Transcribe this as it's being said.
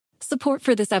Support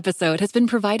for this episode has been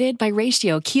provided by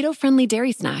Ratio keto-friendly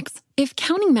dairy snacks. If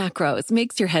counting macros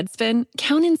makes your head spin,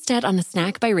 count instead on a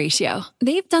snack by Ratio.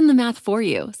 They've done the math for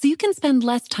you, so you can spend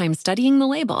less time studying the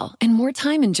label and more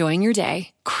time enjoying your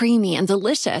day. Creamy and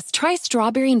delicious, try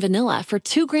strawberry and vanilla for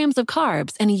 2 grams of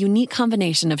carbs and a unique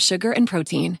combination of sugar and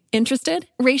protein. Interested?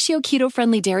 Ratio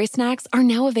keto-friendly dairy snacks are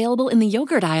now available in the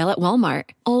yogurt aisle at Walmart.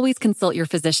 Always consult your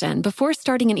physician before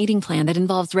starting an eating plan that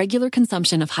involves regular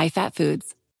consumption of high-fat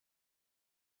foods.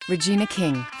 Regina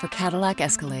King for Cadillac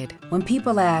Escalade. When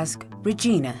people ask,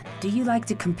 Regina, do you like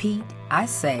to compete? I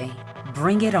say,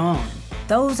 bring it on.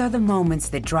 Those are the moments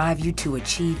that drive you to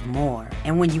achieve more.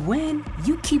 And when you win,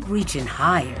 you keep reaching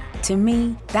higher. To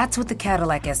me, that's what the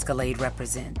Cadillac Escalade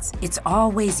represents. It's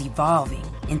always evolving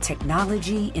in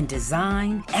technology, in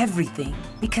design, everything.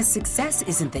 Because success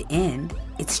isn't the end,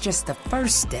 it's just the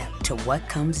first step to what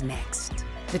comes next.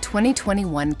 The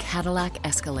 2021 Cadillac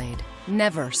Escalade.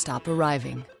 Never stop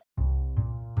arriving.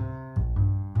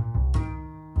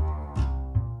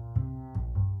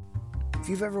 If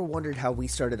you've ever wondered how we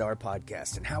started our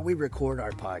podcast and how we record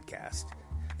our podcast,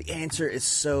 the answer is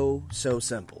so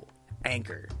simple.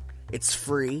 Anchor. It's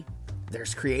free.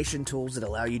 There's creation tools that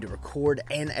allow you to record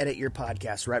and edit your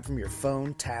podcast right from your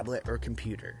phone, tablet, or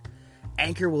computer.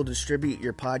 Anchor will distribute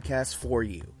your podcast for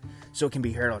you, so it can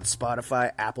be heard on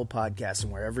Spotify, Apple Podcasts,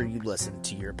 and wherever you listen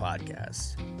to your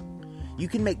podcasts. You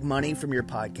can make money from your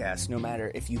podcast no matter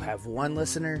if you have 1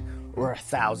 listener or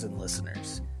 1,000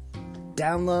 listeners.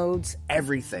 Downloads,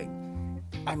 everything.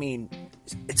 I mean,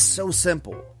 it's so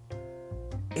simple.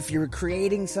 If you're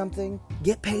creating something,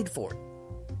 get paid for it.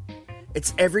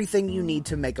 It's everything you need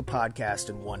to make a podcast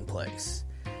in one place.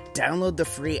 Download the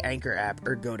free Anchor app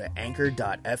or go to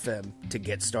anchor.fm to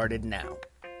get started now.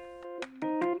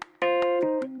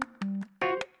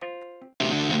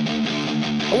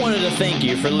 I wanted to thank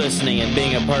you for listening and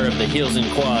being a part of the Heels and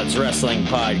Quads Wrestling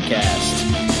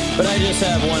Podcast. But I just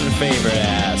have one favor to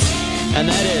ask, and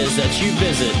that is that you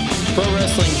visit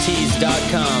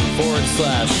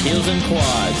ProWrestlingTees.com/Heels and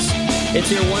Quads. It's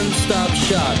your one-stop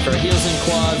shop for Heels and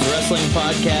Quads Wrestling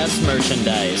Podcast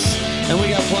merchandise. And we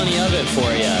got plenty of it for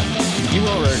you. You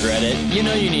won't regret it. You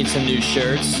know you need some new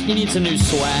shirts. You need some new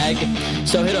swag.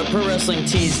 So hit up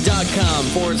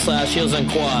ProWrestlingTees.com/Heels and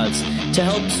Quads to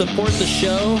help support the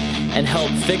show and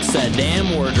help fix that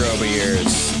damn wardrobe of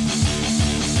yours.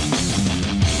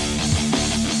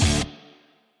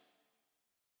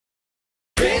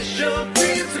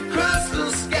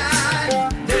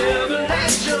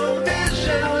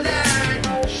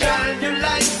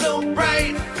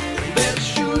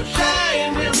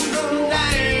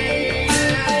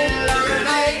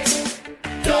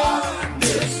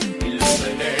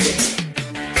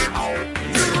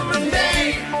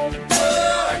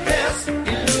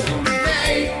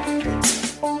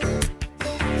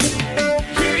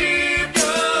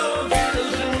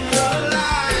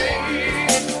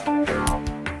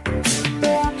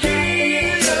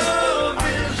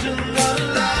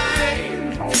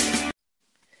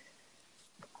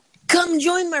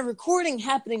 Recording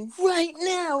happening right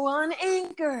now on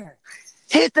Anchor.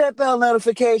 Hit that bell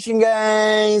notification,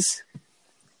 guys.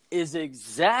 Is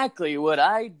exactly what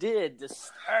I did to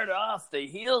start off the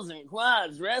Heels and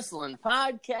Quads Wrestling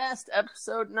Podcast,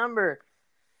 episode number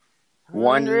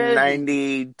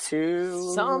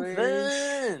 192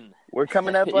 something. We're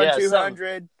coming up on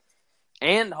 200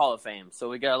 and Hall of Fame. So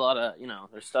we got a lot of,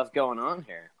 there's stuff going on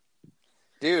here.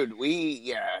 Dude,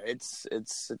 it's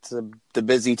the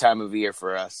busy time of year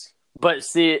for us. But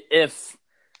see, if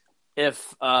you're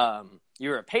a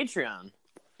Patreon,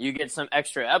 you get some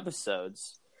extra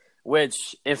episodes,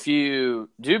 which if you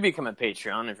do become a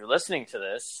Patreon, if you're listening to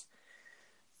this,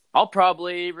 I'll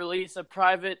probably release a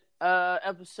private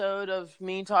episode of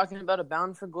me talking about a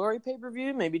Bound for Glory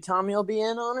pay-per-view. Maybe Tommy will be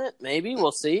in on it. Maybe.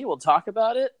 We'll see. We'll talk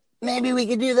about it. Maybe we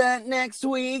could do that next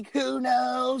week. Who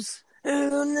knows?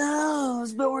 Who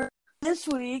knows? But we're this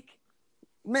week.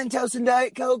 Mentos and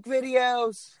Diet Coke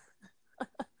videos.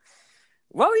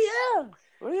 Well, yeah.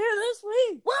 We're here this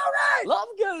week. Well, right. Love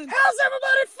Gun. How's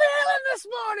everybody feeling this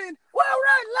morning? Well,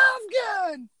 right. Love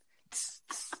Gun. It's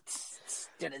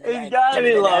gotta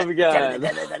be Love Gun.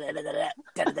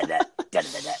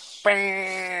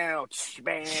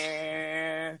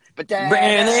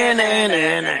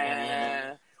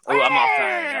 Oh, I'm off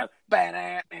time.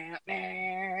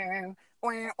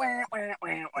 Well,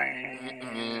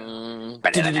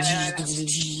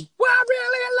 I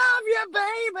really love you,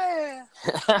 baby.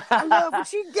 I love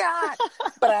what you got.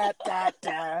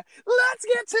 Let's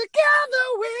get together.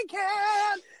 We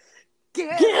can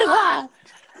get hot.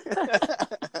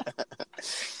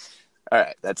 All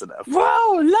right, that's enough.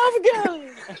 Whoa, Love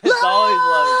Gun. Love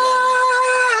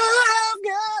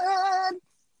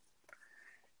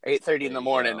 8:30 in the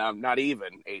morning. I'm not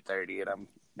even 8:30, and I'm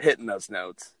hitting those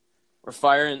notes. We're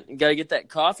firing. Got to get that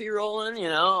coffee rolling,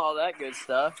 all that good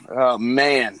stuff. Oh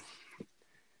man,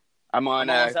 I'm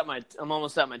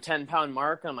almost at my 10-pound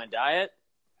mark on my diet.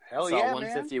 Hell saw yeah,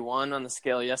 151 man. on the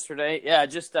scale yesterday. Yeah,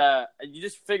 you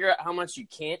just figure out how much you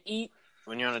can't eat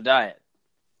when you're on a diet.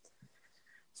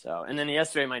 So, and then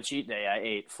yesterday, my cheat day, I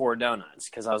ate 4 donuts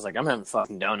because I was like, I'm having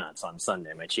fucking donuts on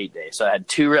Sunday, my cheat day. So I had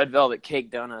 2 red velvet cake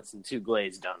donuts and 2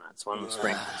 glazed donuts, one with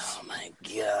sprinkles. Oh my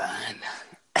god,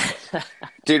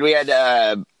 dude, we had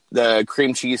the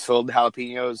cream cheese filled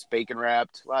jalapenos bacon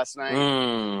wrapped last night.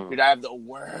 Dude, I have the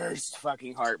worst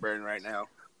fucking heartburn right now.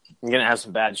 I'm gonna have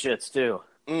some bad shits too.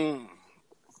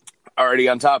 Already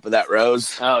on top of that,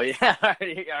 Rose. Oh yeah,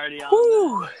 already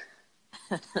on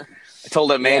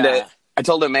that. I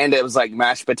told Amanda it was like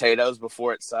mashed potatoes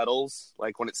before it settles,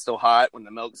 like when it's still hot, when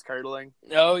the milk's curdling.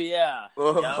 Oh yeah.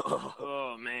 Oh. Yep.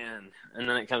 Oh man, and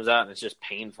then it comes out and it's just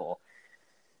painful.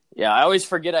 Yeah, I always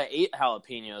forget I ate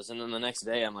jalapenos, and then the next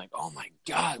day I'm like, oh my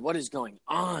god, what is going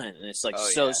on? And it's like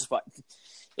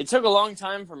It took a long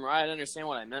time for Mariah to understand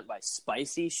what I meant by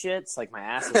spicy shits. Like, my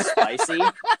ass is spicy.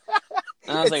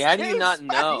 And I was like, how do you not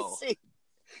know?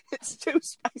 It's too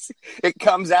spicy. It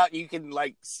comes out and you can,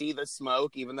 like, see the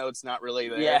smoke, even though it's not really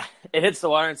there. Yeah, it hits the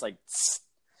water and it's like,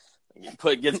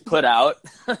 gets put out.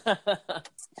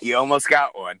 You almost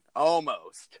got one.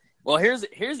 Almost. Well, here's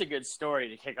a good story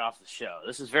to kick off the show.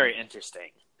 This is very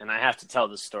interesting. And I have to tell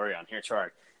this story on here to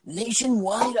our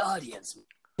nationwide audience.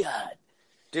 God.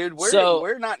 Dude,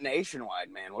 we're not nationwide,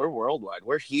 man. We're worldwide.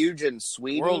 We're huge in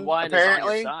Sweden. Worldwide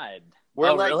apparently. Is on your side.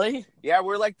 We're really? Yeah,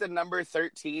 we're like the number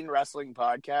 13 wrestling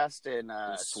podcast in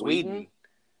Sweden.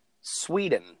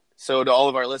 So to all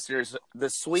of our listeners, the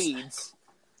Swedes,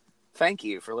 thank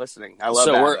you for listening. I love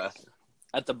that. So we're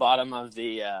at the bottom of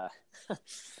the out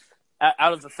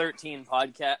of the 13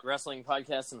 wrestling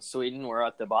podcasts in Sweden, we're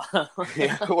at the bottom.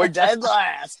 Yeah, we're dead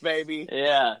last, baby.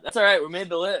 Yeah, that's all right. We made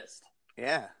the list.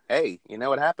 Yeah. Hey, you know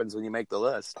what happens when you make the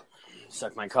list.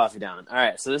 Suck my coffee down. All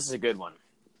right, so this is a good one.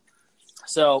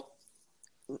 So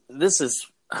this is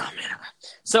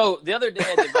So the other day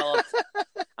I developed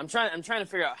I'm trying to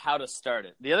figure out how to start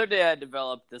it. The other day I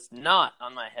developed this knot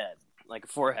on my head, like a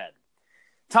forehead.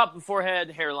 Top of the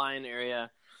forehead, hairline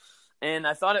area. And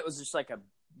I thought it was just like a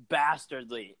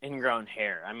bastardly ingrown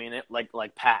hair. I mean, it like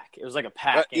pack. It was like a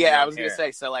pack. Yeah, I was going to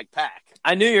say, so like pack.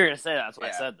 I knew you were going to say that. That's why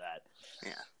I said that.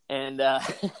 Yeah. And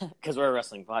because we're a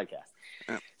wrestling podcast.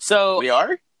 Yeah. So we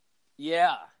are?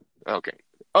 Yeah. Okay.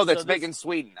 Oh, that's big in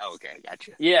Sweden. Oh, okay,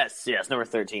 gotcha. Yes, number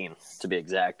 13 to be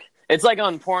exact. It's like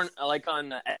on porn, like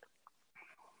on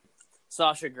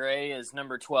Sasha Grey is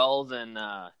number 12 in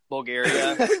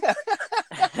Bulgaria.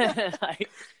 Like,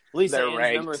 Lisa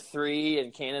Ann's number 3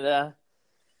 in Canada,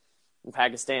 in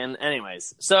Pakistan.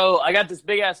 Anyways, so I got this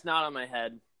big ass knot on my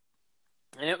head.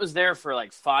 And it was there for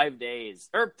like 5 days,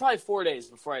 or probably 4 days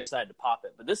before I decided to pop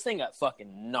it. But this thing got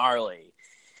fucking gnarly.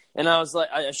 And I was like,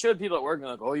 I showed people at work, and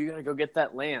they're like, oh, you got to go get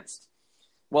that lanced.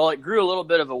 Well, it grew a little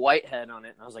bit of a whitehead on it,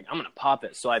 and I was like, I'm going to pop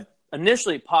it. So I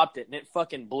initially popped it, and it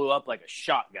fucking blew up like a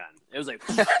shotgun. It was like,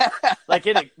 like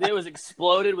it was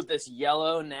exploded with this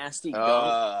yellow, nasty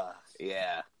gunk.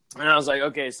 Yeah. And I was like,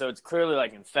 okay, so it's clearly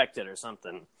like infected or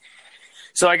something.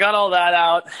 So I got all that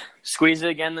out, squeezed it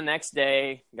again the next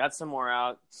day, got some more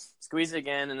out, squeezed it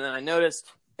again, and then I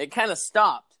noticed it kind of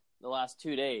stopped the last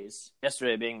 2 days,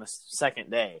 yesterday being the second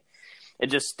day.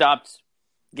 It just stopped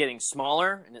getting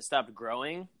smaller, and it stopped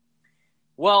growing.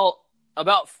 Well,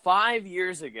 about 5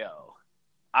 years ago,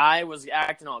 I was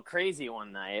acting all crazy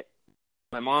one night,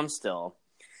 my mom still,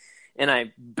 and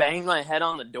I banged my head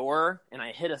on the door, and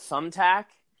I hit a thumbtack.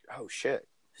 Oh, shit.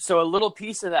 So a little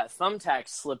piece of that thumbtack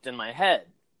slipped in my head,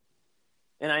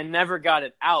 and I never got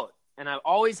it out. And I've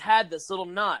always had this little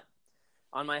knot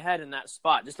on my head in that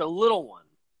spot, just a little one.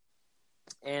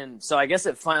 And so I guess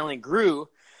it finally grew.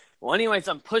 Well, anyways,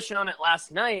 I'm pushing on it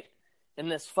last night,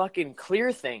 and this fucking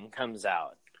clear thing comes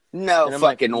out. No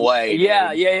fucking way.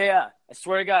 Yeah. Dude. I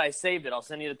swear to God, I saved it. I'll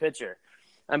send you the picture.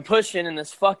 I'm pushing, and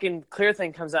this fucking clear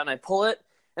thing comes out, and I pull it,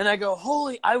 and I go,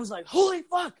 I was like, holy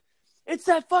fuck. It's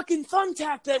that fucking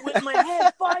thumbtack that went in my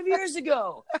head 5 years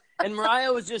ago. And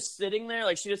Mariah was just sitting there,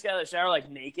 like she just got out of the shower, like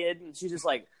naked, and she's just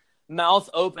like mouth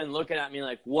open, looking at me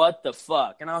like, what the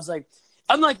fuck? And I was like,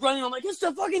 I'm like running, I'm like, it's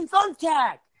the fucking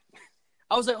thumbtack.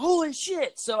 I was like, holy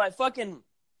shit. So I fucking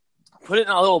put it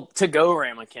in a little to-go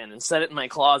ramekin and set it in my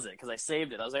closet because I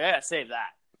saved it. I was like, I gotta save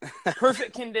that.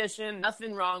 Perfect condition,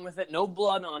 nothing wrong with it, no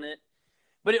blood on it.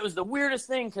 But it was the weirdest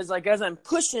thing because, like, as I'm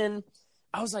pushing,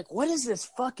 I was like, what is this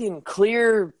fucking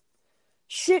clear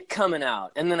shit coming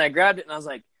out? And then I grabbed it and I was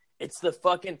like, it's the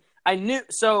fucking, I knew.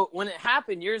 So when it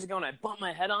happened years ago and I bumped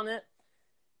my head on it,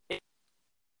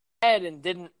 head and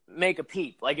didn't make a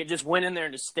peep. Like it just went in there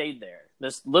and just stayed there.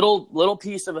 This little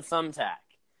piece of a thumbtack.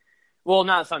 Well,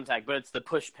 not a thumbtack, but it's the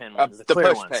push pin ones, the clear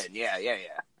push ones. pin. Yeah.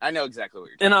 I know exactly what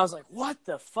you're talking about. And I was like, what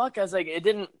the fuck? I was like, it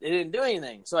didn't do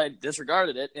anything. So I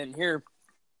disregarded it. And here,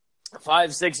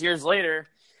 5-6 years later,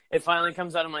 it finally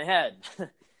comes out of my head.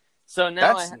 So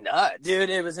now that's nuts. Dude,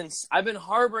 it was I've been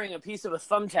harboring a piece of a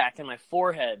thumbtack in my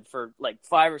forehead for like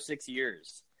 5 or 6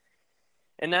 years.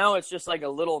 And now it's just like a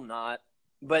little knot.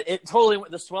 But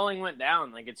the swelling went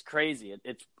down. Like, it's crazy.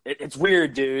 It's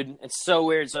weird, dude. It's so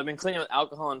weird. So I've been cleaning with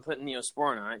alcohol and putting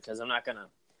Neosporin on it because I'm not going to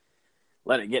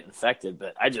let it get infected.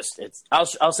 But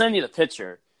I'll send you the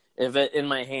picture of it in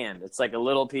my hand. It's like a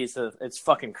little piece of, it's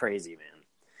fucking crazy, man.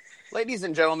 Ladies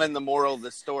and gentlemen, the moral of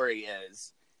the story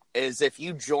is if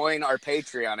you join our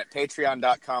Patreon at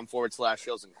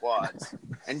patreon.com/Heels and Quads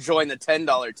and join the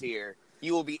 $10 tier,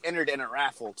 you will be entered in a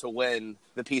raffle to win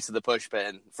the piece of the push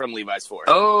pin from Levi's Ford.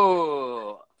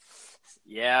 Oh,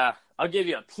 yeah. I'll give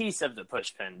you a piece of the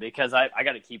push pin because I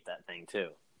got to keep that thing too.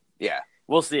 Yeah.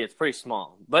 We'll see. It's pretty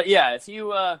small. But yeah, if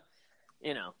you,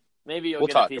 maybe you'll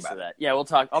get a piece of that. Yeah, we'll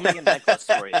talk. I'll make a necklace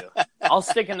for you. I'll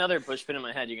stick another push pin in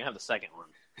my head. You can have the second one.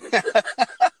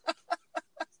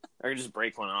 Or just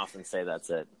break one off and say that's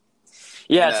it.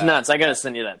 Yeah, it's nuts. I got to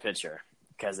send you that picture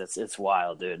because it's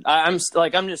wild, dude. I'm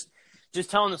just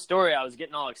telling the story. I was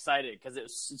getting all excited because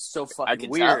it's so fucking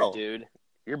weird, dude.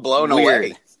 You're blown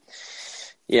away.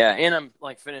 Yeah, and I'm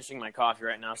like finishing my coffee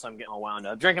right now, so I'm getting all wound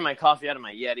up. Drinking my coffee out of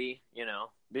my Yeti,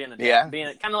 being a dad, being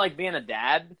kind of like being a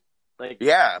dad, like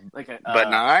but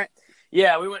not.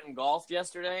 Yeah, we went and golfed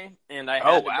yesterday, and I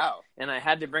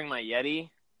had to bring my Yeti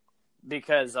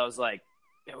because I was like,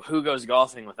 who goes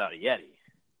golfing without a Yeti?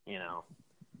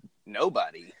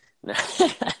 Nobody.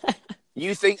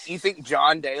 You think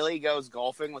John Daly goes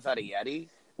golfing without a Yeti?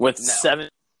 With 7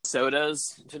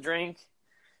 sodas to drink?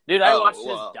 Dude, I watched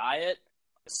his diet.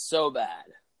 It's so bad.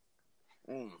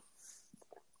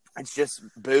 It's just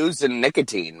booze and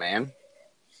nicotine, man.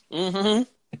 Mm-hmm.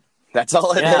 That's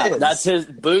all it is. That's his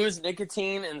booze,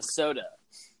 nicotine, and soda.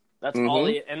 That's all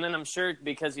he... And then I'm sure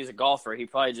because he's a golfer, he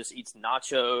probably just eats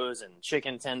nachos and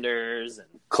chicken tenders and...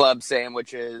 club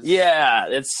sandwiches.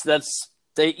 Yeah,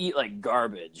 they eat like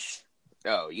garbage.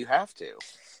 Oh, you have to.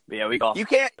 But yeah, we golfed. You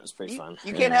can't. It was pretty fun.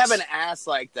 You can't have an ass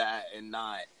like that and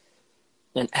not...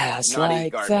 An ass not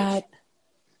like that.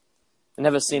 I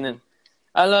never seen it.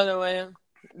 I love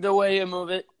the way you move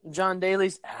it. John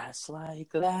Daly's ass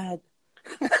like that.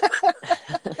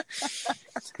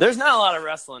 There's not a lot of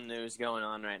wrestling news going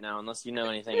on right now, unless you know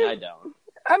anything I don't.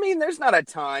 I mean, there's not a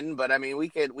ton, but I mean, we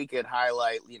could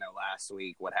highlight, last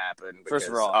week what happened. First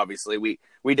of all, obviously we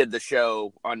did the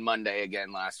show on Monday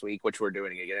again last week, which we're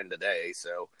doing again today.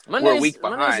 So Mondays, we're a week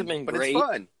behind, Mondays have been but great. it's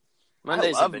fun.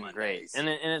 Mondays have been great, and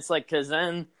it's like because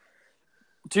then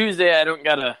Tuesday I don't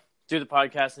gotta do the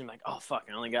podcast and I'm like, oh fuck,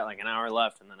 I only got like an hour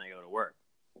left, and then I go to work.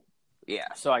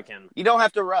 Yeah, so I can. You don't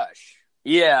have to rush.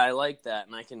 Yeah, I like that,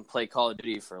 and I can play Call of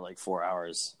Duty for like 4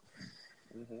 hours.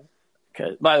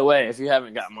 Cause, by the way, if you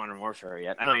haven't got Modern Warfare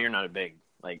yet, I know you're not a big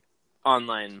like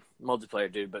online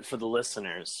multiplayer dude, but for the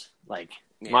listeners,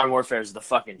 Modern Warfare is the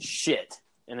fucking shit,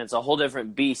 and it's a whole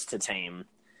different beast to tame.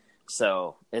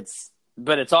 So it's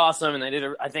awesome,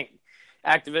 and I think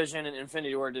Activision and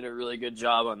Infinity Ward did a really good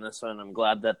job on this one. I'm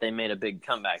glad that they made a big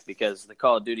comeback because the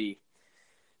Call of Duty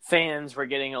fans were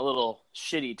getting a little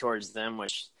shitty towards them,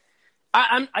 which.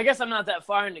 I guess I'm not that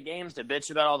far into games to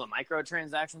bitch about all the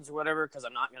microtransactions or whatever because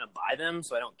I'm not going to buy them,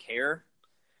 so I don't care.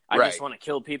 I just want to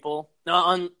kill people in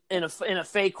a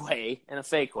fake way.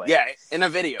 Yeah, in a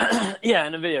video. Yeah,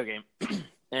 in a video game.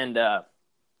 And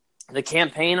the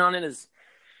campaign on it is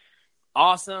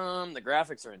awesome. The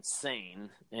graphics are insane,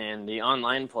 and the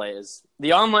online play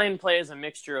is a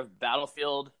mixture of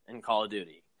Battlefield and Call of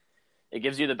Duty. It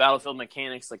gives you the Battlefield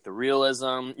mechanics, like the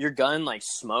realism. Your gun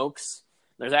smokes.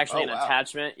 There's actually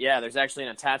attachment. Yeah, there's actually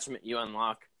an attachment you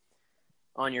unlock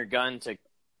on your gun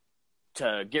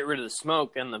to get rid of the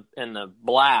smoke and the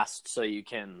blast, so you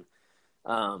can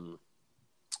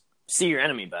see your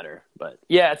enemy better. But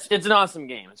yeah, it's an awesome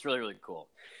game. It's really really cool.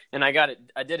 And I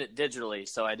did it digitally,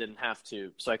 so I didn't have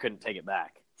to. So I couldn't take it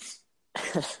back.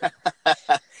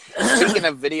 Speaking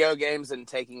of video games and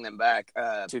taking them back,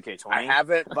 2K20. I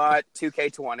haven't bought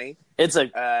 2K20. It's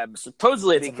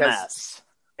supposedly it's a mess.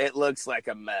 It looks like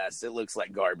a mess. It looks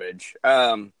like garbage.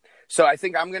 So I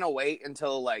think I'm gonna wait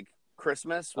until like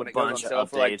Christmas when it goes on sale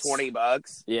for like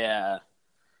 $20. Yeah.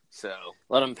 So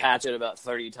let them patch it about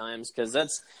 30 times because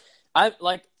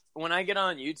when I get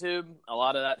on YouTube, a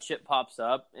lot of that shit pops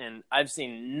up, and I've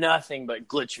seen nothing but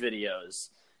glitch videos.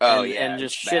 And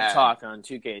just shit talk on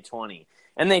 2K20.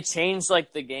 And they changed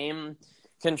like the game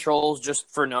controls just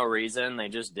for no reason. They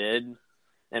just did,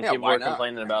 and people were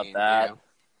complaining about that. Yeah.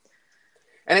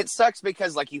 And it sucks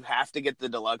because like you have to get the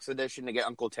deluxe edition to get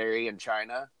Uncle Terry in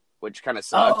China, which kind of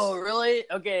sucks. Oh, really?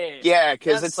 Okay. Yeah,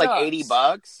 because it's like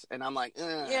 $80, and I'm like,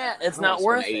 yeah, it's not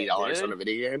worth $80 on a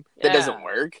video game that doesn't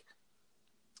work.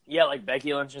 Yeah, like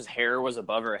Becky Lynch's hair was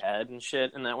above her head and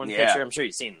shit in that one picture. I'm sure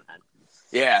you've seen that.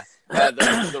 Yeah,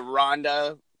 the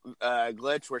Ronda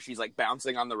glitch where she's like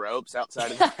bouncing on the ropes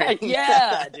outside of the ring.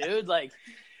 Yeah, dude. Like,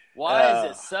 why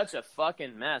is it such a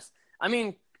fucking mess? I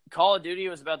mean, Call of Duty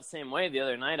was about the same way. The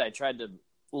other night, I tried to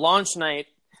launch night,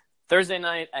 Thursday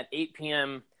night at 8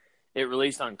 p.m. It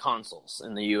released on consoles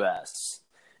in the U.S.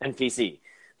 and PC.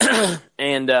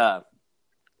 And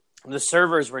the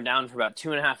servers were down for about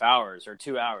 2.5 hours or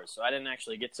 2 hours. So I didn't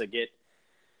actually get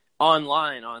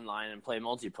online and play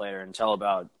multiplayer until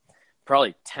about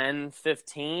probably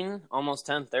 10:15, almost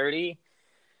 10:30.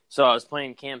 So I was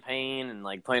playing campaign and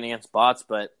like playing against bots,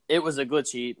 but it was a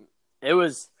glitchy.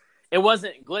 It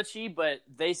wasn't glitchy, but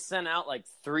they sent out like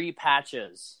 3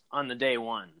 patches on the day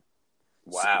one.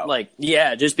 Wow. So, like,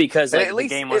 yeah, just because like, the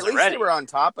game wasn't ready. They were on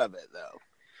top of it, though.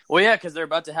 Well, yeah, because they're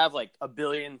about to have like 1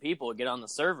 billion people get on the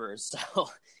servers. So,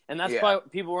 and that's why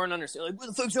people weren't understanding. Like, what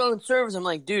the fuck's wrong with servers? I'm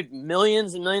like, dude,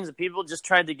 millions and millions of people just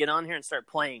tried to get on here and start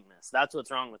playing this. That's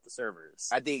what's wrong with the servers.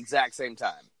 At the exact same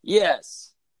time.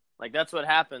 Yes. Like, that's what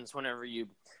happens whenever you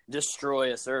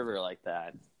destroy a server like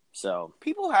that. So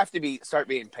people have to start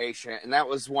being patient, and that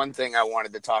was one thing I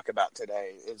wanted to talk about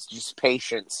today is just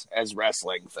patience as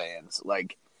wrestling fans.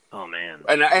 Like, oh man,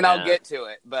 and I'll get to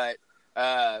it, but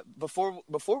before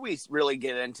we really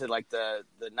get into like the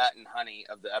nut and honey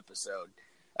of the episode.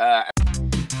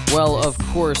 Well, of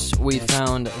course, we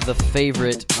found the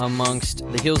favorite amongst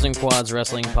the Heels and Quads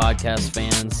Wrestling Podcast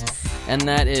fans, and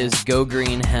that is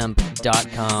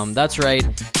GoGreenHemp.com. That's right,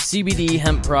 CBD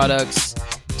hemp products.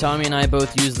 Tommy and I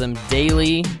both use them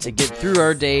daily to get through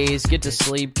our days, get to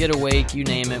sleep, get awake, you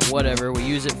name it, whatever. We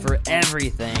use it for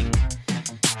everything.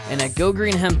 And at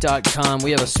GoGreenHemp.com, we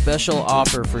have a special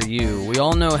offer for you. We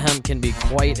all know hemp can be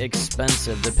quite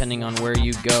expensive depending on where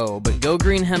you go, but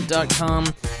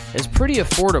GoGreenHemp.com is pretty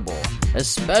affordable,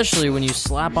 especially when you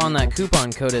slap on that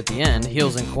coupon code at the end,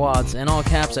 Heels and Quads, in all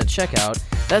caps at checkout.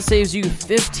 That saves you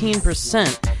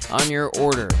 15% on your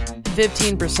order.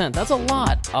 15%, that's a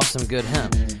lot off some good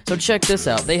hemp. So check this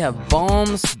out. They have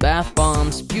balms, bath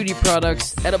bombs, beauty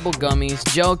products, edible gummies,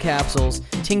 gel capsules,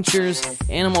 tinctures,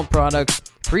 animal products,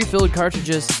 pre-filled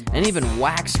cartridges, and even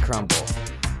wax crumble.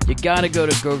 You gotta go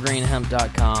to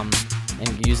GoGreenHemp.com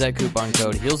and use that coupon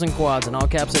code Heels and Quads in all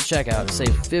caps at checkout to save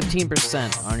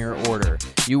 15% on your order.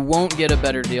 You won't get a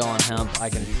better deal on hemp, I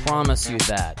can promise you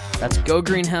that. That's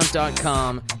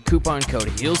GoGreenHemp.com, coupon code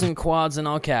Heels and Quads in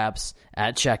all caps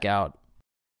at checkout.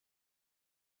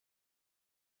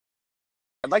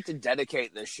 I'd like to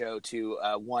dedicate this show to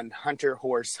one Hunter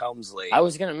Horse Helmsley. I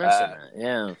was going to mention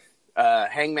that, yeah.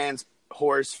 Hangman's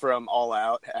horse from All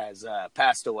Out has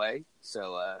passed away,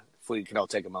 so if we could all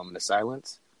take a moment of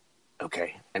silence.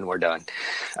 Okay, and we're done.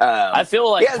 I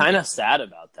feel like kind of sad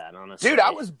about that, honestly. Dude,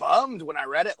 I was bummed when I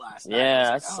read it last night.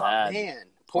 Yeah, that's sad. Oh, man.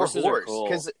 Poor Horses horse. are cool.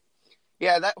 Because,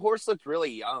 yeah, that horse looked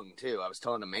really young, too. I was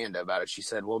telling Amanda about it. She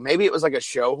said, well, maybe it was like a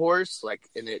show horse, like,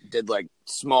 and it did, like,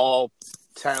 small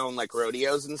town, like,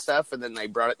 rodeos and stuff, and then they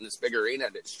brought it in this big arena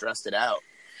and it stressed it out.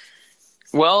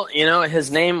 Well, you know, his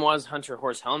name was Hunter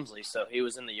Horse Helmsley, so he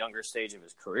was in the younger stage of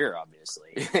his career,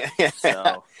 obviously.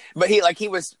 So, but he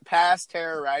was past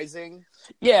terrorizing.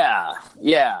 Yeah.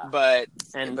 But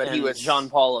he was Jean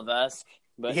Paul Levesque,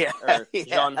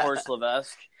 Jean Horse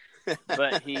Levesque.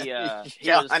 But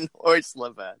Horse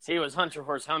Levesque. He was Hunter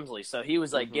Horse Helmsley, so he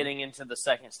was like getting into the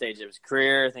second stage of his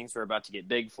career. Things were about to get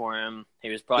big for him. He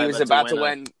was about to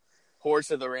win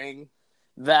Horse of the Ring.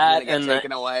 That and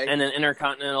taken away, and an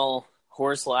Intercontinental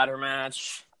horse ladder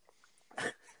match.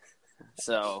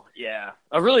 So yeah,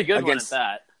 a really good one at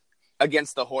that.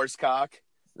 Against the horse cock.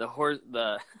 The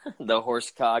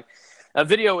horse cock. A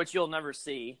video which you'll never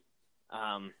see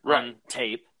on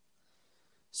tape.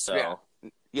 So yeah.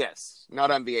 Yes,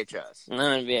 not on VHS. Not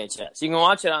on VHS. You can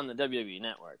watch it on the WWE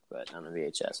Network, but not on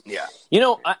VHS. Yeah. You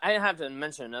know, I have to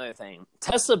mention another thing.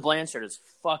 Tessa Blanchard is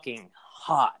fucking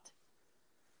hot.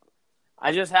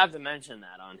 I just have to mention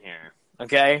that on here.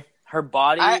 Okay? Her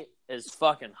body is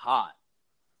fucking hot.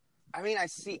 I mean, I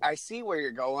see where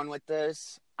you're going with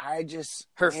this.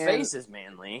 Her face is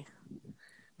manly.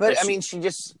 But I mean, she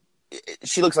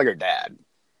looks like her dad.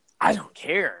 I don't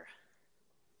care.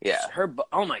 Yeah.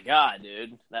 Oh my God,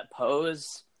 dude. That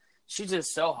pose. She's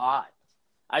just so hot.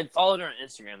 I followed her on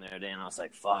Instagram the other day, and I was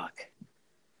like, fuck.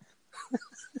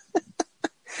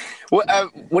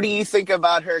 What do you think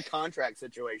about her contract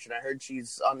situation? I heard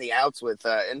she's on the outs with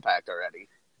Impact already.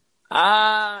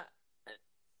 I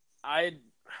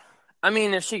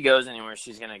mean, if she goes anywhere,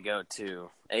 she's going to go to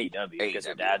AEW because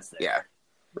her dad's there. Yeah.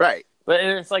 Right. But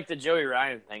it's like the Joey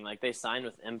Ryan thing. Like, they signed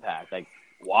with Impact. Like,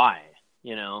 why?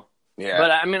 You know? Yeah.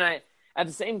 But, I mean, at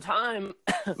the same time...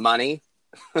 Money.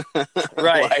 Right.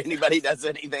 Why anybody does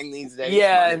anything these days.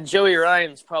 Yeah, money. and Joey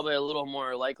Ryan's probably a little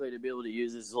more likely to be able to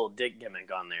use his little dick gimmick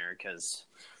on there because...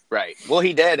 Right. Well,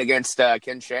 he did against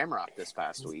Ken Shamrock this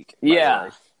past week. Yeah.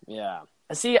 Yeah.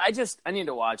 See, I need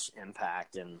to watch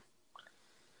Impact, and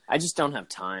I just don't have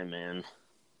time, man.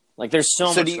 Like, there's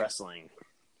so much wrestling.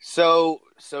 So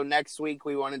next week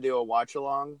we want to do a watch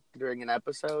along during an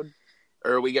episode,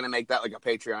 or are we going to make that like a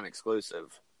Patreon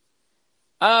exclusive?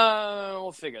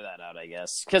 We'll figure that out, I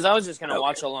guess. Because I was just going to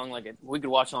watch along we could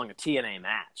watch along a TNA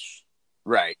match.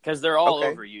 Right. Because they're all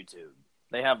over YouTube.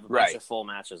 They have a bunch of full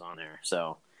matches on there.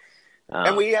 So,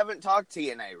 and we haven't talked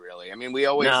TNA really. I mean, we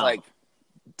always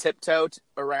tiptoe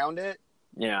around it.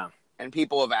 Yeah. And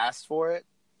people have asked for it.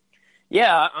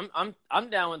 Yeah, I'm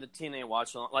down with the TNA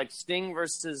watch along. Like Sting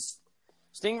versus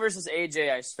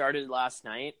AJ. I started last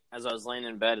night as I was laying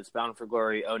in bed. It's Bound for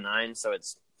Glory 09, so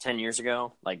it's 10 years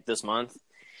ago, like this month.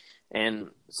 And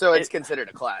so it's considered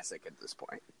a classic at this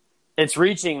point. It's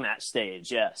reaching that stage,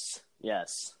 yes.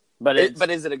 But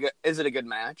is it a good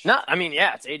match? No, I mean,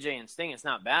 yeah, it's AJ and Sting. It's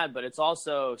not bad, but it's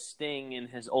also Sting in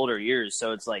his older years,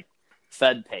 so it's like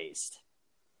Fed paced.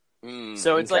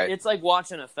 So it's like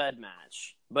watching a Fed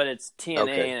match, but it's TNA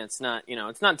and it's not,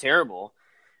 it's not terrible.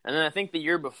 And then I think the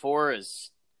year before is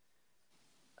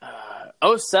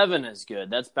 07 is good.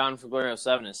 That's Bound for Glory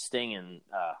 07 is Sting and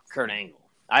Kurt Angle.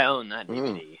 I own that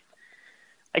DVD.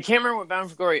 I can't remember what Bound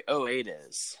for Glory 08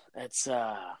 is. It's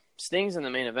Sting's in the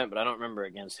main event, but I don't remember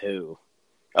against who.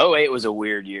 08 was a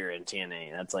weird year in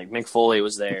TNA. That's like Mick Foley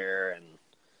was there, and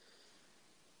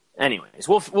anyways,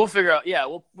 we'll figure out.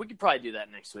 Yeah, we could probably do that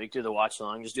next week. Do the watch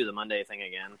along. Just do the Monday thing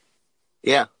again.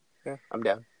 Yeah, I'm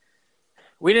down.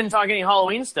 We didn't talk any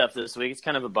Halloween stuff this week. It's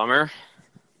kind of a bummer.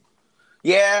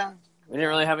 Yeah, we didn't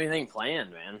really have anything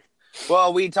planned, man.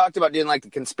 Well, we talked about doing like the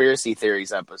conspiracy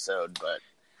theories episode, but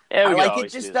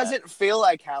it just doesn't feel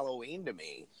like Halloween to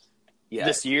me. Yeah,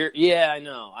 this year. Yeah, I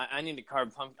know. I need to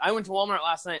carve pumpkin. I went to Walmart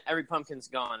last night. Every pumpkin's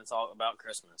gone. It's all about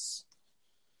Christmas.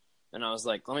 And I was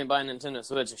like, let me buy a Nintendo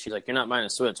Switch. And she's like, you're not buying a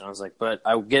Switch. And I was like, but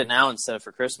I will get it now instead of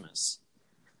for Christmas.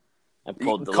 I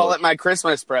pulled it my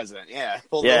Christmas present. Yeah.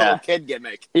 Pulled the little kid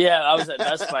gimmick. Yeah, I was at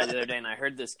Best Buy the other day, and I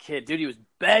heard this kid. Dude, he was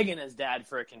begging his dad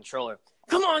for a controller.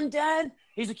 Come on, Dad.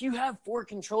 He's like, you have 4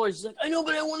 controllers. He's like, I know,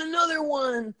 but I want another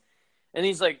one. And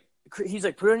he's like, put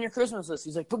it on your Christmas list.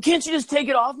 He's like, but can't you just take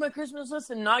it off my Christmas list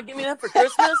and not give me that for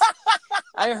Christmas?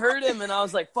 I heard him, and I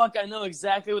was like, fuck, I know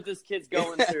exactly what this kid's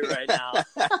going through right now.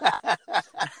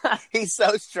 He's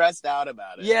so stressed out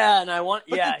about it. Yeah, and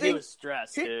he was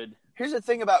stressed, dude. Here's the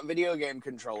thing about video game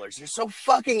controllers. They're so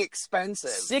fucking expensive.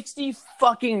 $60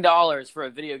 fucking for a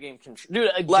video game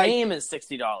controller. Dude, game is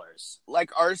 $60.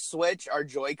 Like our Switch, our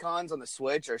Joy-Cons on the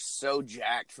Switch are so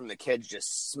jacked from the kids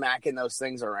just smacking those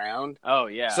things around. Oh,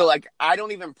 yeah. So, like, I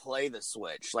don't even play the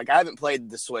Switch. Like, I haven't played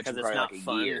the Switch in probably like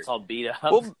a year. It's all beat up.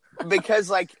 Well,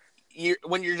 because, like,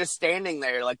 when you're just standing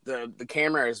there, like, the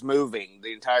camera is moving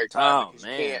the entire time. Oh,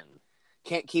 man.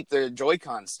 Can't keep the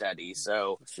Joy-Con steady,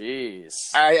 so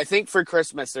jeez. I think for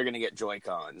Christmas they're gonna get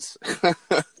Joy-Cons.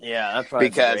 Yeah, that's probably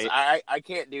because great. I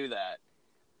can't do that.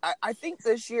 I think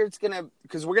this year it's gonna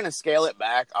because we're gonna scale it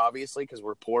back, obviously, because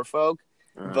we're poor folk.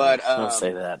 But don't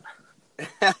say that.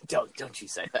 don't you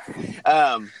say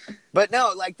that. But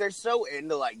no, like they're so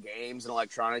into like games and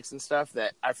electronics and stuff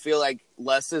that I feel like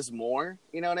less is more.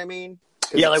 You know what I mean?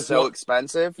 Yeah, it's so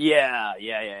expensive. Yeah.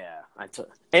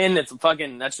 And it's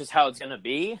that's just how it's gonna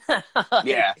be.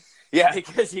 Yeah.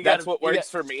 Because that's what works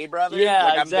for me, brother. Yeah,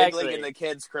 like, exactly. I'm big in the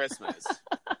kids' Christmas.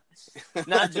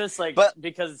 Not just like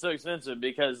because it's so expensive,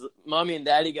 because mommy and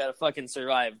daddy gotta fucking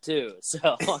survive too.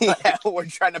 So yeah, we're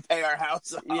trying to pay our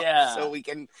house off so we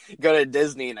can go to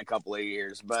Disney in a couple of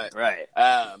years. But right.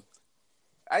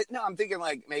 I'm thinking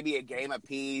like maybe a game a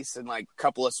piece and like a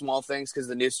couple of small things because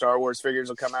the new Star Wars figures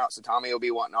will come out, so Tommy will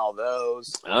be wanting all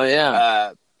those. Oh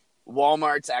yeah.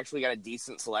 Walmart's actually got a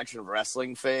decent selection of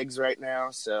wrestling figs right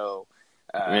now, so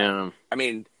I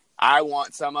mean, I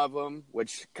want some of them,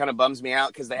 which kind of bums me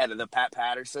out because they had the Pat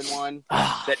Patterson one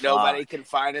that nobody can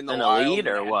find in the wild. Elite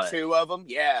or what? 2 of them,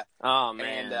 yeah. Oh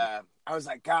man. And I was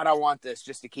like, God, I want this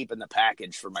just to keep in the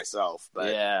package for myself,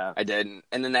 but Yeah. I didn't.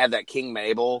 And then they had that King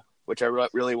Mabel, which I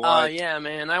really Oh, want. yeah,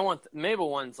 man. I want Mabel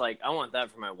one's like, I want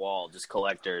that for my wall, just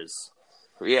collectors.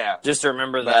 Yeah. Just to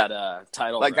remember that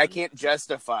title. Like, run. I can't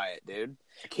justify it, dude.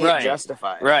 I can't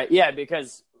justify it. Right, yeah,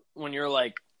 because when you're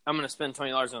like, I'm going to spend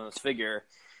 $20 on this figure,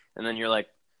 and then you're like,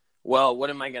 well, what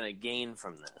am I going to gain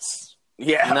from this?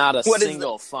 Yeah. Not a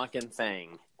single fucking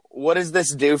thing. What does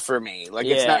this do for me? Like,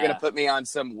 it's not Yeah. going to put me on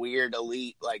some weird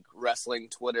elite, like, wrestling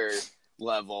Twitter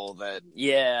level that,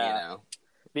 Yeah. you know.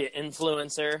 Be an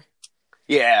influencer.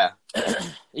 Yeah.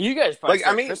 You guys probably Like,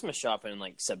 start Christmas shopping in,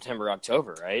 like, September,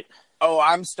 October, right? Oh,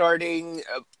 I'm starting.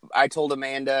 I told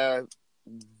Amanda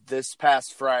this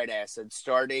past Friday, I said,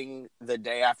 starting the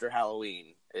day after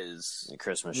Halloween is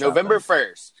Christmas November shopping.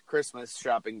 1st. Christmas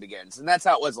shopping begins. And that's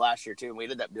how it was last year, too. And we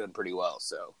ended up doing pretty well.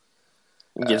 So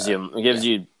It gives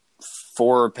you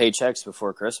 4 paychecks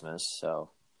before Christmas, so.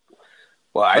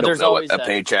 Well, I don't know what a that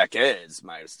paycheck is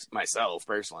myself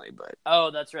personally, but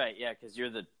Oh, that's right. Yeah, because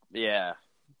you're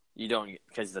you don't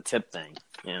because the tip thing.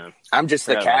 Yeah, I'm just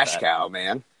the Forgot about cash that. cow,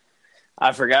 man.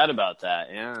 I forgot about that.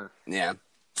 Yeah. Yeah.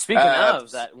 Speaking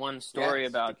of that one story yeah,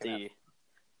 about speaking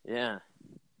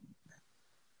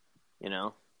you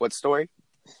know, What story?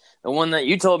 the one that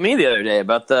you told me the other day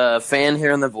about the fan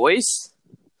hearing the voice.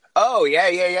 Oh,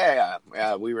 yeah.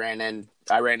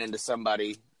 I ran into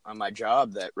somebody on my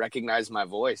job that recognized my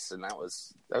voice, and that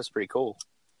was pretty cool.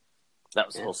 That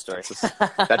was the whole story.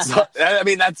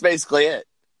 That's basically it.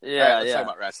 Yeah, All right, let's talk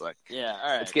about wrestling. Yeah, all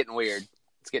right. It's getting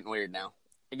weird. Now.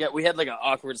 We had like an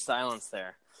awkward silence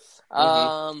there.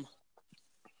 Mm-hmm.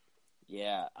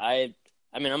 Yeah, I'm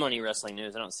on e-wrestling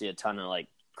news. I don't see a ton of like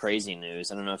crazy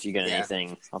news. I don't know if you get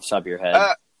anything off the top of your head.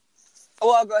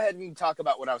 Well, I'll go ahead and talk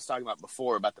about what I was talking about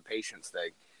before about the patience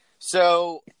thing.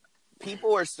 So,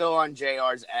 people are still on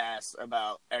JR's ass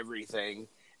about everything.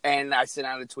 And I sent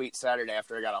out a tweet Saturday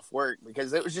after I got off work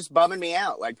because it was just bumming me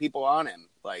out. Like, people on him.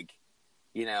 Like,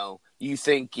 you know, you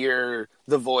think you're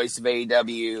the voice of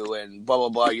AEW and blah, blah,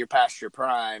 blah. You're past your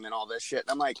prime and all this shit. And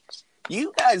I'm like,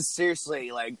 you guys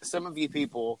seriously, like, some of you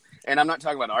people, and I'm not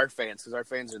talking about our fans because our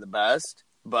fans are the best,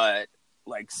 but,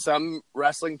 like, some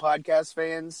wrestling podcast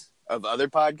fans of other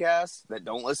podcasts that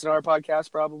don't listen to our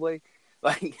podcast probably.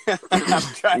 Like, I'm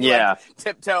trying to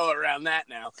tiptoe around that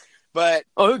now. But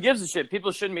who gives a shit?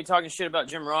 People shouldn't be talking shit about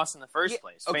Jim Ross in the first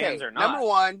place. Fans are not.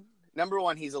 Number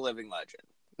one, he's a living legend.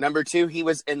 Number 2, he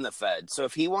was in the Fed. So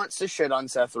if he wants to shit on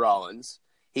Seth Rollins,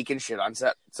 he can shit on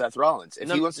Seth Rollins. If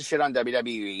he wants to shit on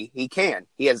WWE, he can.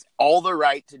 He has all the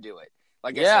right to do it.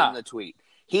 Like I said in the tweet.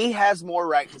 He has more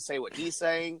right to say what he's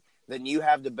saying than you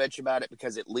have to bitch about it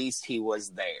because at least he was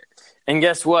there. And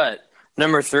guess what?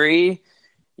 Number 3,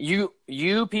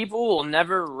 you people will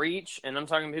never reach, and I'm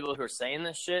talking to people who are saying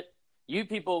this shit, you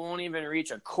people won't even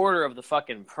reach a quarter of the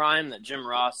fucking prime that Jim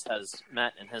Ross has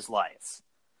met in his life.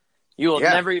 You will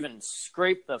never even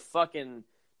scrape the fucking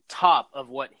top of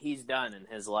what he's done in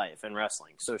his life in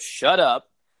wrestling. So shut up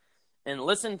and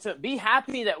be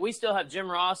happy that we still have Jim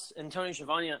Ross and Tony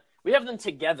Schiavone. We have them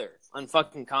together on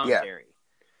fucking commentary. Yeah.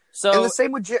 So, and the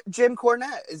same with Jim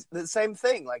Cornette is the same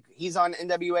thing. Like, he's on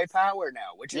NWA Power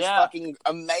now, which is fucking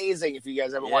amazing. If you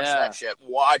guys haven't watched that shit,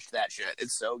 watch that shit.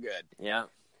 It's so good. Yeah.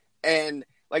 And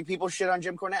like, people shit on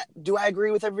Jim Cornette. Do I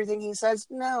agree with everything he says?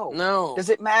 No. No. Does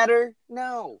it matter?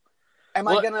 No. Am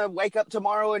I going to wake up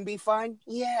tomorrow and be fine?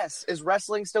 Yes. Is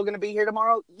wrestling still going to be here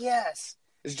tomorrow? Yes.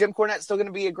 Is Jim Cornette still going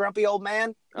to be a grumpy old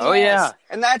man? Oh, yes. yeah.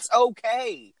 And that's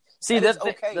okay. See,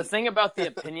 the thing about the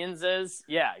opinions is,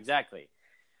 exactly.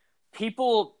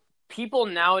 People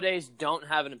nowadays don't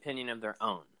have an opinion of their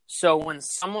own. So when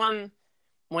someone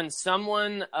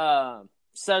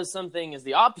says something is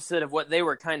the opposite of what they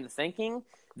were kind of thinking,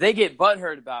 they get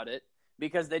butthurt about it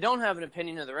because they don't have an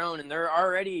opinion of their own, and they're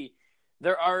already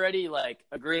like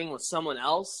agreeing with someone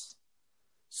else.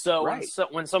 So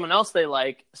when someone else they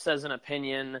like says an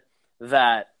opinion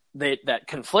that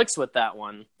conflicts with that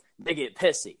one, they get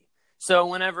pissy. So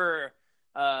whenever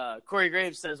Corey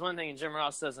Graves says one thing and Jim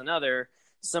Ross says another,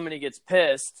 somebody gets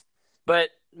pissed. But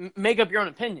make up your own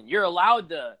opinion. You're allowed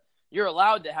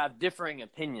to have differing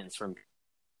opinions from.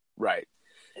 Right.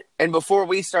 And before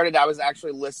we started, I was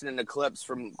actually listening to clips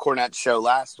from Cornette's show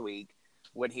last week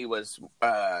when he was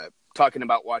talking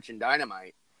about watching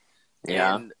Dynamite.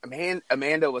 Yeah. And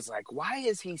Amanda was like, why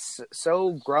is he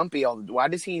so grumpy? Why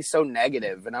is he so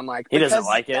negative? And I'm like, he doesn't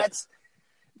like it.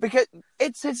 Because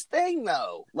it's his thing,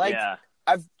 though. Like,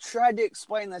 I've tried to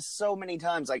explain this so many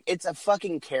times. Like, it's a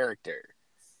fucking character.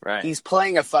 Right. He's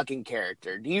playing a fucking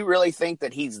character. Do you really think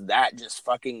that he's that just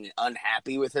fucking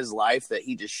unhappy with his life that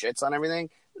he just shits on everything?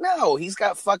 No, he's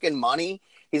got fucking money.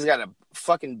 He's got a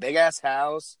fucking big ass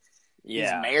house. Yeah.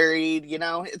 He's married, you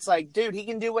know? It's like, dude, he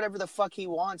can do whatever the fuck he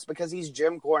wants because he's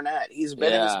Jim Cornette. He's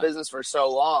been in this business for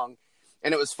so long.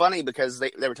 And it was funny because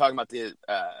they were talking about the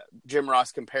Jim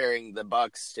Ross comparing the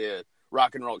Bucks to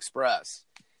Rock and Roll Express.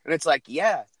 And it's like,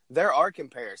 yeah, there are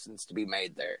comparisons to be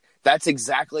made there. That's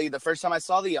exactly the first time I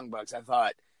saw the Young Bucks, I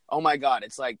thought, oh my God,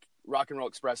 it's like Rock and Roll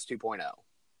Express 2.0.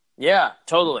 Yeah,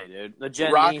 totally, dude. The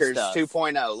Gen Rockers stuff.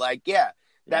 2.0. Like, yeah,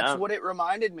 that's what it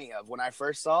reminded me of when I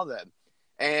first saw them.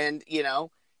 And, you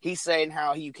know, he's saying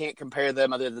how you can't compare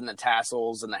them other than the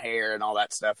tassels and the hair and all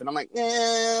that stuff. And I'm like,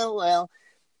 well.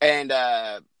 And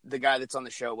the guy that's on the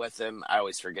show with him, I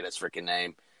always forget his freaking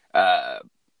name. Not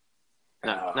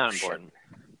important.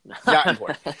 Not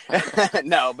important.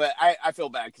 No, but I feel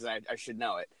bad because I should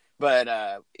know it.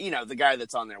 But, you know, the guy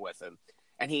that's on there with him.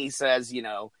 And he says, you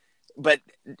know, but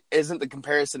isn't the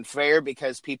comparison fair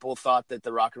because people thought that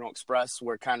the Rock and Roll Express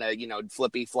were kind of, you know,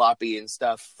 flippy floppy and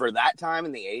stuff for that time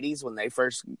in the 80s when they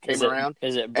first came around?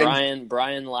 Is it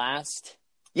Brian Last?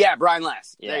 Yeah, Brian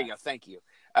Last. Yeah. There you go. Thank you.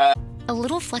 A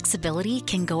little flexibility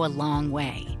can go a long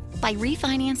way. By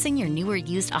refinancing your newer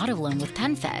used auto loan with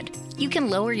PenFed, you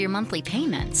can lower your monthly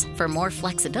payments for more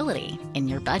flexibility in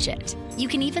your budget. You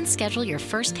can even schedule your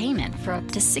first payment for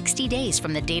up to 60 days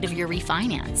from the date of your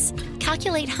refinance.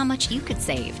 Calculate how much you could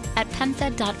save at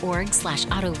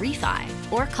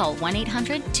PenFed.org/auto-refi or call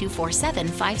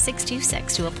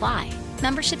 1-800-247-5626 to apply.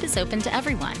 Membership is open to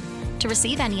everyone. To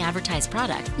receive any advertised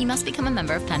product, you must become a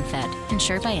member of PenFed,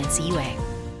 insured by NCUA.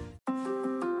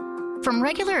 From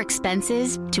regular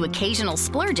expenses to occasional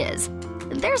splurges,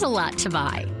 there's a lot to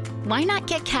buy. Why not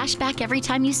get cash back every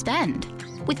time you spend?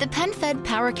 With the PenFed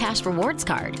Power Cash Rewards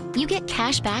Card, you get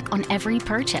cash back on every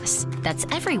purchase. That's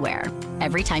everywhere,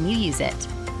 every time you use it.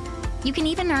 You can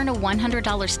even earn a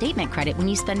 $100 statement credit when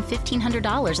you spend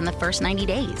 $1,500 in the first 90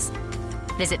 days.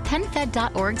 Visit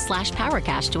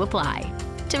PenFed.org/PowerCash to apply.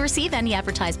 To receive any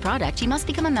advertised product, you must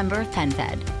become a member of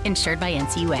PenFed, insured by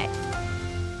NCUA.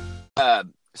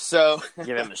 So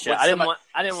give him a shot. I didn't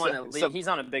want to leave. He's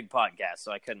on a big podcast,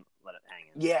 so I couldn't let it hang.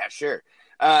 Yeah, sure.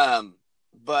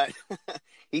 But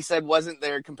he said, wasn't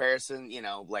there a comparison? You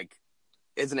know, like,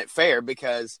 isn't it fair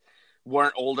because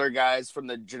weren't older guys from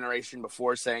the generation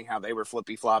before saying how they were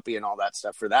flippy floppy and all that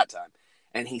stuff for that time?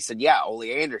 And he said, yeah, Ole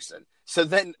Anderson. So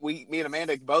then me and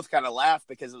Amanda both kind of laughed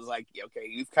because it was like, okay,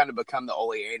 you've kind of become the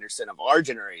Ole Anderson of our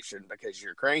generation because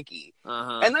you're cranky.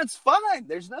 And that's fine.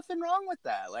 There's nothing wrong with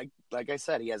that. Like I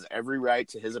said, he has every right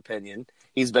to his opinion.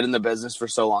 He's been in the business for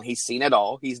so long. He's seen it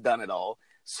all. He's done it all.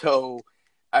 So,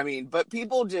 I mean, but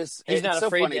people just, he's not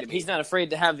afraid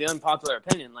to have the unpopular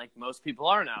opinion like most people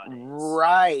are nowadays.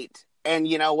 Right. And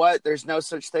you know what? There's no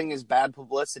such thing as bad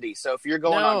publicity. So if you're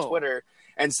going on Twitter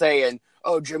and saying,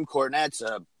 oh, Jim Cornette's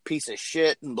a piece of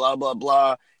shit and blah, blah,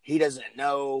 blah. He doesn't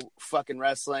know fucking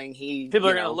wrestling. People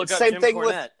are going to look up Jim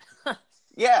Cornette.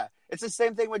 Yeah. It's the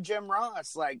same thing with Jim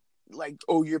Ross. Like,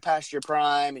 oh, you're past your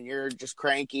prime and you're just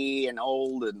cranky and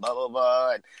old and blah, blah,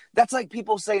 blah. And that's like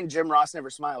people saying Jim Ross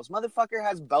never smiles. Motherfucker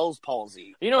has Bell's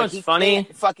palsy. You know what's he funny?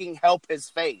 Can't fucking help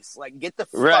his face. Like, get the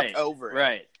fuck over it.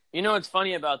 Right. You know what's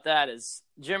funny about that is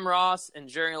Jim Ross and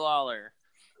Jerry Lawler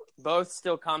both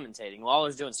still commentating.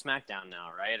 Lawler's doing SmackDown now,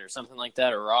 right? Or something like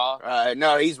that, or Raw?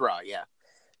 No, he's Raw, yeah.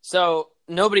 So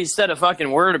nobody said a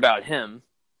fucking word about him.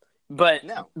 But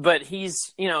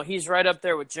he's right up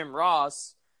there with Jim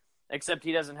Ross, except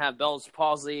he doesn't have Bell's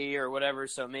palsy or whatever,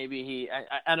 so maybe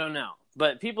I don't know.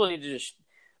 But people need to just,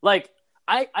 like,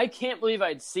 I can't believe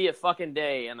I'd see a fucking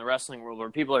day in the wrestling world where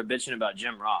people are bitching about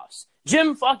Jim Ross.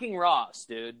 Jim fucking Ross,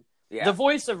 dude. Yeah. The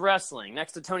voice of wrestling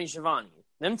next to Tony Schiavone.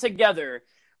 Them together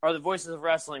are the voices of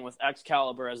wrestling with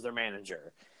Excalibur as their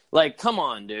manager. Like, come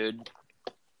on, dude.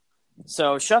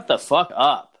 So shut the fuck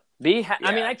up. I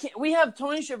mean, I can't. We have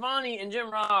Tony Schiavone and Jim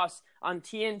Ross on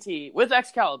TNT with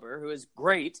Excalibur, who is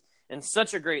great and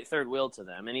such a great third wheel to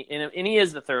them, and he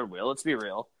is the third wheel. Let's be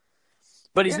real.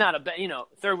 But he's not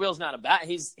third wheel's not a bad.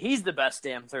 He's the best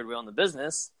damn third wheel in the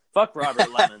business. Fuck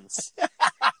Robert Lemons.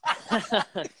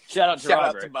 Shout out to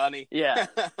Robert. Out to Bunny. Yeah.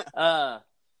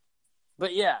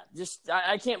 But yeah, just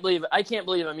I can't believe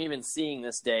I'm even seeing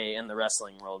this day in the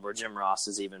wrestling world where Jim Ross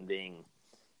is even being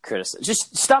criticized.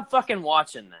 Just stop fucking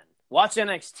watching then. Watch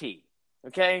NXT,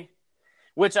 okay?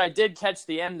 Which I did catch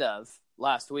the end of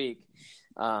last week.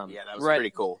 Yeah, that was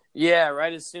pretty cool. Yeah,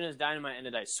 right as soon as Dynamite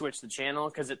ended, I switched the channel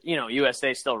because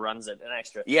USA still runs it an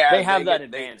extra. Yeah, they have that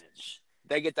advantage.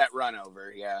 They get that run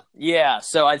over. Yeah. Yeah,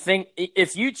 so I think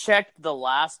if you checked the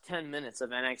last 10 minutes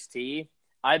of NXT,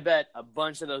 I bet a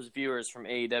bunch of those viewers from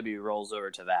AEW rolls over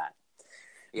to that.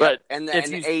 But and then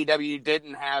AEW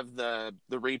didn't have the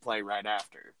replay right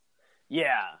after.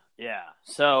 Yeah.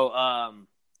 So,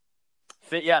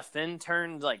 Finn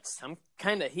turned like some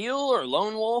kind of heel or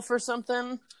lone wolf or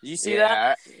something. Did you see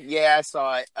that? Yeah, I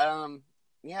saw it.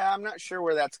 Yeah, I'm not sure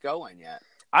where that's going yet.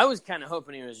 I was kind of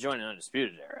hoping he was joining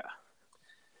Undisputed Era.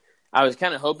 I was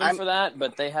kind of hoping for that,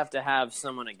 but they have to have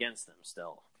someone against them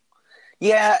still.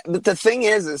 Yeah, but the thing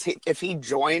is if he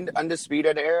joined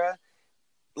Undisputed Era,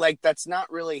 like that's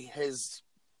not really his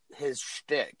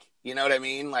shtick. You know what I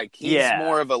mean? Like he's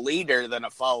more of a leader than a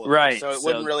follower, right? So it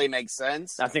wouldn't really make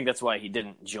sense. I think that's why he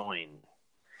didn't join,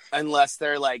 unless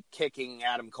they're like kicking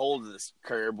Adam Cole to the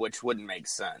curb, which wouldn't make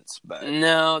sense. But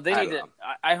no, they need to.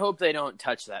 I hope they don't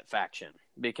touch that faction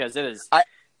because it is.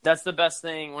 That's the best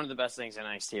thing. One of the best things in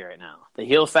NXT right now. The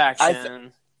heel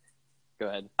faction. Go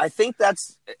ahead. I think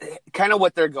that's kind of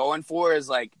what they're going for. Is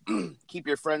like keep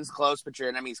your friends close, but your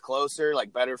enemies closer. Like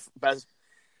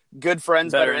good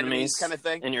friends, better enemies, kind of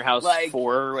thing. In your house, like,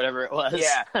 4 or whatever it was.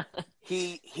 Yeah,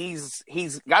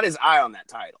 he's got his eye on that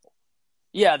title.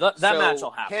 Yeah, that match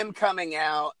will happen. Him coming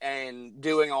out and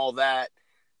doing all that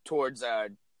towards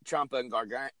Ciampa and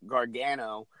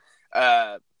Gargano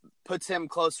puts him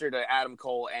closer to Adam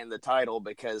Cole and the title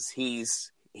because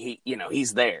he's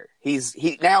there.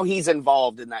 He's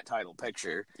involved in that title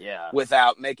picture. Yeah.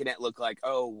 Without making it look like,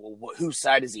 oh, well, whose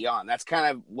side is he on? That's kind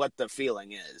of what the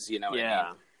feeling is, you know what I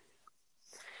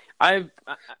mean?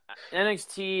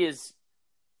 NXT is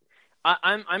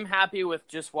I'm happy with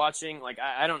just watching. Like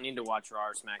I don't need to watch Raw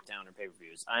or SmackDown or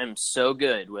pay-per-views. I'm so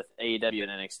good with AEW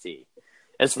and NXT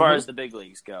as far as the big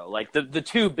leagues go. Like the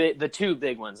two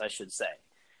big ones, I should say.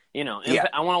 You know,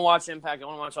 I want to watch Impact. I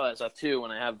want to watch all that stuff too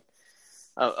when I have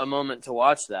a moment to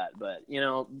watch that. But you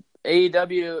know,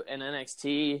 AEW and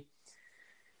NXT,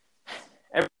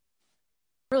 I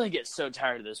really get so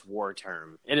tired of this war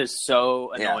term. It is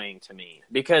so annoying to me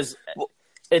because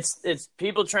it's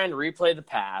people trying to replay the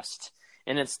past,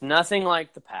 and it's nothing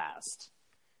like the past.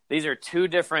 These are two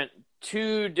different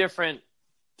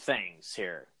things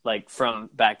here. Like from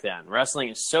back then, wrestling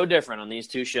is so different on these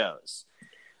two shows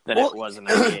than it was in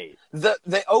 '98.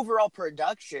 The overall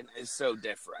production is so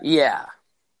different. Yeah.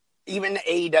 Even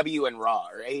AEW and Raw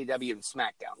or AEW and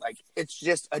SmackDown. Like, it's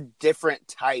just a different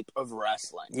type of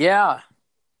wrestling. Yeah.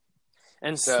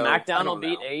 And so, SmackDown will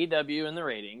beat AEW in the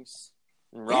ratings.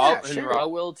 And Raw, and Raw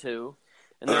will too.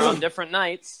 And they're on different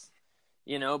nights,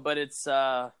 you know, but it's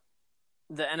the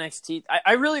NXT.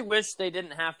 I really wish they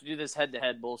didn't have to do this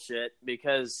head-to-head bullshit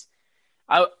because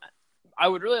I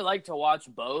would really like to watch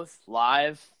both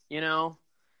live, you know.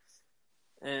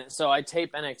 And so I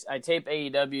tape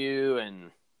AEW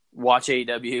and watch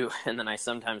AEW, and then I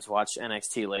sometimes watch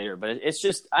NXT later. But it's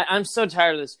just I'm so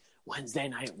tired of this Wednesday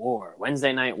Night War.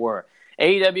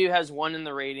 AEW has won in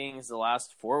the ratings the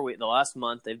last 4 weeks, the last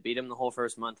month. They've beat them the whole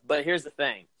first month. But here's the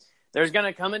thing: there's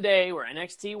gonna come a day where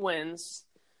NXT wins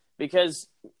because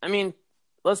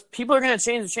people are gonna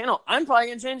change the channel. I'm probably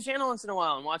gonna change the channel once in a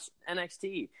while and watch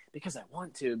NXT because I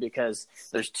want to, because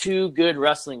there's 2 good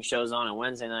wrestling shows on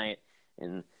Wednesday night,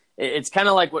 and it's kind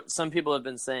of like what some people have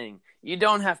been saying. You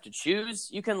don't have to choose.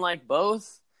 You can like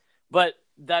both, but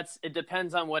it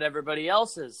depends on what everybody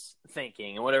else is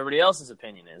thinking and what everybody else's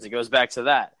opinion is. It goes back to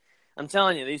that. I'm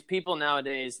telling you, these people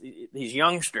nowadays, these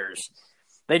youngsters,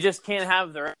 they just can't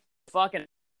have their fucking.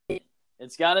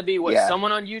 It's got to be what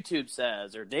someone on YouTube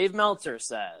says, or Dave Meltzer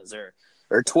says, or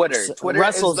Twitter. Twitter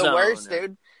is the worst,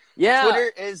 dude. Yeah,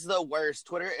 Twitter is the worst.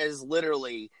 Twitter is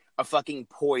literally a fucking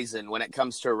poison when it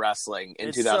comes to wrestling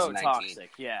in 2019. So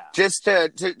toxic, yeah. Just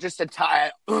to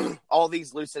tie all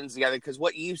these loose ends together, because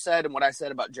what you said and what I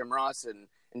said about Jim Ross and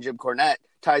Jim Cornette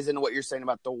ties into what you're saying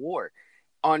about the war.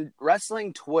 On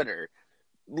wrestling Twitter,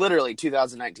 literally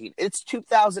 2019. It's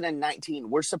 2019.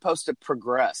 We're supposed to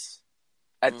progress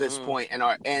at this point in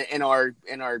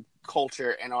our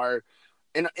culture,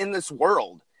 in this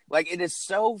world. Like, it is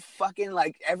so fucking,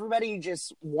 like, everybody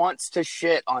just wants to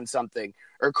shit on something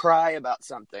or cry about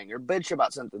something or bitch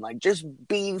about something. Like, just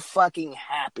be fucking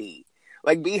happy.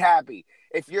 Like, be happy.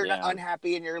 If you're not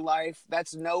unhappy in your life,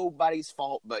 that's nobody's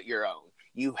fault but your own.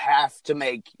 You have to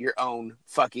make your own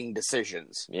fucking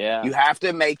decisions. Yeah. You have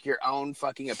to make your own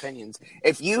fucking opinions.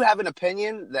 If you have an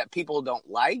opinion that people don't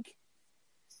like,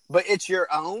 but it's your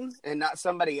own and not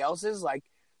somebody else's, like,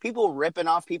 people ripping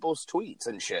off people's tweets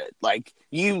and shit. Like,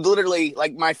 you literally,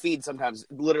 like, my feed sometimes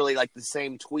literally, like, the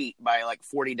same tweet by, like,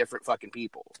 40 different fucking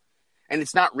people. And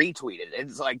it's not retweeted.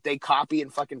 It's like they copy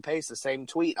and fucking paste the same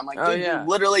tweet. I'm like, dude, you're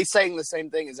literally saying the same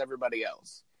thing as everybody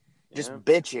else. Just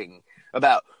bitching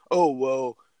about, oh,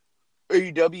 well,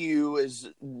 AEW is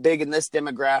big in this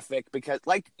demographic because,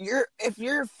 like, if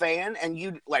you're a fan and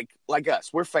you like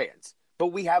us, we're fans, but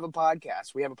we have a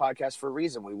podcast. We have a podcast for a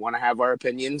reason. We want to have our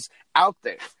opinions out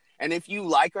there, and if you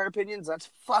like our opinions, that's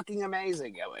fucking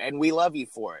amazing, and we love you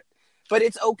for it. But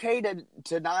it's okay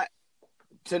to not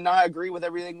agree with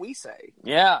everything we say.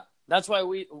 Yeah, that's why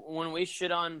when we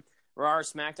shit on Raw or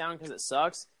SmackDown because it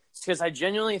sucks, it's because I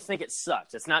genuinely think it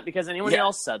sucks. It's not because anyone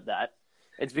else said that.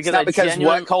 It's because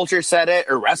What Culture said it,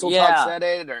 or Wrestle Talk said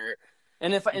it, or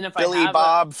if Billy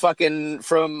Bob fucking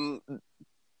from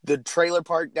the trailer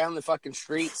park down the fucking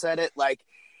street said it. Like,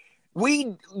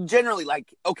 we generally,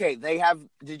 like, okay, they have.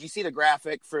 Did you see the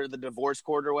graphic for the divorce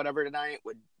court or whatever tonight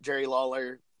with Jerry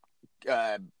Lawler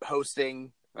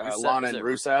hosting Lana and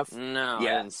Rusev? No, I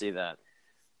didn't see that.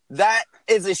 That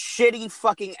is a shitty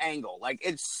fucking angle. Like,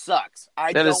 it sucks.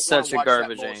 That is such a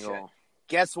garbage angle.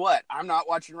 Guess what? I'm not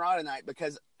watching Raw tonight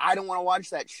because I don't want to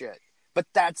watch that shit. But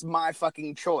that's my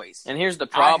fucking choice. And here's the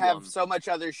problem. I have so much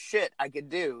other shit I could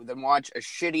do than watch a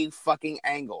shitty fucking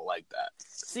angle like that.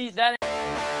 See, that...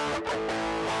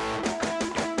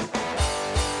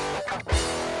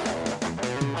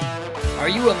 Are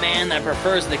you a man that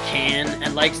prefers the can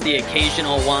and likes the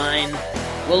occasional wine?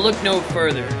 Well, look no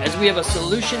further, as we have a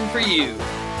solution for you.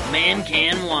 Man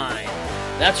Can Wine.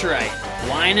 That's right,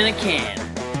 wine in a can.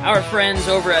 Our friends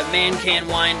over at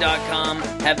mancanwine.com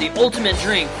have the ultimate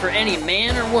drink for any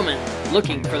man or woman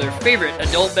looking for their favorite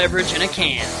adult beverage in a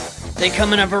can. They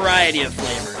come in a variety of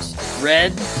flavors: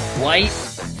 red, white,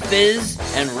 fizz,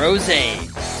 and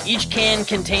rosé. Each can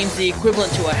contains the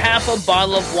equivalent to a half a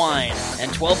bottle of wine and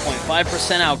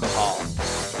 12.5% alcohol.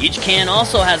 Each can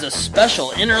also has a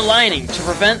special inner lining to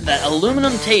prevent that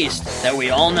aluminum taste that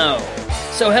we all know.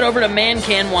 So head over to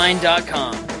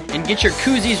mancanwine.com and get your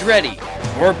koozies ready,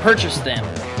 or purchase them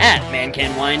at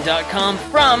mancanwine.com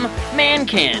from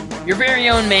ManCan, your very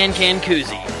own ManCan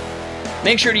koozie.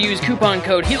 Make sure to use coupon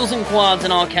code Heels and Quads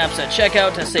in all caps at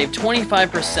checkout to save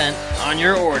 25% on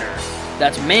your order.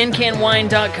 That's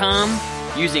mancanwine.com,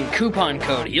 using coupon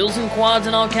code Heels and Quads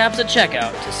in all caps at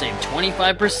checkout to save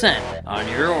 25% on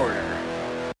your order.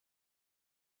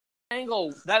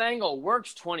 That angle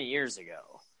works 20 years ago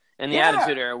in the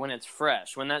Attitude Era when it's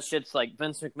fresh, when that shit's like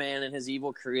Vince McMahon and his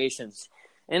evil creations.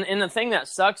 And the thing that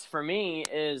sucks for me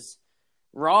is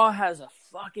Raw has a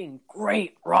fucking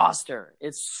great roster.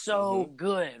 It's so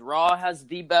good. Raw has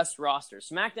the best roster.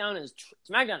 SmackDown is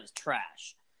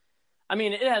trash. I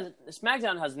mean,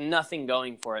 SmackDown has nothing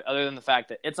going for it other than the fact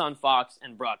that it's on Fox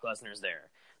and Brock Lesnar's there.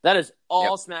 That is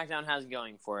all SmackDown has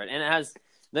going for it. And it has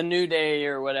the New Day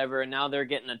or whatever, and now they're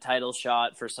getting a title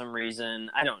shot for some reason.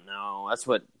 I don't know. That's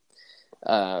what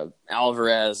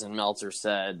Alvarez and Meltzer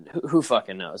said. Who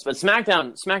fucking knows? But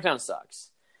SmackDown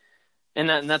sucks. And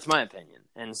that's my opinion.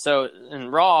 And so, in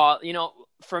Raw,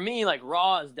 for me, like,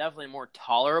 Raw is definitely more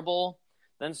tolerable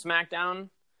than SmackDown.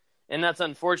 And that's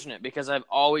unfortunate because I've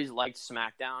always liked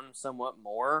SmackDown somewhat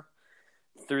more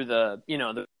through the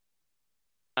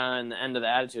and the end of the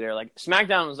Attitude Era. Like,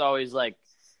 SmackDown was always like,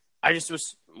 I just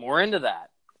was more into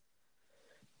that.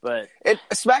 But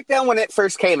SmackDown, when it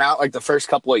first came out, like the first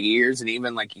couple of years, and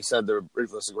even like you said, the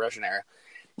Ruthless Aggression era,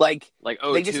 like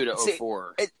 02 to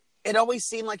 04. It always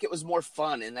seemed like it was more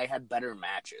fun, and they had better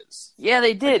matches. Yeah,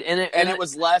 they did, and it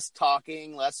was less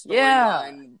talking, less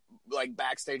storyline, like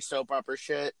backstage soap opera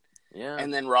shit. Yeah,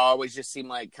 and then Raw always just seemed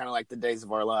like kind of like the days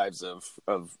of our lives of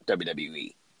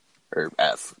WWE or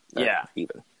F.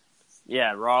 Even.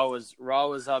 Yeah, Raw was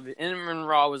obvious, and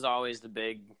Raw was always the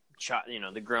big,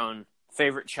 the grown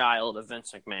favorite child of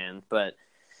Vince McMahon. But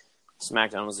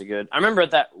SmackDown was good. I remember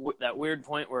at that weird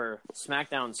point where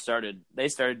SmackDown started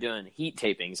doing heat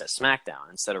tapings at SmackDown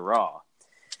instead of Raw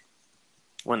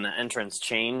when the entrance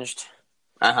changed.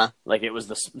 Like it was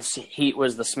the Heat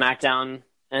was the SmackDown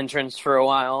entrance for a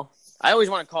while. I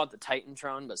always want to call it the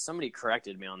Titantron, but somebody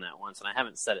corrected me on that once, and I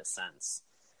haven't said it since.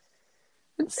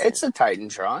 It's a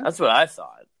Titantron. That's what I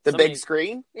thought. Big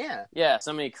screen? Yeah. Yeah,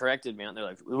 somebody corrected me, and they're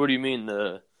like, what do you mean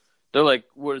They're like,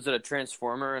 what is it, a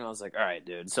Transformer? And I was like, all right,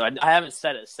 dude. So I haven't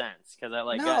said it since, because I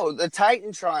like... No, the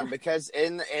Titantron, because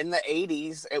in the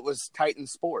 80s, it was Titan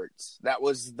Sports. That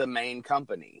was the main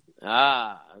company.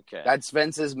 Ah, okay. That's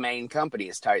Vince's main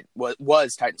company,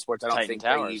 was Titan Sports. I don't think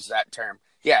they use that term.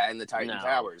 Yeah, in the Titan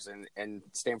Towers in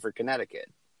Stamford, Connecticut.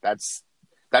 That's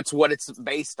what it's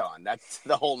based on. That's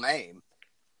the whole name.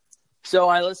 So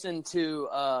I listened to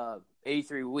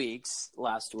 83 Weeks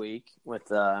last week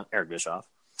with Eric Bischoff.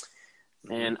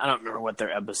 And I don't remember what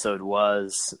their episode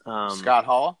was. Scott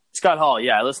Hall? Scott Hall,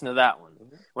 yeah. I listened to that one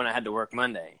when I had to work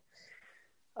Monday.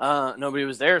 Nobody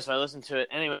was there, so I listened to it.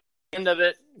 Anyway, End of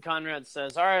it, Conrad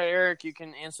says, "All right, Eric, you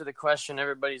can answer the question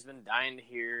everybody's been dying to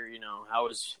hear. You know, how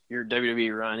was your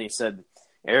WWE run?"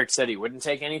 Eric said he wouldn't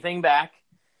take anything back.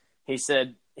 He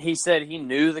said he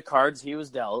knew the cards he was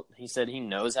dealt. He said he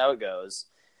knows how it goes.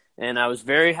 And I was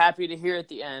very happy to hear at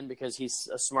the end because he's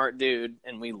a smart dude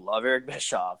and we love Eric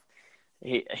Bischoff.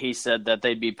 He said that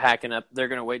they'd be packing up. They're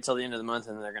going to wait till the end of the month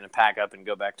and then they're going to pack up and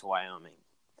go back to Wyoming.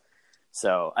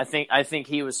 So I think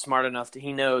he was smart enough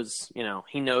he knows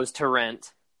to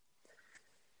rent.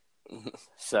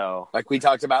 So like we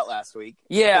talked about last week.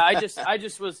 Yeah, I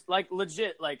just was like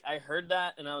legit. Like I heard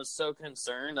that and I was so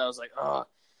concerned. I was like, oh,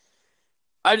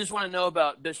 I just want to know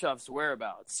about Bischoff's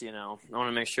whereabouts. You know, I want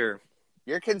to make sure.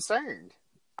 You're concerned.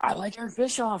 I like Eric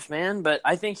Bischoff, man, but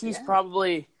I think he's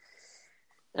probably,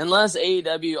 unless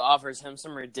AEW offers him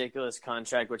some ridiculous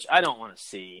contract, which I don't want to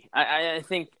see. I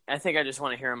think I just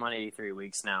want to hear him on 83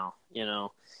 weeks now, you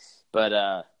know. But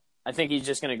I think he's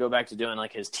just going to go back to doing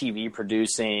like his TV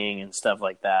producing and stuff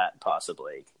like that,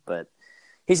 possibly. But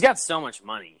he's got so much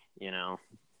money, you know.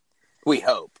 We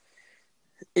hope.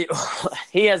 He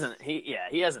has an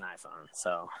iPhone,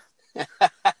 so.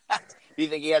 Do you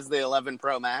think he has the 11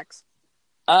 Pro Max?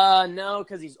 No,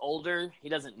 because he's older. He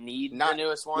doesn't need the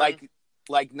newest one.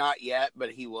 Like not yet,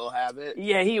 but he will have it.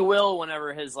 Yeah, he will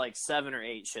whenever his 7 or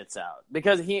 8 shits out.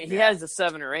 Because he has the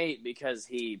 7 or 8 because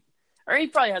he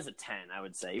probably has a 10. I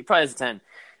would say he probably has a 10,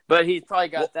 but he's probably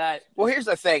got that. Well, here's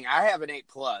the thing: I have an 8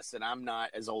 Plus, and I'm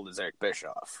not as old as Eric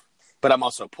Bischoff, but I'm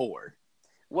also poor.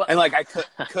 Well, and I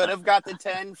could have got the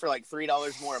 10 for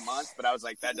 $3 more a month, but I was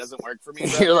like, that doesn't work for me.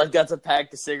 Brother. You're like, that's a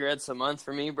pack of cigarettes a month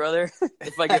for me, brother.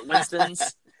 If I get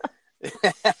Winston's, if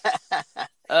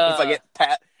I get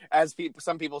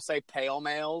some people say pale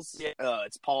males,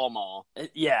 it's Pall Mall.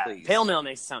 Yeah, please. Pale Mail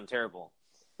makes it sound terrible.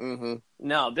 Mm-hmm.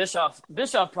 No, Bischoff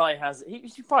probably has.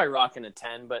 He's probably rocking a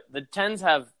 10, but the 10s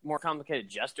have more complicated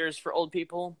gestures for old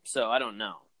people, so I don't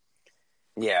know.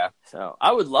 Yeah. So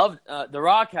I would love The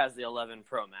Rock has the 11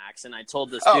 Pro Max, and I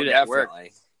told this dude at work.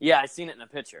 Yeah, I seen it in a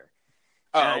picture.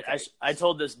 Oh, okay. I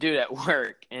told this dude at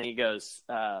work, and he goes,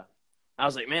 I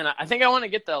was like, man, I think I want to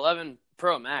get the 11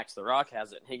 Pro Max. The Rock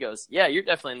has it. And he goes, yeah, you're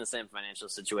definitely in the same financial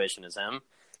situation as him.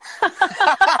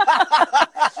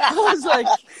 I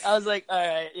was like, all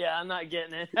right, yeah, I'm not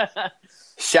getting it.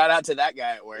 Shout out to that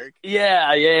guy at work. Yeah.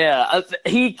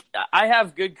 I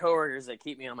have good coworkers that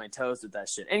keep me on my toes with that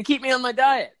shit and keep me on my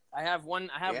diet. I have one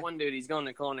dude. He's going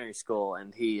to culinary school,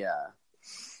 and we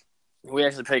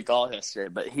actually played golf yesterday.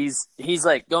 But he's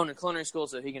like going to culinary school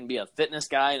so he can be a fitness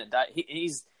guy and a diet.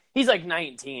 He's like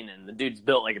 19, and the dude's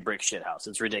built like a brick shit house.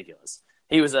 It's ridiculous.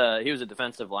 He was a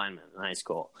defensive lineman in high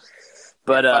school.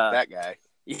 But fuck that guy.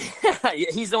 Yeah,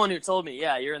 he's the one who told me,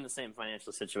 yeah, you're in the same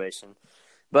financial situation.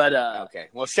 But okay,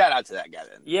 well, shout out to that guy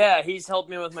then. Yeah, he's helped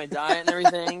me with my diet and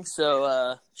everything.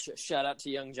 So shout out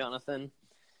to young Jonathan.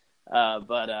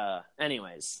 But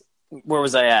anyways, where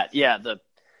was I at? Yeah, the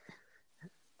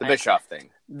Bischoff thing.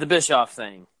 The Bischoff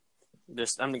thing.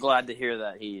 I'm glad to hear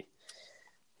that he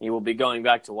will be going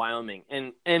back to Wyoming,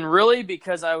 and really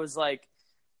because I was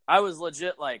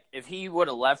legit like, if he would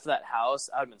have left that house,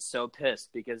 I'd have been so pissed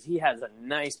because he has a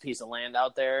nice piece of land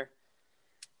out there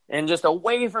and just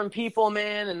away from people,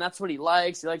 man. And that's what he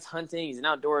likes. He likes hunting. He's an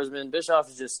outdoorsman. Bischoff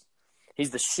is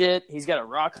he's the shit. He's got a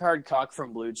rock hard cock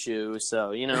from Blue Chew.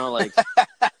 So, you know, like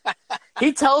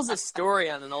he tells a story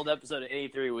on an old episode of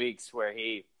 83 Weeks where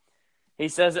he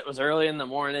says it was early in the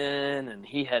morning and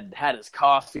he had his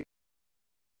coffee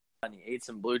and he ate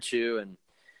some Blue Chew, and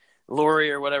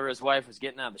Lori or whatever his wife was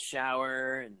getting out of the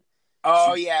shower, and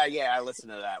I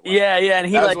listened to that one. Yeah, and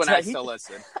he that was when I still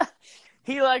listen.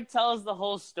 He tells the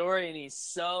whole story, and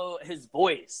his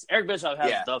voice. Eric Bischoff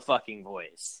has the fucking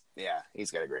voice. Yeah,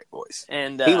 he's got a great voice,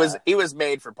 and he was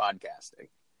made for podcasting.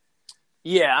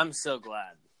 Yeah, I'm so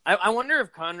glad. I wonder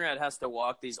if Conrad has to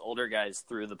walk these older guys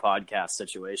through the podcast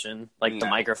situation, like the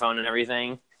microphone and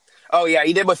everything. Oh, yeah,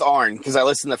 he did with Arn, because I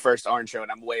listened to the first Arn show,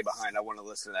 and I'm way behind. I want to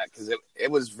listen to that, because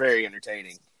it was very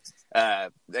entertaining.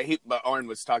 But Arn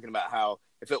was talking about how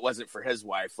if it wasn't for his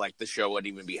wife, like, the show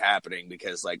wouldn't even be happening,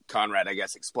 because, like, Conrad, I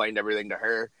guess, explained everything to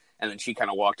her, and then she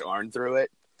kind of walked Arn through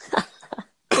it.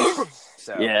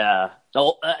 So yeah.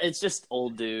 It's just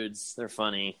old dudes. They're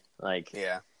funny. Like,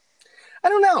 yeah. I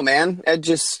don't know, man. At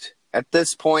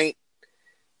this point,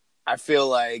 I feel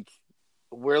like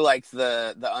we're like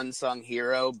the unsung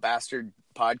hero, bastard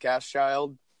podcast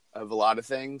child of a lot of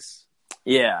things.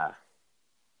 Yeah.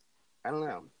 I don't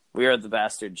know. We are the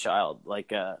bastard child.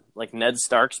 Like Ned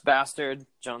Stark's bastard,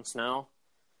 Jon Snow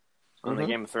on the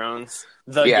Game of Thrones.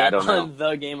 I don't know.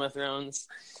 The Game of Thrones.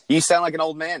 You sound like an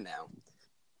old man now.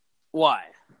 Why?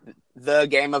 The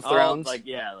Game of Thrones? Like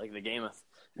the Game of...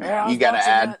 You gotta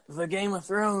add the Game of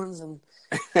Thrones, and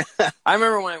I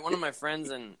remember when one of my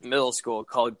friends in middle school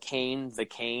called Kane the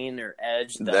Cane or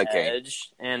Edge the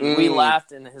Edge, and we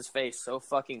laughed in his face so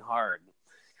fucking hard.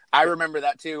 I remember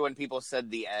that too when people said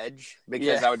the Edge,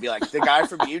 because I would be like, the guy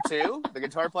from U2, the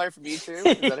guitar player from U2, is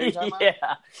that who you're talking about? Yeah,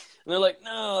 and they're like,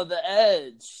 no, the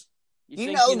Edge. You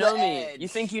think you know me? Edge. You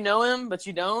think you know him, but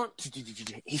you don't.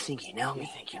 You think you know me? You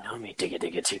think you know me? Dig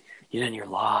it too. Then you're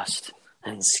lost.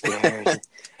 And scared.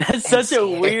 That's such a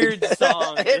weird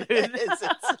song. Dude. It's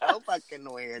so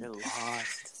fucking weird. You're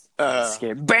lost.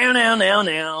 Scared. Bow now.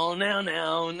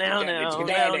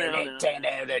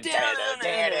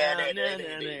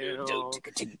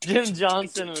 Jim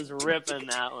Johnson was ripping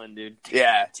that one, dude.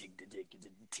 Yeah.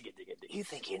 You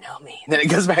think you know me? Then it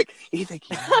goes back. You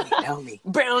think you know me?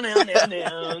 Bow now.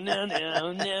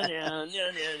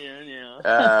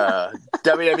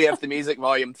 WWF The Music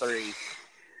Volume 3.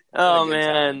 Oh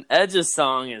man, Edge's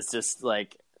song is just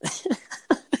like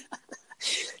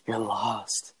you're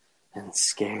lost and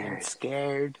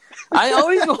scared. I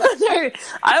always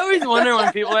wonder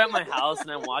when people are at my house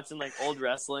and I'm watching like old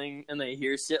wrestling and they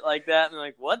hear shit like that and they're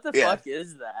like, "What the fuck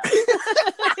is that?"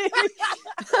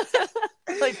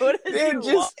 Like, what is it?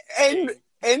 Just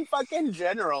in fucking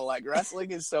general, like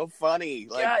wrestling is so funny.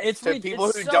 Like, it's to people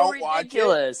it's who so don't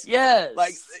ridiculous. watch it. Yes,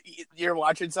 like you're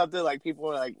watching something, like people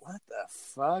are like, "What the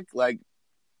fuck?" Like,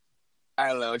 I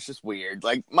don't know. It's just weird.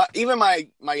 Like my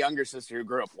younger sister who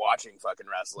grew up watching fucking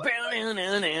wrestling.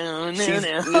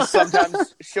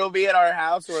 Sometimes she'll be at our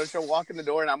house or she'll walk in the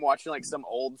door and I'm watching like some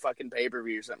old fucking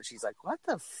pay-per-view or something. She's like, "What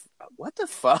the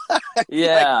fuck?"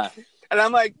 Yeah. Like, and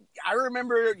I'm like, I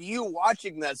remember you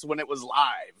watching this when it was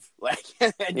live. Like,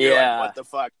 and you're like, what the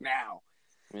fuck now?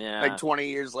 Yeah. Like 20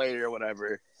 years later or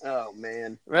whatever. Oh,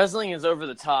 man. Wrestling is over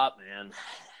the top, man.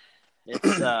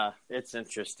 It's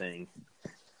interesting.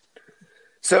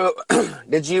 So,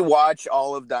 did you watch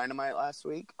all of Dynamite last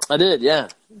week? I did, yeah.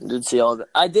 I did see all of it.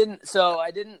 I didn't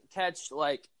catch,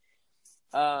 like,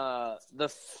 what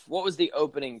was the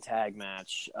opening tag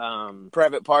match?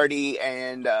 Private Party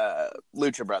and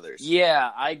Lucha Brothers. Yeah,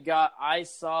 I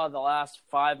saw the last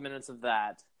 5 minutes of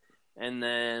that, and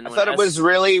then I thought it was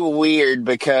really weird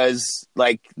because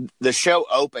like the show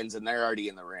opens and they're already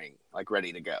in the ring, like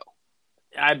ready to go.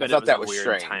 I bet it was a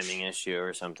weird timing issue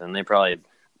or something. They probably,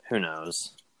 who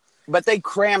knows? But they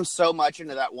crammed so much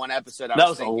into that one episode. That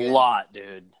was a lot,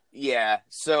 dude. Yeah,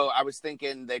 so I was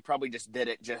thinking they probably just did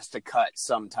it just to cut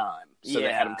some time. So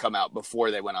they had them come out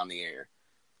before they went on the air.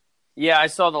 Yeah, I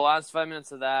saw the last 5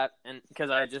 minutes of that, and because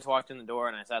I just walked in the door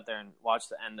and I sat there and watched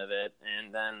the end of it,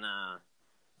 and then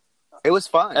it was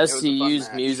fun.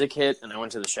 SCU's music hit, and I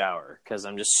went to the shower because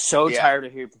I'm just so tired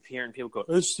of hearing people go,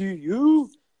 SCU?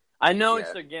 I know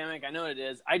it's their gimmick. I know what it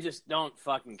is. I just don't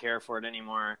fucking care for it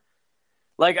anymore.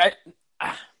 Like,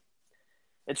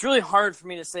 it's really hard for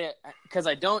me to say it because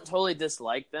I don't totally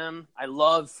dislike them. I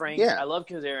love Frank. Yeah. I love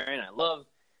Kazarian. I love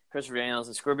Christopher Daniels.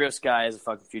 And Scorpio Sky is a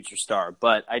fucking future star.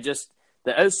 But I just,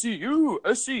 the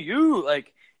SCU,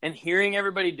 like, and hearing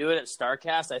everybody do it at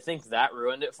StarCast, I think that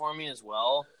ruined it for me as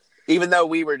well. Even though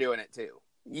we were doing it too.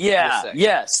 Yeah.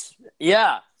 Yes.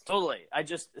 Yeah. Totally.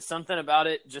 Something about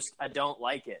it, I don't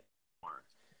like it anymore.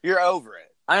 You're over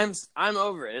it. I'm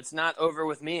over it. It's not over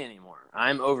with me anymore.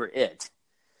 I'm over it.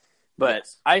 But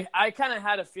I kind of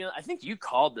had a feeling. I think you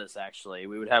called this, actually.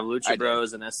 We would have Lucha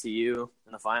Bros and SCU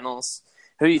in the finals.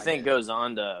 Who do you think goes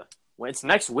on to – it's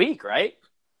next week, right?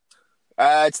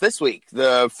 It's this week.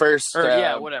 The first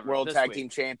World this Tag week. Team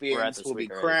Champions will be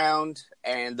crowned,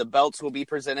 and the belts will be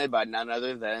presented by none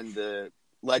other than the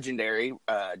legendary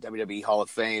WWE Hall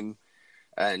of Fame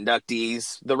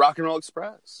inductees, the Rock and Roll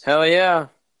Express. Hell yeah.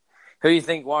 Who do you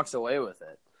think walks away with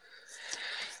it?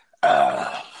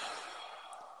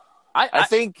 I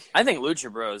think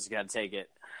Lucha Bros got to take it.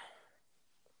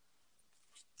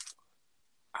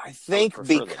 I think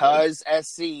because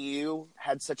SCU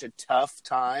had such a tough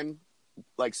time,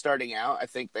 like starting out, I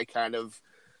think they kind of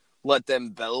let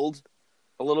them build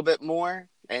a little bit more,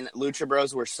 and Lucha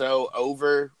Bros were so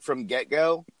over from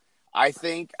get-go. I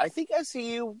think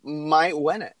SCU might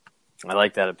win it. I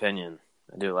like that opinion.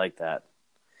 I do like that.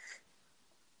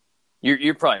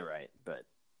 You're probably right, but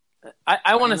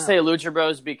I want to say Lucha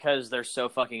Bros because they're so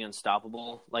fucking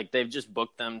unstoppable. Like, they've just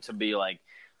booked them to be like,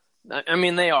 I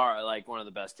mean, they are like one of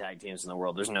the best tag teams in the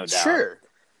world. There's no doubt. Sure.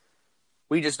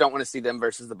 We just don't want to see them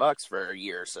versus the Bucks for a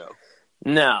year or so.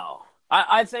 No.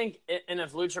 I think, and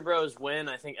if Lucha Bros win,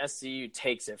 I think SCU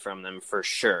takes it from them for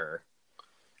sure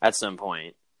at some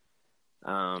point.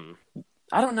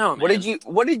 I don't know, man.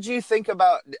 What did you think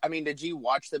about? I mean, did you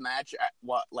watch the match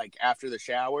after the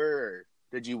shower, or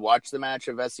did you watch the match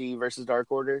of SCU versus Dark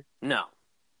Order? No.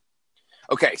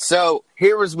 Okay, so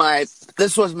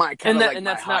this was my kind of like and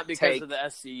my that's hot not because take. of the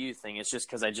SCU thing. It's just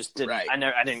because I just didn't. Right.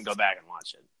 I didn't go back and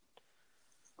watch it.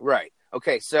 Right.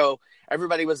 Okay, so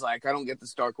everybody was like, I don't get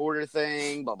this Dark Order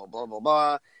thing, blah, blah, blah, blah,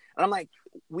 blah. And I'm like,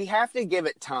 we have to give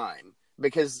it time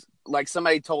because, like,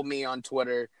 somebody told me on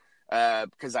Twitter,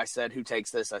 because I said, who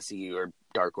takes this, SCU or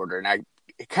Dark Order? And I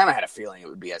kind of had a feeling it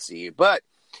would be SCU, but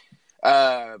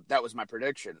that was my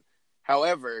prediction.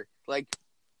 However, like,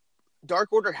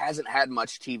 Dark Order hasn't had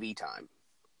much TV time.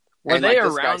 Were and they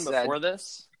like around before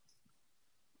this?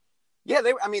 Yeah,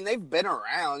 they've been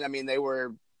around. I mean, they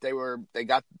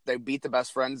beat the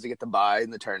Best Friends to get the bye in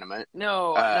the tournament.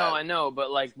 No, I know, but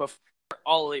like before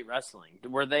All Elite Wrestling,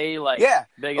 were they like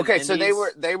big in okay, the so indies?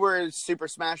 they were Super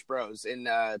Smash Bros in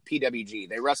PWG.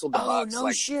 They wrestled the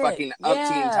Bucks shit. fucking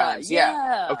umpteen times.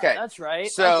 Yeah. Okay. That's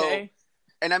right. So okay.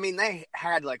 And I mean they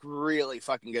had like really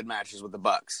fucking good matches with the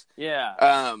Bucks.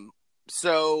 Yeah.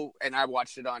 So and I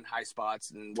watched it on High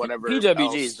Spots and whatever.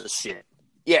 PWG is the shit.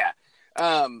 Yeah.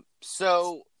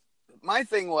 So my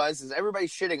thing is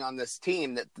everybody's shitting on this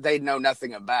team that they know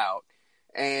nothing about,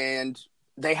 and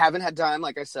they haven't had time,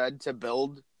 like I said, to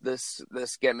build this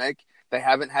gimmick. They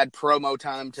haven't had promo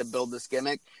time to build this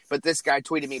gimmick. But this guy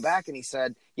tweeted me back and he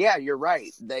said, "Yeah, you're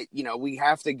right. We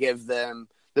have to give them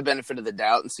the benefit of the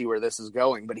doubt and see where this is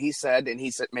going." But he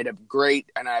made a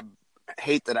great, and I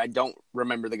hate that I don't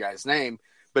remember the guy's name,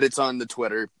 but it's on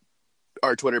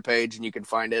our Twitter page, and you can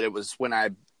find it. It was when I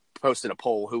posted a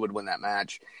poll who would win that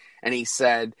match. And he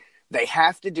said they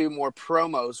have to do more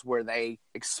promos where they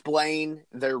explain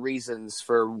their reasons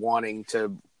for wanting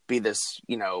to be this,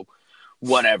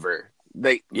 whatever.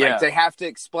 They have to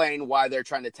explain why they're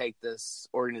trying to take this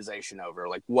organization over.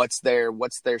 Like what's their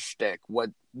shtick?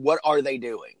 What are they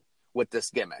doing with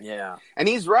this gimmick? Yeah. And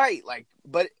he's right. Like,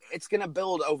 but it's going to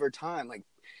build over time. Like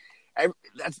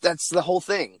that's the whole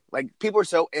thing. Like people are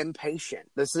so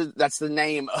impatient. That's the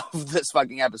name of this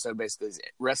fucking episode. Basically, is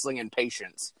Wrestling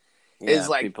Impatience. Yeah, is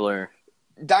like people are.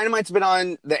 Dynamite's been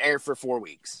on the air for 4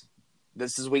 weeks.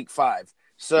 This is week 5,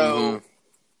 so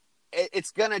it's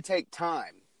gonna take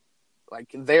time. Like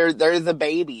they're the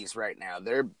babies right now.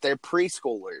 They're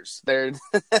preschoolers.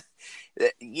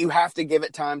 You have to give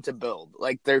it time to build.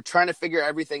 Like they're trying to figure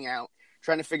everything out.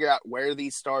 Trying to figure out where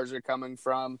these stars are coming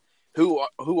from. Who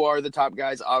are the top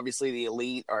guys? Obviously, the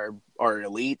elite are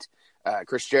elite.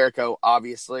 Chris Jericho,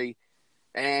 obviously.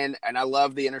 And I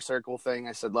love the Inner Circle thing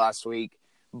I said last week.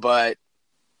 But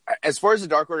as far as the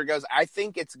Dark Order goes, I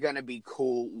think it's going to be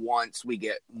cool once we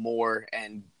get more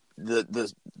and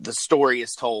the story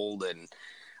is told. And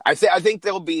I think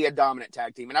they'll be a dominant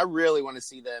tag team. And I really want to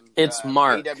see them. It's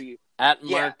Mark. AW. At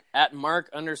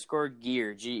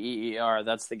Mark_Gear, GEER.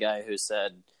 That's the guy who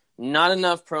said, not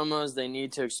enough promos. They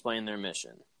need to explain their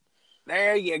mission.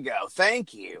 There you go.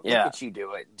 Thank you. Yeah. Look at you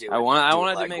do it. I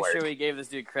wanted to make sure we gave this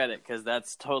dude credit because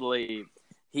that's totally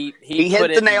he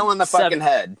hit the nail on the fucking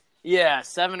head. Yeah,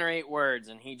 7 or 8 words,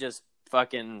 and he just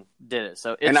fucking did it.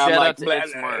 So it's and I'm like,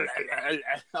 it's Mark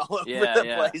all over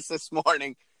the place this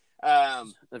morning.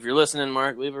 If you're listening,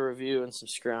 Mark, leave a review and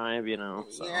subscribe.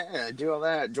 So. Yeah, do all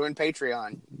that. Join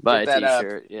Patreon. Buy a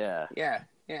t-shirt. Yeah,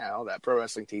 all that.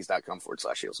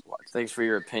 ProWrestlingTees.com/HeelSquad. Thanks for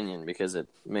your opinion because it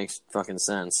makes fucking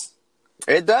sense.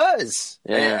 It does.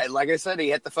 Yeah. Like I said, he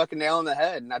hit the fucking nail on the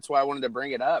head, and that's why I wanted to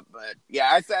bring it up. But yeah,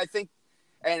 I think,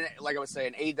 and like I was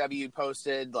saying, AEW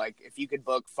posted, like, if you could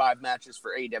book 5 matches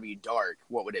for AEW Dark,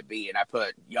 what would it be? And I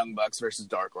put Young Bucks versus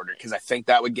Dark Order because I think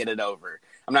that would get it over.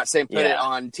 I'm not saying put it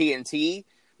on TNT,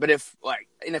 but if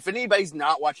anybody's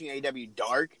not watching AEW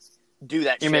Dark, do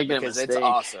that shit because it's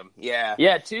awesome. Yeah.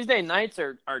 Yeah, Tuesday nights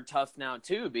are tough now,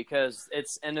 too, because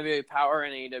it's NWA Power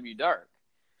and AEW Dark.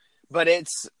 But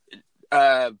it's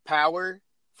Power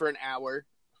for an hour,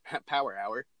 Power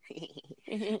Hour,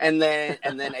 and then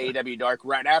AEW Dark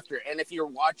right after. And if you're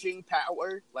watching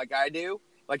Power like I do,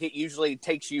 like it usually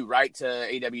takes you right to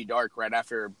AEW Dark right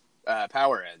after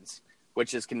Power ends,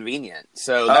 which is convenient.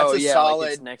 So that's solid.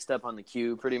 Like it's next up on the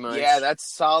queue, pretty much. Yeah,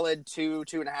 that's solid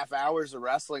 2.5 hours of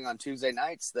wrestling on Tuesday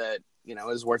nights that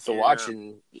is worth the watch.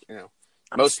 And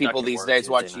most people these days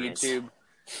watch YouTube.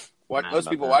 Most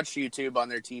people watch YouTube on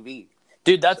their TV.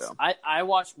 Dude, I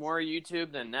watch more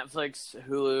YouTube than Netflix,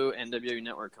 Hulu, and WWE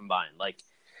Network combined.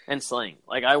 And Sling.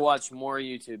 I watch more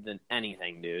YouTube than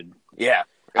anything, dude. Yeah.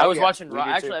 I was watching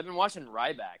actually I've been watching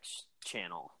Ryback's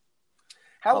channel.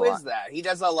 How is that? He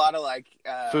does a lot of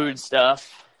food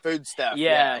stuff. food stuff.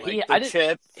 Yeah, like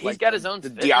chip. He's got his own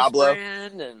fitness Diablo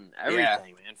brand and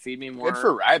everything, man. Feed me more. Good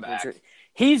for Ryback.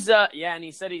 He's and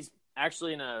he said he's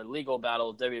actually in a legal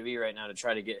battle with WWE right now to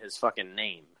try to get his fucking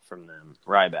name from them,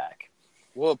 Ryback.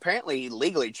 Well, apparently he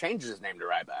legally changed his name to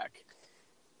Ryback.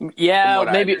 Yeah,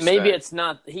 maybe it's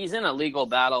not. He's in a legal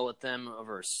battle with them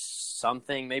over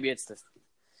something. Maybe it's the.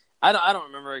 I don't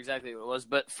remember exactly what it was,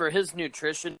 but for his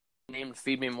nutrition named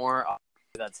Feed Me More,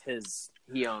 that's his.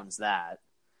 He owns that.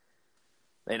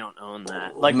 They don't own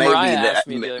that. Like Mariah asked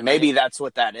me the other maybe night, that's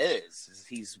what that is.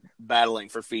 He's battling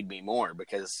for Feed Me More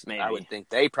because maybe. I would think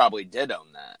they probably did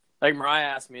own that. Like Mariah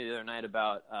asked me the other night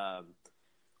about.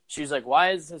 She was like,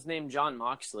 "Why is his name John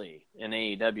Moxley in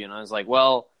AEW?" And I was like,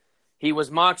 "Well, he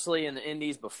was Moxley in the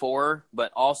Indies before,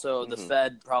 but also the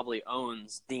Fed probably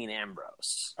owns Dean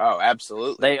Ambrose. Oh,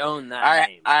 absolutely. They own that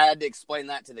name. I had to explain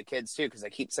that to the kids, too, because they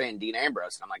keep saying Dean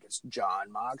Ambrose, and I'm like, it's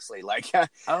John Moxley. Like,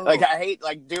 like I hate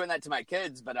like doing that to my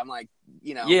kids, but I'm like,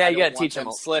 you know, yeah, I you don't got to want teach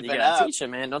them. slipping You got up. to teach them,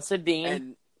 man. Don't say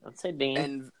Dean. Don't say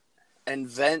Dean. And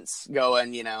Vince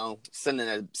going, you know, sending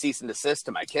a cease and desist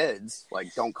to my kids,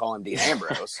 like, don't call him Dean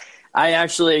Ambrose. I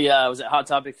actually was at Hot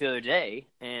Topic the other day,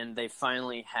 and they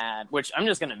finally had, which I'm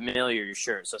just going to mail you your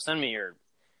shirt, so send me your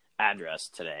address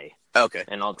today. Okay.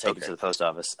 And I'll take it to the post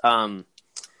office.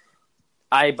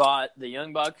 I bought the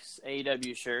Young Bucks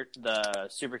AEW shirt, the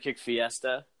Super Kick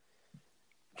Fiesta,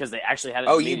 because they actually had it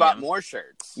in medium. You bought more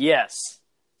shirts? Yes.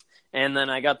 And then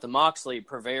I got the Moxley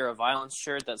Purveyor of Violence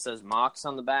shirt that says Mox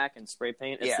on the back and spray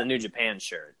paint. It's the New Japan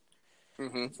shirt.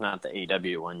 Mm-hmm. It's not the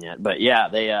AEW one yet. But yeah,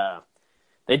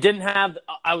 they didn't have.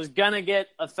 I was gonna get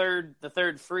the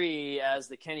third free as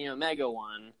the Kenny Omega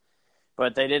one,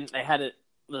 but they didn't. They had it.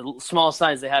 The small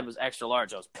size they had was extra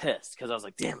large. I was pissed because I was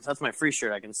like, "Damn, if that's my free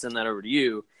shirt, I can send that over to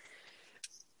you."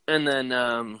 And then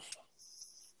I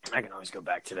can always go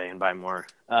back today and buy more.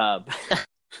 I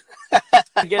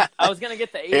was gonna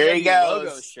get the AEW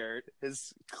logo shirt.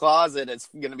 His closet is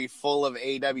gonna be full of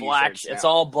AEW shirts now. It's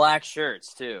all black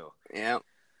shirts too. Yeah.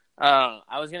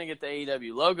 I was gonna get the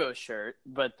AEW logo shirt,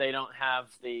 but they don't have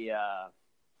the.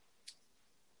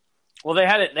 Well, they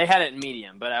had it in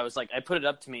medium, but I was like, I put it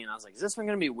up to me, and I was like, "Is this one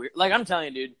gonna be weird?" Like, I'm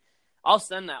telling you, dude, I'll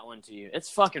send that one to you. It's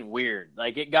fucking weird.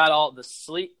 Like, it got all the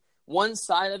sleeve. One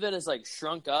side of it is like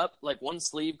shrunk up, like one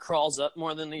sleeve crawls up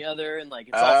more than the other, and like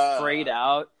it's all frayed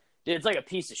out. Dude, it's like a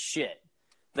piece of shit.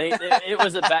 It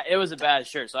was a bad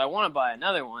shirt, so I want to buy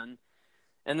another one,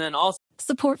 and then also.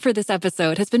 Support for this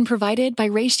episode has been provided by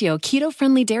Ratio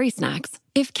keto-friendly dairy snacks.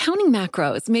 If counting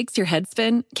macros makes your head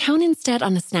spin, count instead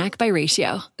on a snack by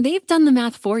Ratio. They've done the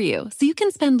math for you, so you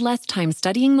can spend less time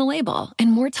studying the label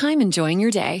and more time enjoying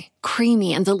your day.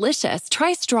 Creamy and delicious,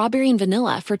 try strawberry and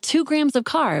vanilla for 2 grams of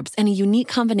carbs and a unique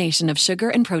combination of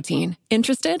sugar and protein.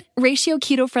 Interested? Ratio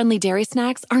keto-friendly dairy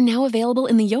snacks are now available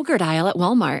in the yogurt aisle at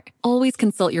Walmart. Always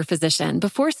consult your physician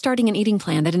before starting an eating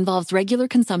plan that involves regular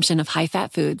consumption of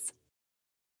high-fat foods.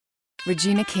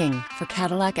 Regina King for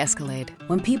Cadillac Escalade.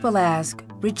 When people ask,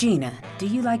 Regina, do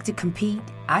you like to compete?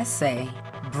 I say,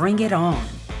 bring it on.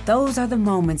 Those are the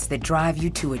moments that drive you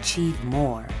to achieve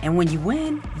more. And when you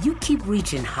win, you keep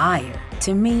reaching higher.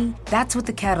 To me, that's what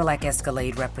the Cadillac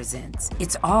Escalade represents.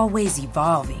 It's always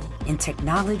evolving in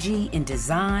technology, in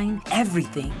design,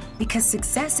 everything. Because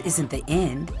success isn't the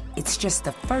end, it's just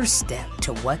the first step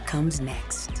to what comes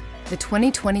next. The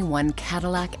 2021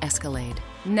 Cadillac Escalade.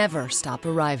 Never stop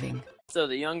arriving. So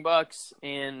the Young Bucks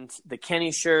and the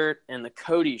Kenny shirt and the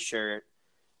Cody shirt,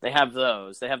 they have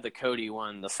those. They have the Cody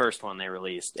one, the first one they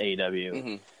released,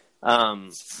 AEW. Mm-hmm.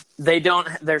 They're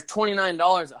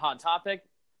 $29 at Hot Topic,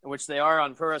 which they are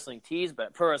on Pro Wrestling Tees, but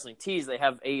at Pro Wrestling Tees, they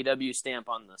have AEW stamp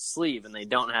on the sleeve, and they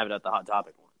don't have it at the Hot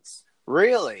Topic ones.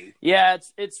 Really? Yeah,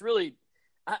 it's really...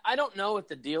 I don't know what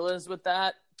the deal is with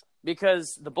that,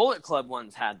 because the Bullet Club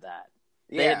ones had that.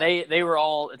 Yeah. They were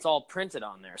all, it's all printed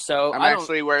on there. So I'm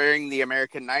actually wearing the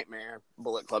American Nightmare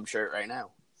Bullet Club shirt right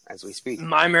now as we speak.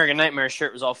 My American Nightmare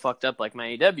shirt was all fucked up like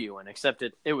my AEW one, except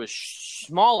it was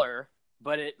smaller,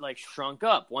 but it like shrunk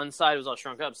up. One side was all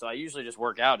shrunk up, so I usually just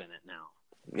work out in it now.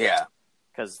 Yeah.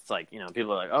 Because it's like, you know,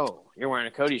 people are like, "Oh, you're wearing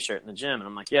a Cody shirt in the gym." And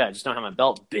I'm like, "Yeah, I just don't have my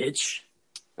belt, bitch."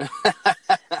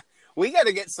 We got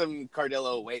to get some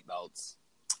Cardillo weight belts.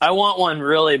 I want one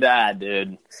really bad,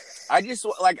 dude. I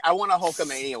want a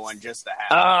Hulkamania one just to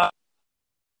have.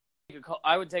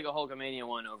 I would take a Hulkamania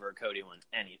one over a Cody one.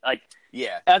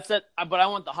 Yeah. That's it. But I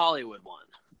want the Hollywood one.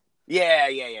 Yeah.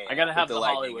 I gotta have the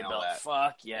Hollywood belt.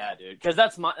 Fuck yeah, dude. Because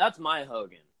that's my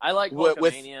Hogan. I like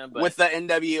Hulkamania, but with the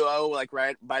NWO like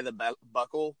right by the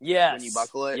buckle. Yes. When you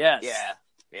buckle it. Yes.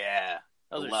 Yeah.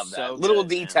 I love that so little good,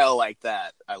 detail man. like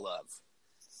that. I love.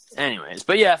 Anyways,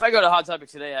 but yeah, if I go to Hot Topic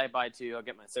today, I buy 2. I'll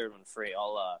get my 3rd one free.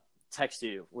 I'll text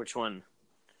you which one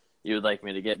you would like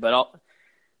me to get. But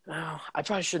I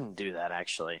probably shouldn't do that,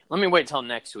 actually. Let me wait till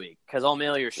next week, because I'll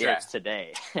mail your shirts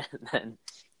today. And then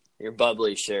your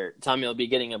bubbly shirt. Tommy will be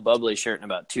getting a bubbly shirt in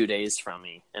about 2 days from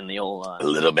me in the old... a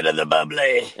little bit of the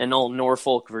bubbly. In old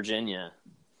Norfolk, Virginia.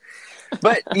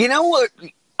 But you know what?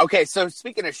 Okay, so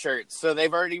speaking of shirts, so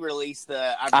they've already released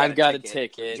the I've got a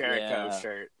ticket Jericho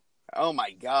shirt. Oh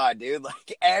my god, dude!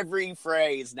 Like every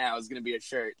phrase now is going to be a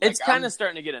shirt. Like, it's kind of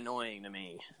starting to get annoying to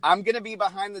me. I'm going to be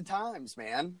behind the times,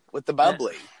 man, with the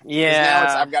bubbly. Yeah. Now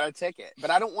it's I've got a ticket,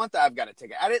 but I don't want the I've got a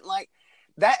ticket. I didn't like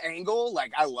that angle.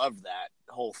 Like I loved that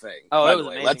whole thing. Oh, it was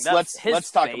amazing.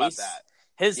 Let's talk about that.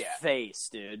 His face,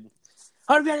 dude.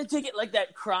 I've got a ticket, like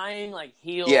that crying, like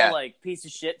heel, like piece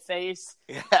of shit face.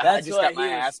 Yeah, I just got my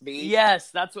ass beat.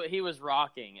 Yes, that's what he was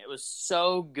rocking. It was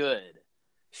so good.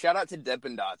 Shout out to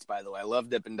Dippin' Dots, by the way. I love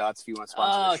Dippin' Dots if you want to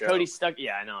sponsor the show. Cody stuck...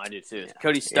 Yeah, I know, I do too. Yeah.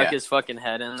 Cody stuck his fucking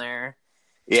head in there.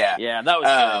 Yeah. Yeah, that was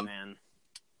good, man.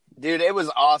 Dude, it was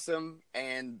awesome.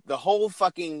 And the whole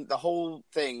thing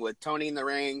with Tony in the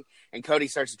ring and Cody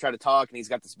starts to try to talk and he's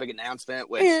got this big announcement,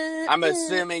 which I'm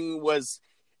assuming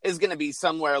is going to be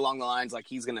somewhere along the lines like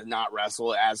he's going to not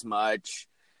wrestle as much,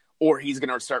 or he's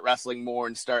going to start wrestling more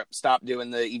and stop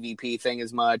doing the EVP thing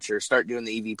as much, or start doing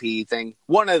the EVP thing.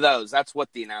 One of those. That's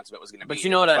what the announcement was going to be. But you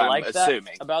know what I like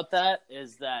about that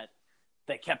is that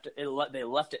they kept it. They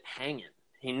left it hanging.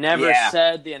 He never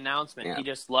said the announcement. Yeah. He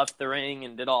just left the ring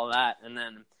and did all that. And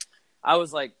then I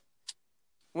was like,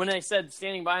 when they said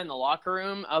standing by in the locker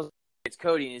room, I was like, it's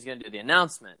Cody and he's going to do the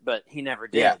announcement, but he never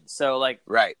did. Yeah. So like,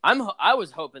 right. I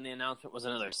was hoping the announcement was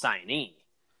another signee.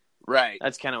 Right.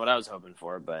 That's kind of what I was hoping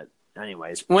for, but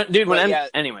anyways.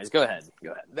 Anyways, go ahead.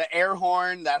 The air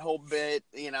horn, that whole bit,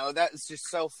 that's just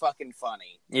so fucking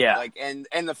funny. Yeah. Like, and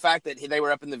the fact that they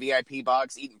were up in the VIP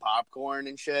box eating popcorn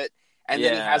and shit, and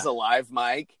then he has a live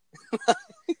mic.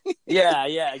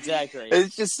 Yeah, exactly.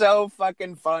 It's just so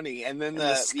fucking funny. And then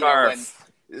the scarf.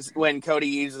 When Cody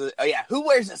uses who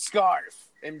wears a scarf?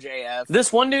 MJF.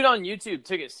 This one dude on YouTube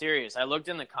took it serious. I looked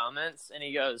in the comments, and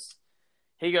he goes,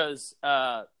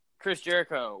 Chris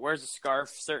Jericho wears a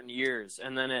scarf certain years,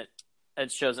 and then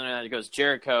it shows under that it goes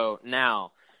Jericho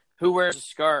now. Who wears a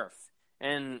scarf?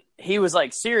 And he was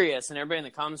like serious, and everybody in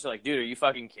the comments were like, "Dude, are you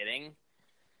fucking kidding?"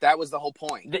 That was the whole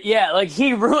point. Like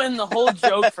he ruined the whole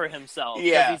joke for himself.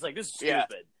 Yeah, he's like, "This is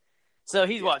stupid." So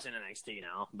he's watching NXT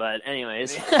now. But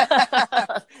anyways,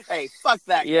 hey, fuck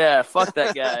that guy. Yeah, fuck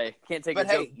that guy. Can't take a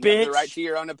joke, bitch. You have the right to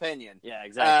your own opinion. Yeah,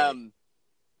 exactly.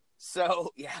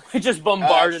 So, yeah. We just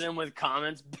bombarded him with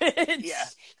comments, bitch.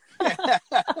 Yeah.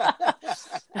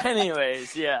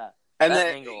 Anyways, yeah. And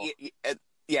then,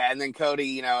 and then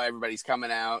Cody, everybody's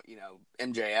coming out.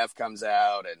 MJF comes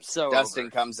out, and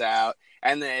Dustin comes out.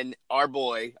 And then our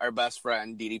best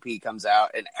friend, DDP, comes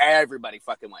out, and everybody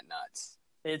fucking went nuts.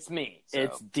 It's me. So.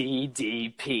 It's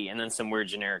DDP. And then some weird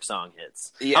generic song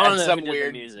hits. Yeah, and some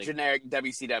weird generic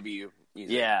WCW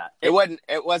music. Yeah. It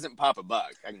wasn't Papa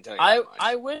Buck, I can tell you that much.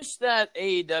 I wish that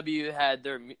AEW had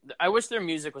I wish their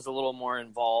music was a little more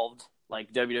involved,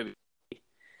 like WWE.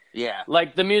 Yeah.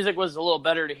 Like, the music was a little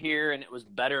better to hear, and it was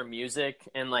better music,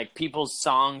 and, like, people's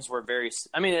songs were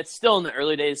it's still in the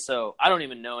early days, so I don't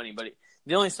even know anybody.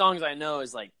 The only songs I know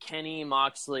is, like, Kenny,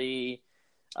 Moxley,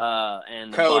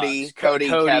 and Cody.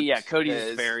 Cody's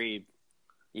very,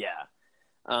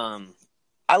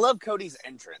 I love Cody's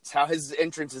entrance, how his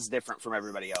entrance is different from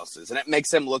everybody else's, and it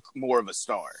makes him look more of a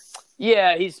star.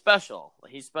 Yeah, he's special.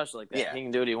 He's special like that. Yeah. He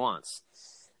can do what he wants.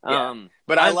 Yeah.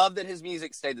 But I love that his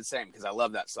music stayed the same because I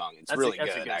love that song. It's really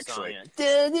good, actually. Song,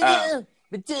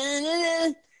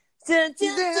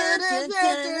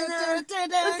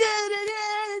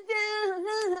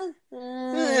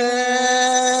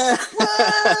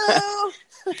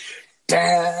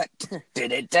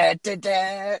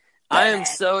 I am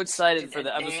so excited for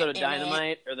the episode of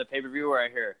Dynamite or the pay-per-view where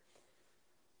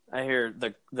I hear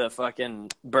the fucking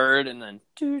bird and then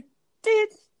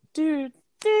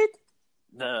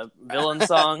the villain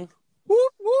song.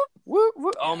 Whoop, whoop, whoop,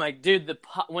 whoop. Oh my dude,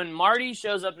 when Marty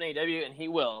shows up in AEW, and he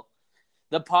will,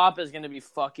 the pop is going to be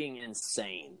fucking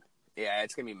insane. Yeah,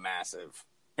 it's going to be massive.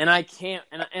 And I can't,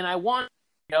 and I want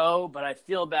to go, but I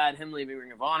feel bad him leaving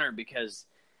Ring of Honor because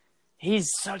he's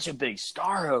such a big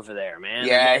star over there, man.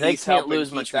 Yeah, they can't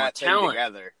lose much more talent.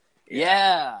 Together.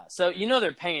 Yeah. So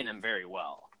they're paying him very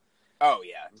well. Oh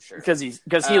yeah, I'm sure. Because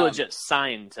he legit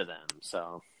signed to them.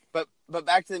 So. But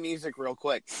back to the music real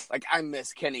quick. Like, I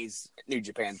miss Kenny's New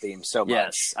Japan theme so much.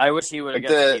 Yes, I wish he would have got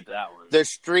to keep that one. The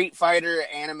Street Fighter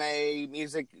anime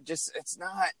music, it's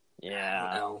not.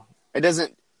 Yeah. It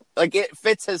doesn't. like it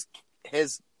fits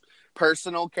his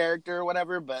personal character or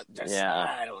whatever, but just, Yeah.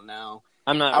 I don't know.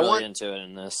 I'm not really into it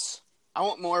in this. I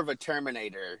want more of a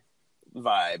Terminator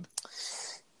vibe.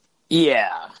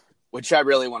 Yeah. Which I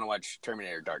really want to watch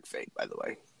Terminator Dark Fate, by the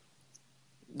way.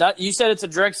 You said it's a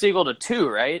direct sequel to 2,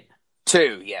 right?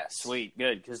 2, yes. Sweet,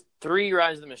 good. Because 3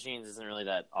 Rise of the Machines isn't really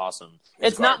that awesome.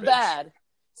 It's not bad.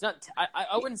 It's not.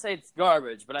 I wouldn't say it's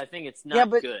garbage, but I think it's not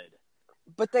good.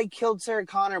 But they killed Sarah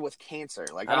Connor with cancer.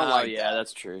 Like, I don't like that. Yeah,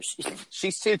 that's true.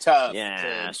 She's too tough.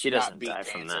 Yeah, she doesn't die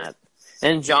from cancer. that.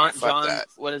 And John, that.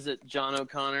 what is it? John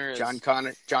O'Connor. John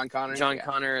Connor.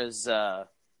 Connor is,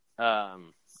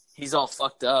 he's all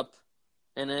fucked up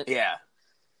in it. Yeah.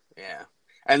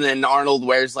 And then Arnold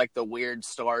wears like the weird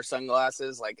star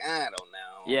sunglasses. Like, I don't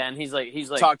know. Yeah, and he's like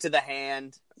talk to the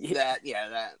hand. He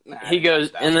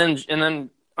goes, and then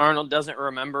Arnold doesn't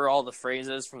remember all the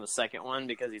phrases from the second one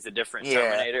because he's a different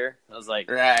Terminator. I was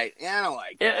like, right. Yeah, I don't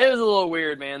like that. It was a little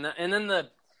weird, man. And then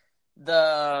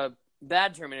the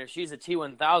bad Terminator, she's a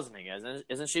T-1000, I guess,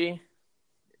 isn't she?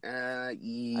 I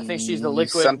think she's the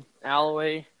liquid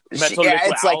alloy. It's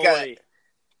alloy.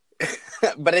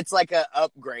 But it's like a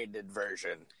upgraded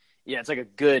version. Yeah, it's like a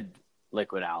good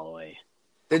liquid alloy.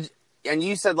 And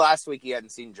you said last week you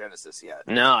hadn't seen Genesis yet.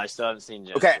 No, I still haven't seen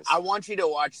Genesis. Okay, I want you to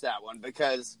watch that one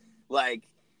because, like,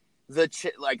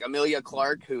 like Emilia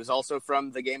Clarke, who's also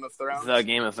from the Game of Thrones. The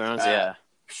Game of Thrones, yeah.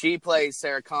 She plays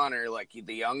Sarah Connor, like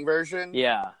the young version.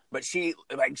 Yeah, but she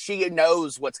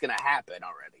knows what's gonna happen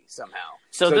already somehow.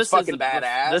 So this is fucking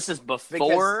badass. This is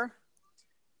before.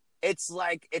 It's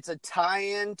a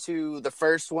tie-in to the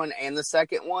first one and the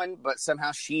second one, but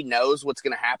somehow she knows what's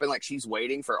gonna happen. Like she's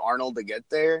waiting for Arnold to get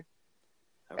there.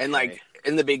 Okay. And like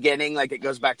in the beginning, like it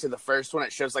goes back to the first one.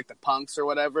 It shows like the punks or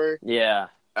whatever. Yeah.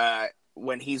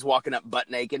 When he's walking up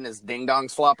butt naked and his ding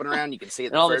dongs flopping around, you can see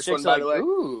it in the first one. By the way,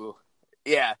 ooh.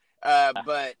 Yeah.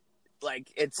 But like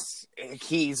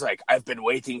he's like, I've been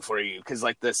waiting for you because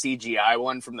like the CGI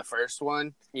one from the first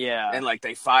one. Yeah. And like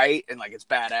they fight and like it's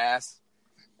badass.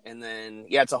 And then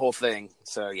it's a whole thing.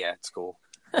 So yeah, it's cool.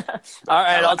 All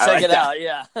right, I'll check it out.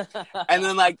 Yeah. And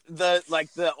then like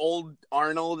the old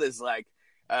Arnold is like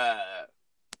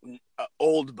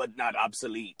old but not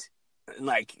obsolete. And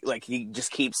like he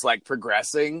just keeps like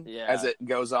progressing as it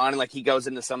goes on, and like he goes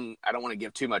into some, I don't want to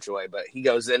give too much away, but he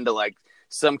goes into like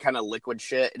some kind of liquid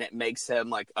shit, and it makes him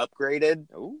like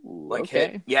upgraded. Ooh, like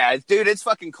okay. Dude, it's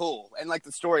fucking cool, and like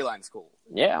the storyline's cool.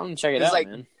 Yeah, I'm gonna check it out,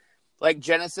 man. Like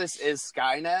Genesis is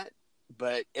Skynet,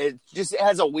 but it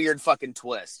has a weird fucking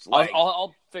twist. Like,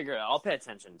 I'll figure it out. I'll pay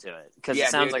attention to it because it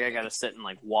sounds like I gotta sit and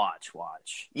like watch.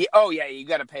 Yeah, oh yeah, you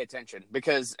gotta pay attention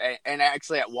because, and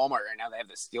actually at Walmart right now they have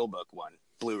the Steelbook one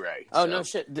Blu-ray. Oh no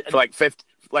shit! For like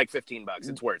 $15,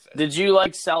 it's worth it. Did you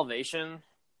like Salvation?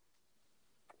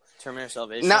 Terminator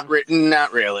Salvation? Not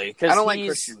really. I don't like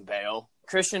Christian Bale.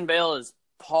 Christian Bale is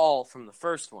Paul from the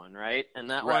first one, right? And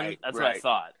that one, that's what I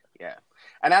thought. Yeah.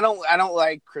 And I don't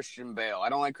like Christian Bale. I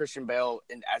don't like Christian Bale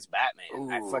as Batman. Ooh,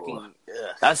 I fucking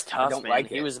that's tough. I don't like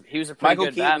it. He was a pretty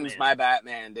good Batman. Michael Keaton's my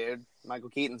Batman, dude. Michael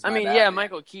Keaton's.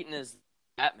 Michael Keaton is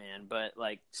Batman, but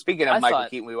like speaking of Michael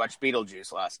Keaton, we watched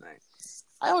Beetlejuice last night.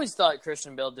 I always thought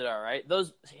Christian Bale did all right.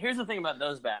 Here's the thing about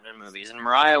those Batman movies. And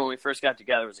Mariah, when we first got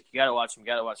together, was like, "You gotta watch them.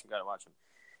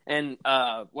 And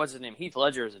what's his name? Heath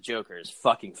Ledger as a Joker is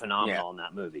fucking phenomenal in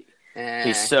that movie.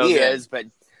 He's so good. He is, but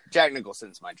Jack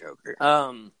Nicholson's my Joker.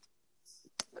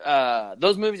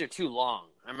 Those movies are too long.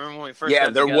 I remember when we first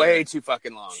got they're together, way too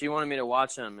fucking long. She wanted me to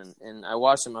watch them, and I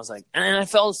watched them. I was like, and I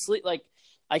fell asleep. Like,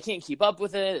 I can't keep up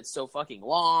with it. It's so fucking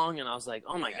long. And I was like,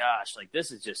 oh my gosh, like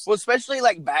this is just... Well, especially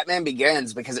like Batman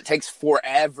Begins, because it takes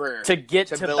forever to get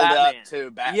to build Batman. Up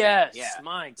to Batman. Yes,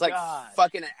 my it's God. Like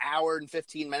fucking an hour and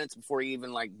 15 minutes before he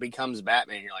even like becomes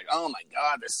Batman. You're like, oh my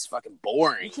God, this is fucking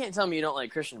boring. You can't tell me you don't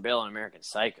like Christian Bale in American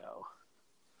Psycho.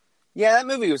 Yeah, that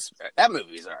movie's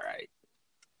all right.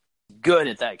 Good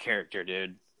at that character,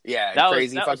 dude. Yeah, that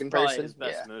crazy was fucking probably person. His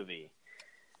best movie.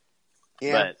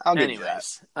 Yeah, but I'll give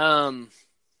anyways, you that.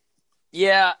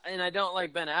 Yeah, and I don't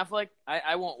like Ben Affleck.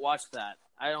 I won't watch that.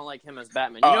 I don't like him as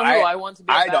Batman. You know who I want to be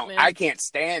Batman? I can't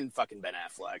stand fucking Ben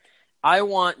Affleck. I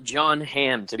want John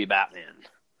Hamm to be Batman.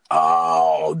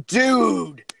 Oh,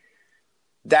 dude.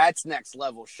 That's next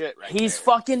level shit right He's there.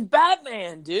 Fucking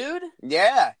Batman, dude.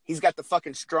 Yeah, he's got the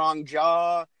fucking strong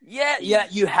jaw. Yeah,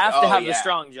 you have to have the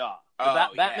strong jaw.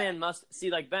 Batman must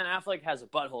see, like Ben Affleck has a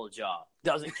butthole jaw.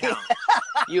 Doesn't count.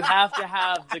 You have to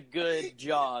have the good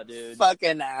jaw, dude.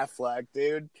 Fucking Affleck,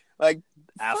 dude. Like,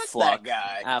 fuck that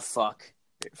guy.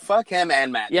 Fuck him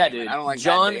and Matt Damon. Dude. I don't like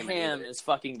John Matt Damon Hamm either. is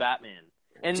fucking Batman.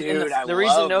 And dude, the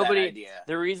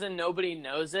reason nobody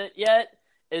knows it yet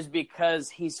is because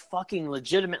he's fucking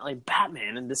legitimately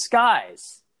Batman in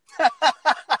disguise.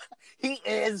 He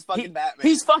is fucking Batman.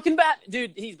 He's fucking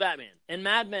Dude, he's Batman. And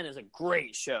Mad Men is a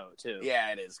great show, too.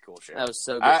 Yeah, it is a cool show. That was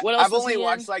so good. What else I've was only he in?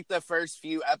 watched, like, the first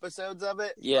few episodes of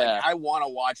it. Yeah. Like, I want to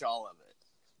watch all of it.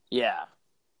 Yeah.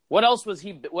 What else is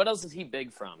he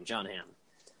big from, John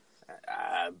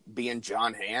Hamm? Being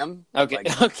John Hamm. Okay,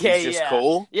 like, okay, he's just yeah.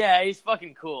 cool. Yeah, he's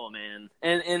fucking cool, man.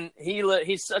 And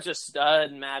he's such a stud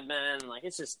in Mad Men. Like,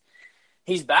 it's just,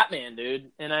 he's Batman,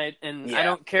 dude. And I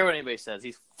don't care what anybody says.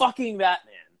 He's fucking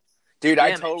Batman. Dude, Damn I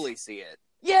it. totally see it.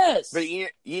 Yes. But you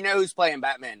know who's playing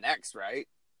Batman next, right?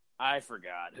 I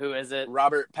forgot. Who is it?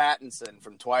 Robert Pattinson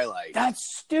from Twilight.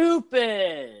 That's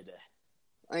stupid.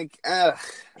 Like, He's I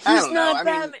don't know. not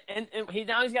Batman. And he's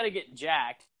got to get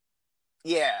jacked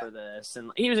yeah. for this.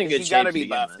 And he was in good shape. He's got to be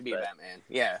begin buff with, to be but Batman.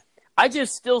 Yeah. I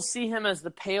just still see him as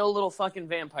the pale little fucking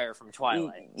vampire from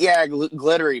Twilight. Yeah,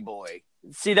 glittery boy.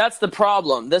 See, that's the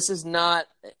problem. This is not...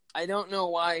 I don't know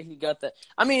why he got that.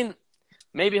 I mean,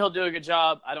 maybe he'll do a good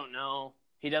job. I don't know.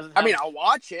 He doesn't have... I'll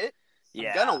watch it.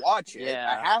 Yeah. I'm gonna watch it.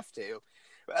 Yeah. I have to.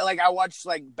 Like, I watched,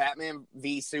 like, Batman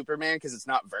v Superman because it's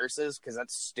not versus, because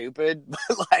that's stupid.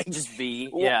 But, like... Just V,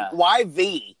 yeah. Why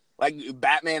V? Like,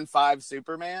 Batman 5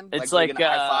 Superman? It's like like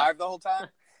high five the whole time?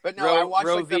 But no, I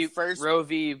watched, the first... Roe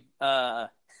v...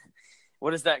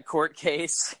 what is that court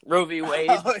case? Roe v. Wade?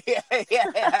 Oh, yeah.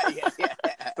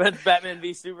 But Batman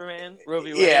v Superman? Roe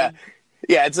v. Wade?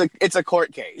 Yeah, it's a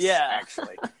court case, yeah.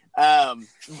 actually.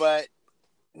 But,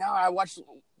 no, I watched,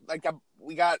 like,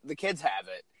 the kids have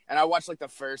it. And I watched, like, the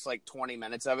first, like, 20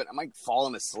 minutes of it. I'm, like,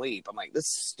 falling asleep. I'm like, this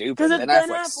is stupid. Because it's Ben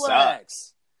Affleck.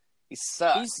 Sucks. He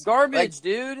sucks. He's garbage,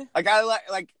 dude. Like,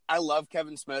 I love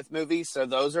Kevin Smith movies, so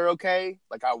those are okay.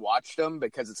 Like, I watched them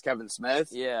because it's Kevin Smith.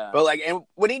 Yeah. But, like, and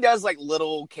when he does, like,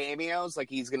 little cameos, like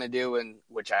he's going to do in,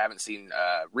 which I haven't seen,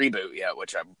 Reboot yet,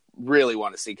 which I really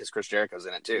want to see because Chris Jericho's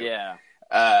in it, too. Yeah.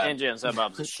 And Jay and Silent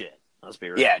Bob's a shit. Let's be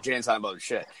real. Yeah, Jay and Silent Bob's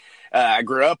shit. I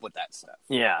grew up with that stuff.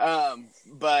 Yeah.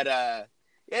 But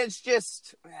it's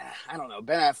just, I don't know.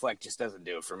 Ben Affleck just doesn't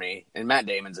do it for me. And Matt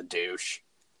Damon's a douche.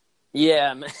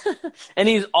 Yeah. And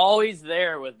he's always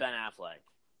there with Ben Affleck.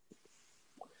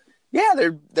 Yeah,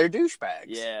 they're douchebags.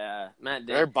 Yeah. Matt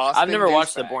Damon. They're Boston I've never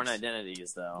watched The douchebags. Bourne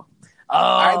Identities, though.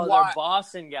 Oh, they're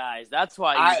Boston guys. That's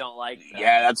why you don't like them.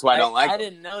 Yeah, that's why I don't like them. I them.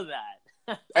 didn't know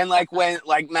that. And, like, when,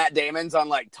 like, Matt Damon's on,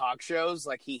 like, talk shows,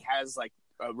 like, he has, like,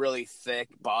 a really thick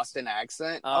Boston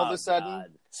accent all of a sudden.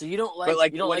 God. So you don't like, but,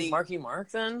 like, you don't like Marky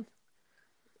Mark then?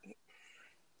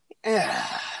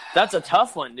 Yeah. That's a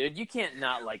tough one, dude. You can't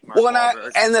not like Mark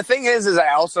Wahlberg. And the thing is I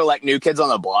also like New Kids on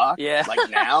the Block. Yeah. Like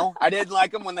now. I didn't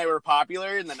like them when they were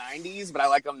popular in the 90s, but I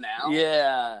like them now.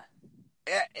 Yeah.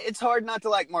 It's hard not to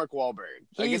like Mark Wahlberg.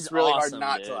 Like, He's it's really awesome, hard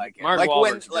not dude. to like him. Mark like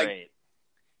Wahlberg's when, great.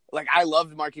 Like, I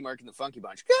loved Marky Mark and the Funky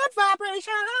Bunch. Good vibrations!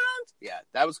 Yeah,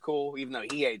 that was cool, even though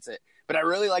he hates it. But I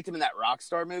really liked him in that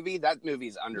Rockstar movie. That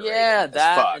movie's underrated. Yeah, as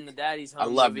that fuck. and the Daddy's Home I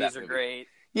love movies that are movie. great.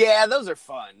 Yeah, those are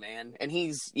fun, man. And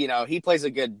he's, he plays a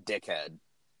good dickhead.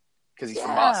 Because he's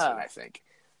from Boston, I think.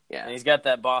 Yeah. And he's got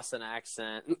that Boston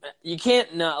accent. You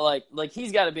can't not, like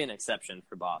he's got to be an exception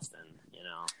for Boston, you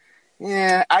know?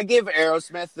 Yeah, I give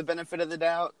Aerosmith the benefit of the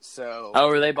doubt, so... Oh,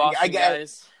 were they Boston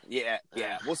guys? Yeah.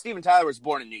 Well, Steven Tyler was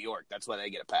born in New York. That's why they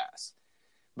get a pass.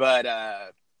 But,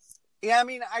 yeah, I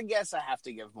mean, I guess I have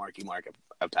to give Marky Mark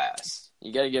a pass.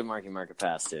 You got to give Marky Mark a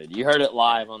pass, dude. You heard it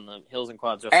live on the Hills and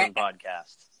Quads Wrestling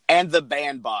podcast. And the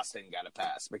band Boston got a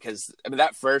pass because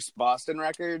that first Boston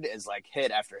record is like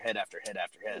hit after hit after hit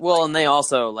after hit. Well, and they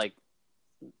also like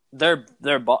they're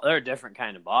a different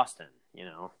kind of Boston, you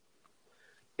know.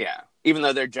 Yeah, even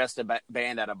though they're just a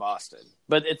band out of Boston,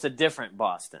 but it's a different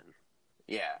Boston.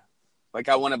 Yeah, like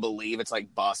I want to believe it's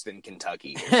like Boston,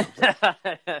 Kentucky,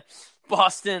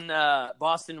 Boston,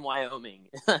 Wyoming.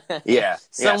 Yeah,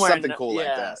 somewhere something cool like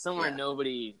that. Somewhere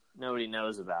nobody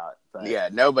knows about. But... Yeah,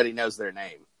 nobody knows their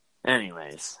name.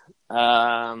 Anyways,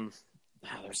 there's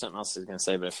something else I was gonna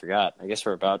say, but I forgot. I guess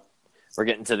we're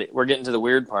getting to the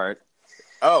weird part.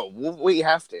 Oh, we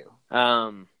have to.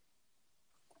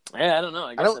 Yeah, I don't know.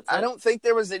 I don't think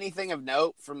there was anything of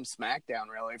note from SmackDown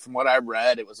really. From what I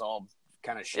read, it was all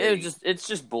kind of shitty. It's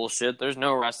just bullshit. There's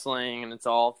no wrestling, and it's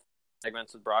all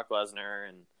segments with Brock Lesnar,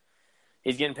 and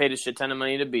he's getting paid a shit ton of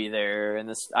money to be there.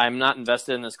 And I'm not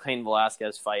invested in this Cain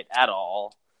Velasquez fight at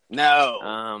all.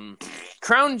 No.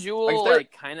 Crown Jewel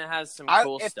kind of has some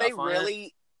cool stuff on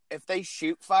it. If they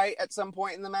shoot fight at some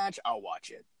point in the match, I'll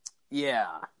watch it. Yeah.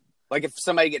 Like if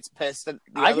somebody gets pissed at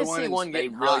the other one, see one and they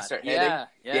getting really hot. start hitting.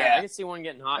 Yeah. I can see one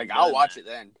getting hot. Like I'll watch it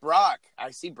then.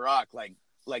 I see Brock like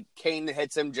like Kane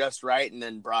hits him just right, and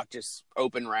then Brock just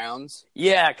open rounds.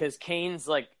 Yeah, because Kane's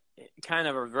like kind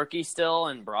of a rookie still,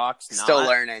 and Brock's not. Still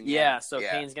learning. Yeah, so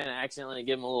Kane's going to accidentally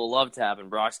give him a little love tap,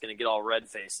 and Brock's going to get all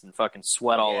red-faced and fucking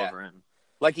sweat all over him.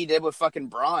 Like he did with fucking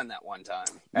Braun that one time.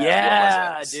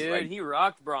 Yeah, dude. Like, he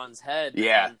rocked Braun's head.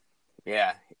 Yeah. Man.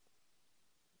 Yeah.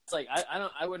 It's like,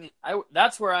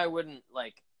 that's where I wouldn't,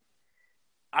 like,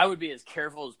 I would be as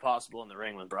careful as possible in the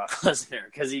ring with Brock Lesnar,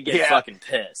 because he'd get fucking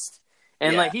pissed.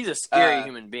 And, like, he's a scary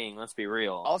human being, let's be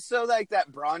real. Also, like,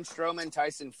 that Braun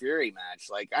Strowman-Tyson Fury match,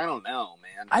 like, I don't know,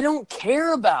 man. I don't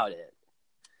care about it.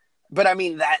 But, I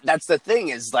mean, that's the thing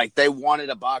is, like, they wanted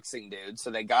a boxing dude,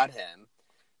 so they got him.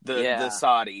 The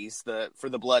Saudis, for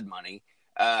the blood money,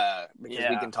 because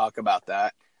we can talk about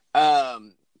that.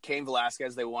 Cain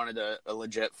Velasquez, they wanted a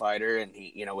legit fighter, and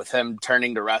he, you know, with him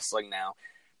turning to wrestling now,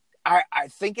 I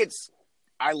think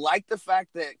I like the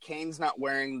fact that Kane's not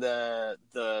wearing the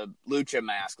lucha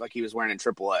mask like he was wearing in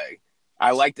AAA.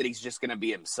 I like that he's just going to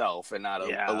be himself and not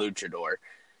a luchador.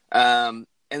 And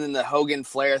then the Hogan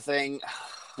Flair thing.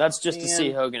 That's just to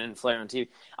see Hogan and Flair on TV.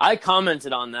 I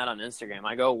commented on that on Instagram.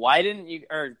 I go, why didn't you,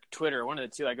 or Twitter, one of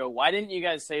the two. I go, why didn't you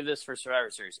guys save this for Survivor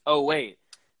Series? Oh, wait,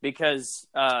 because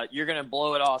you're going to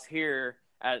blow it off here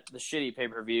at the shitty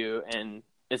pay-per-view, and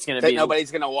it's going to be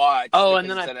nobody's going to watch. Oh, and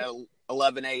then at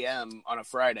 11 a.m. on a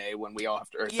Friday when we all have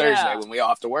to, or Thursday when we all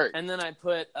have to work. And then I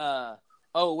put,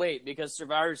 oh, wait, because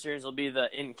Survivor Series will be the,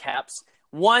 in caps,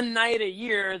 one night a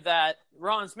year that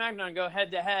Raw and SmackDown go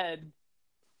head-to-head.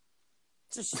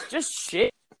 Just shit.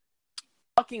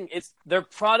 Fucking, their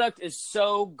product is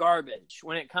so garbage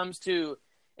when it comes to,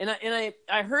 and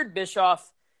I heard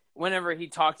Bischoff whenever he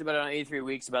talked about it on 83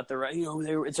 Weeks about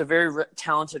it's a very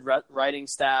talented writing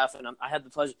staff, and I had the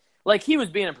pleasure, like, he was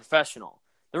being a professional.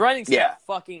 The writing staff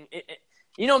fucking,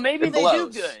 maybe they do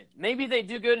good. Maybe they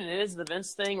do good, and it is the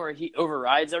Vince thing where he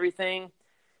overrides everything.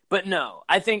 But no,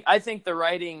 I think the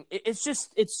writing,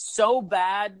 it's so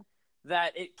bad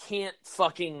that it can't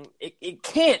it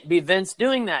can't be Vince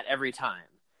doing that every time.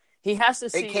 He has to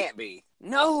see. It can't be.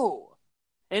 No.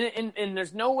 And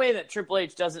there's no way that Triple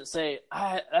H doesn't say,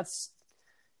 that's,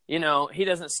 he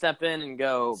doesn't step in and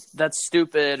go, that's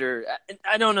stupid, or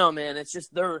I don't know, man. It's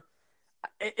just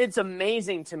it's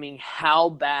amazing to me how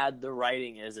bad the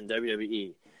writing is in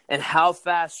WWE and how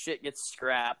fast shit gets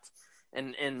scrapped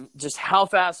and just how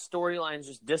fast storylines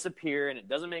just disappear and it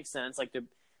doesn't make sense.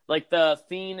 Like the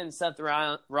Fiend and Seth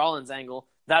Rollins angle,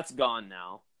 that's gone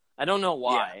now. I don't know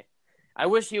why. Yeah. I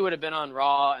wish he would have been on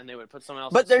Raw and they would put someone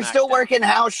else. But they're still working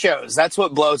house shows. That's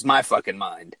what blows my fucking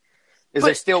mind.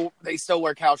 They still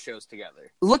work house shows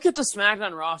together. Look at the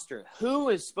SmackDown roster. Who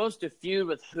is supposed to feud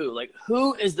with who? Like,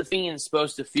 who is the Fiend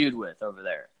supposed to feud with over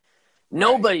there? Right.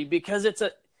 Nobody, because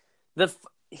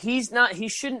he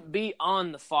shouldn't be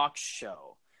on the Fox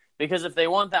show. Because if they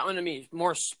want that one to be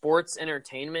more sports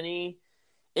entertainment-y,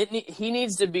 he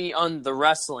needs to be on the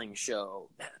wrestling show.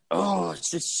 Oh, it's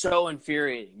just so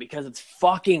infuriating because it's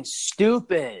fucking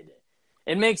stupid.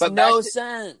 It makes no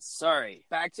sense. Sorry.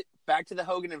 Back to the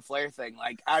Hogan and Flair thing.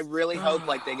 Like, I really hope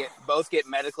like they both get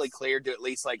medically cleared to at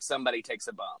least like somebody takes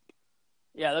a bump.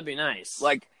 Yeah, that'd be nice.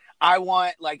 Like, I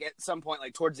want, like, at some point,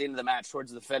 like, towards the end of the match,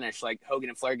 towards the finish, like, Hogan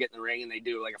and Flair get in the ring and they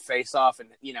do, like, a face-off and,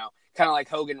 kind of like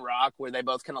Hogan Rock, where they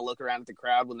both kind of look around at the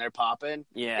crowd when they're popping.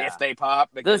 Yeah. If they pop,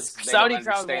 because the they Saudi don't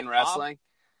crowd understand won't wrestling. Pop.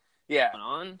 Yeah.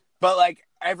 On. But, like,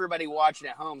 everybody watching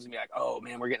at home is going to be like, oh,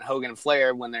 man, we're getting Hogan and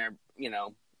Flair when they're,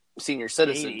 senior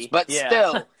citizens. 80. But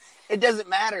still, it doesn't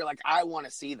matter. Like, I want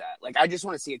to see that. Like, I just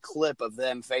want to see a clip of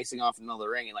them facing off in the middle of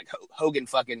the ring and, like, Hogan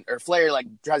or Flair, like,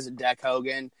 tries to deck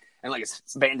Hogan. And, like, his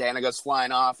bandana goes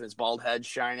flying off and his bald head's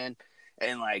shining.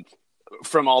 And, like,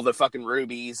 from all the fucking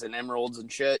rubies and emeralds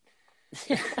and shit.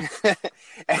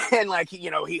 And, like,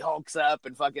 he hulks up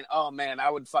and fucking, oh, man,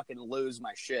 I would fucking lose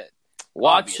my shit.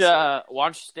 Watch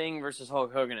Sting versus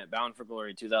Hulk Hogan at Bound for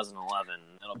Glory 2011.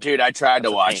 Dude, I tried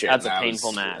to watch it. That's a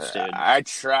painful match, dude. I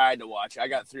tried to watch it. I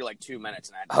got through, like, 2 minutes.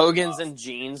 And Hogan's in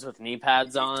jeans with knee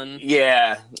pads on.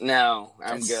 Yeah, no,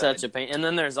 I'm good. Such a pain. And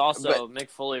then there's also Mick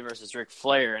Foley versus Ric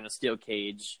Flair in a steel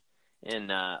cage in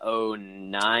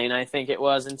 2009, I think it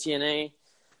was, in TNA.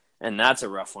 And that's a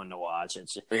rough one to watch.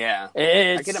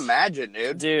 I can imagine,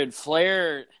 dude. Dude,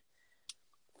 Flair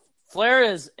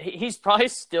he's probably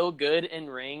still good in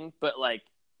ring, but like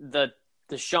the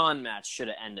Shawn match should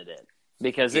have ended it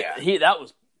because 08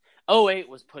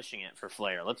 was pushing it for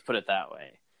Flair. Let's put it that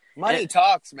way. Money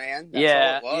talks, man.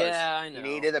 That's all it was. Yeah, I know. You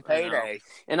needed a payday.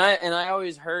 And I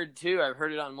always heard too. I've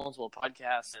heard it on multiple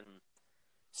podcasts and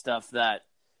stuff that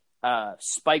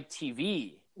Spike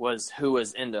TV was who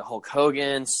was into Hulk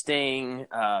Hogan, Sting,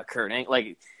 Kurt Angle.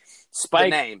 Like Spike,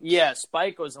 names. Yeah,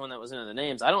 Spike was the one that was into the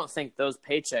names. I don't think those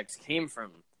paychecks came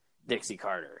from Dixie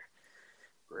Carter.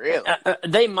 Really?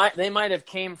 They might have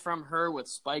came from her with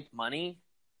Spike money,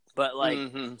 but like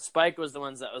Spike was the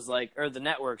ones that was like, or the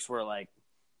networks were like,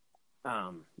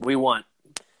 we want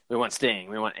Sting,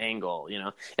 we want Angle, you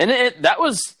know, and that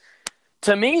was,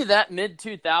 to me, that mid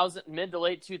to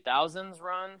late 2000s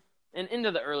run and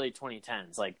into the early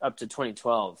 2010s, like up to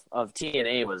 2012 of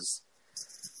TNA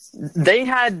they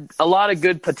had a lot of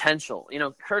good potential. You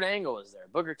know, Kurt Angle was there,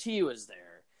 Booker T was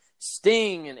there,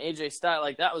 Sting and AJ Styles,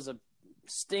 like that was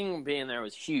Sting being there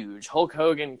was huge. Hulk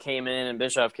Hogan came in and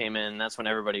Bischoff came in, and that's when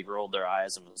everybody rolled their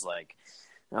eyes and was like,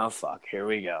 oh fuck, here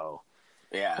we go.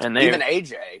 Yeah, and even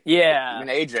AJ. Yeah,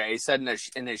 even AJ said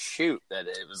in his shoot that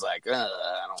it was like, I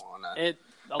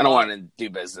don't want to do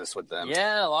business with them.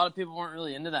 Yeah, a lot of people weren't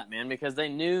really into that, man, because they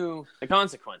knew the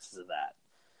consequences of that.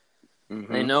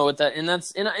 Mm-hmm. They know what that, and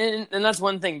that's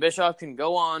one thing Bischoff can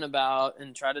go on about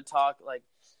and try to talk like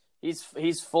he's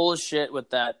full of shit with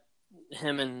that.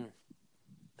 Him and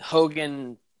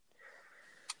Hogan.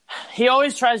 He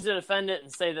always tries to defend it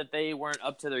and say that they weren't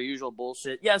up to their usual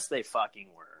bullshit. Yes, they fucking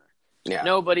were. Yeah,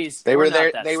 They were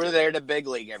there. They were there to big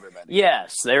league everybody.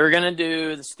 Yes, they were gonna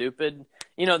do the stupid.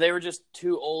 You know, they were just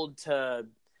too old to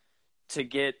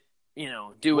get. You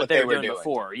know, do what they were doing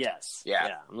before. Yes.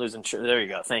 Yeah. I'm losing. There you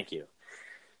go. Thank you.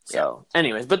 So,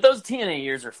 anyways, but those TNA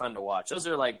years are fun to watch. Those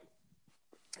are like,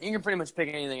 you can pretty much pick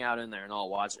anything out in there and I'll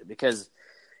watch it because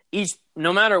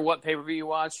no matter what pay-per-view you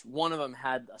watch, one of them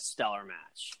had a stellar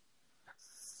match.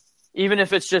 Even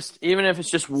if it's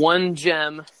just one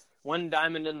gem, one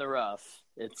diamond in the rough,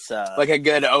 it's like a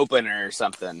good opener or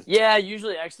something. Yeah,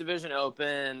 usually X Division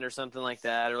Open or something like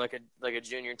that, or like a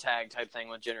junior tag type thing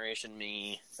with Generation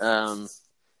Me.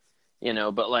 You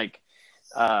know, but like.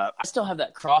 I still have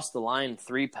that Cross the Line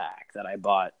 3-pack that I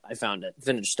bought. I found it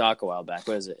vintage stock a while back.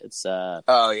 What is it? It's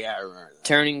oh yeah, I remember that.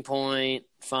 Turning Point,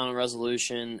 Final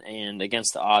Resolution, and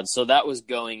Against the Odds. So that was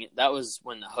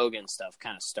when the Hogan stuff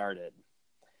kind of started.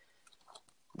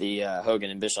 The Hogan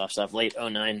and Bischoff stuff, late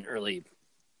 2009, early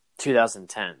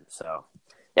 2010. So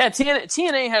yeah,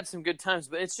 TNA had some good times,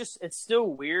 but it's still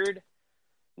weird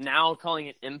now calling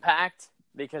it Impact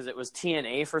because it was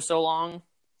TNA for so long.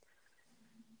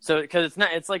 So, because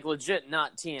it's like legit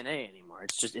not TNA anymore.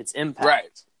 It's Impact.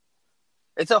 Right.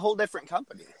 It's a whole different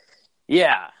company.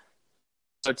 Yeah.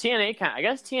 So TNA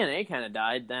kind of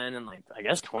died then in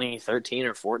 2013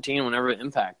 or 14, whenever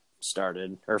Impact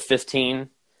started, or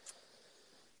 15.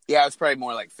 Yeah, it was probably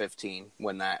more like 15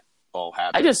 when that all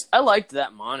happened. I liked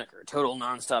that moniker, Total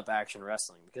Nonstop Action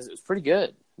Wrestling, because it was pretty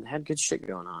good. It had good shit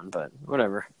going on, but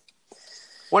whatever.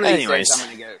 One of these days I'm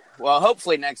going to go. Well,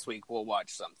 hopefully next week we'll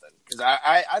watch something. Because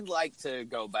I'd like to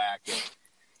go back and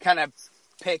kind of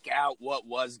pick out what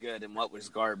was good and what was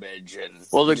garbage. And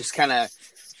just kind of,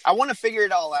 I want to figure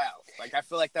it all out. Like, I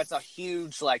feel like that's a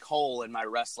huge, like, hole in my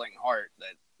wrestling heart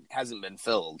that hasn't been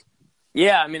filled.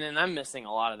 Yeah, I mean, and I'm missing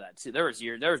a lot of that, too. There was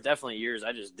definitely years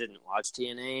I just didn't watch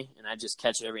TNA, and I just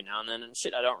catch it every now and then, and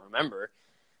shit I don't remember.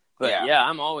 But, yeah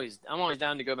I'm always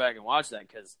down to go back and watch that,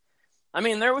 because I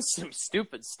mean, there was some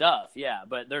stupid stuff, yeah,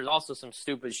 but there's also some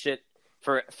stupid shit.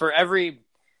 For every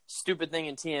stupid thing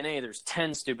in TNA, there's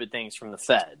 10 stupid things from the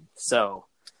Fed. So,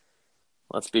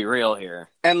 let's be real here.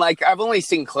 And, like, I've only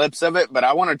seen clips of it, but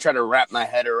I want to try to wrap my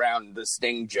head around the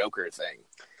Sting Joker thing.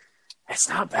 It's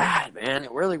not bad, man.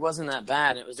 It really wasn't that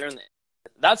bad. It was during the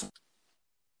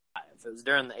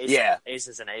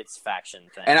Aces and Eights faction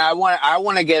thing. And I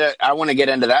want to get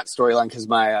into that storyline because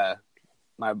my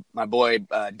boy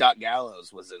Doc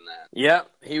Gallows was in that. Yep,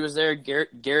 he was there.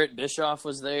 Garrett Bischoff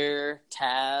was there.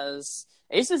 Taz.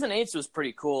 Aces and Eights was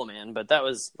pretty cool, man. But that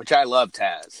was which I love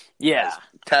Taz. Yeah,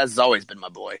 Taz has always been my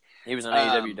boy. He was on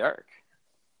AEW Dark.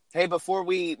 Hey, before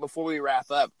we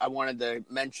wrap up, I wanted to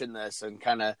mention this and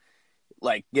kind of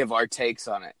like give our takes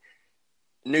on it.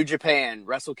 New Japan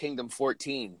Wrestle Kingdom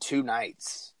 14, 2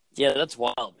 nights. Yeah, that's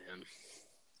wild, man.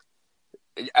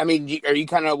 I mean, are you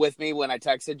kind of with me when I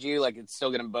texted you? Like, it's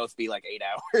still going to both be like 8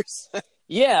 hours.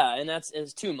 Yeah, and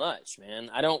it's too much,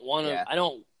 man. I don't want to. Yeah. I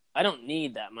don't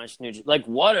need that much Like,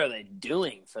 what are they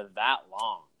doing for that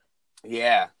long?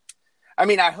 Yeah, I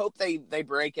mean, I hope they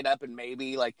break it up in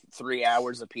maybe like 3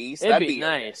 hours a piece. That'd be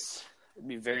nice. Okay. It'd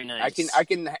be very nice.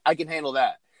 I can handle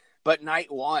that. But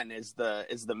night one is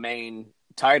the main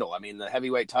title. I mean, the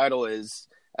heavyweight title is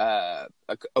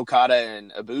Okada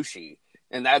and Ibushi.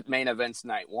 And that main event's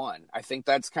night one. I think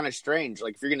that's kind of strange.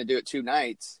 Like, if you're going to do it 2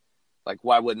 nights, like,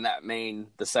 why wouldn't that main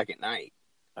the second night?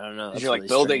 I don't know. You're, like,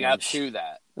 building up to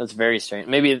that. That's very strange.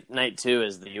 Maybe night 2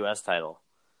 is the U.S. title.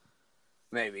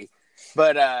 Maybe.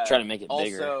 But try to make it also,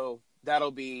 bigger.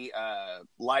 that'll be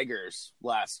Liger's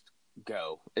last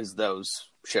go is those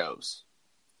shows.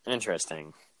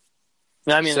 Interesting.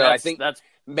 I mean, so I think that's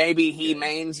maybe he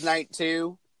mains night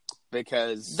 2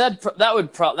 because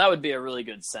that would be a really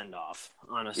good send off.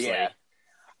 Honestly, yeah.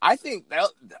 I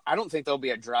don't think there'll be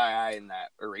a dry eye in that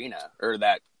arena or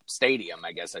that stadium.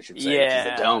 I guess I should say.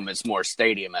 Yeah, the Dome is more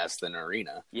stadium-esque than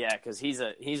arena. Yeah, because he's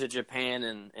a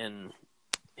Japan and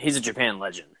he's a Japan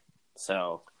legend.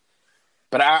 So,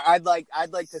 but I'd like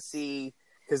to see,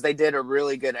 because they did a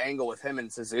really good angle with him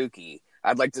and Suzuki.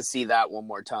 I'd like to see that one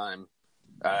more time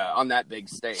on that big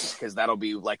stage, because that'll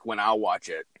be like when I'll watch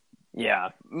it. Yeah,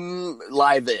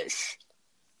 live-ish.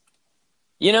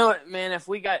 You know, man,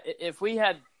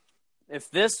 if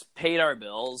this paid our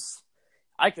bills,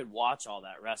 I could watch all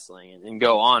that wrestling and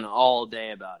go on all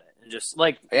day about it, and just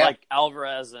like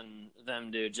Alvarez and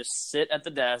them do, just sit at the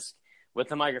desk with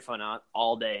the microphone out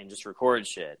all day and just record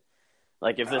shit.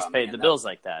 Like if this paid the bills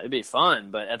like that, it'd be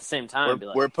fun. But at the same time,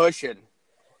 we're pushing.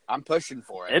 I'm pushing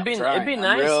for it. It'd be nice.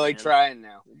 I'm really trying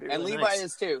now. Really and Levi nice.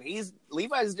 is too.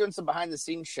 Levi's doing some behind the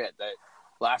scenes shit that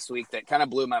last week that kind of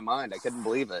blew my mind. I couldn't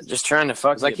believe it. Just trying to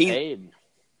get paid.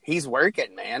 He's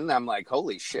working, man. I'm like,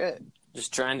 holy shit.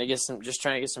 Just trying to get some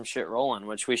shit rolling,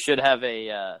 which we should have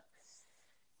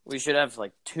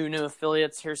like 2 new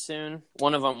affiliates here soon.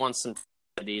 One of them wants some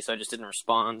ID, so I just didn't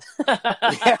respond.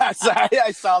 I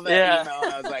saw that email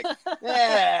and I was like,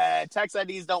 tax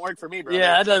IDs don't work for me, brother.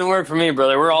 Yeah, that doesn't work for me,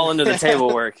 brother. We're all into the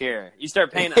table work here. You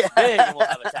start paying us big and we'll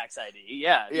have a tax ID.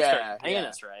 Yeah, start paying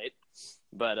us right.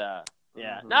 But,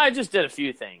 no, I just did a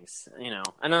few things, you know.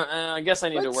 And I guess I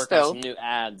need to work on some new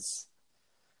ads.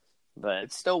 But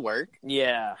it still work.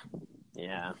 Yeah.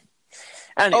 Anyways.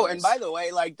 Oh, and by the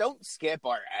way, like, don't skip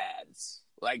our ads.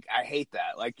 Like, I hate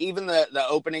that. Like, even the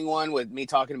opening one with me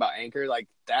talking about Anchor, like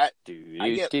that.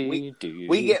 We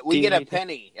get a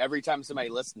penny every time somebody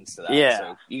listens to that. Yeah.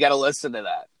 So you got to listen to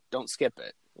that. Don't skip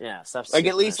it. Yeah. Stop like,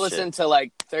 at least listen to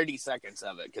like 30 seconds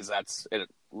of it, because that's it.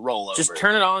 Roll over. Just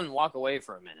turn it on and walk away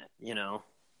for a minute. You know.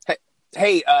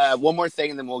 Hey, one more thing,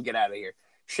 and then we'll get out of here.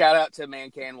 Shout out to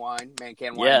ManCan Wine,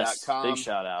 mancanwine.com. Yes, big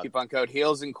shout out. Coupon code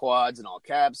Heels and Quads in all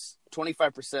caps,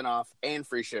 25% off and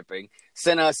free shipping.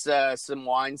 Send us some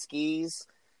wine skis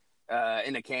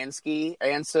in a can ski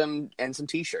and some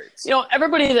t-shirts. You know,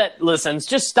 everybody that listens,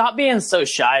 just stop being so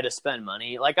shy to spend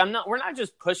money. Like we're not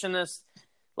just pushing this.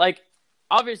 Like,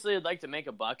 obviously I'd like to make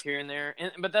a buck here and there,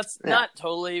 but that's not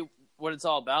totally what it's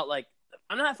all about. Like,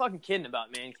 I'm not fucking kidding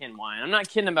about ManCan Wine. I'm not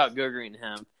kidding about Go Green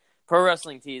Hemp. Pro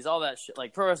Wrestling Tees, all that shit.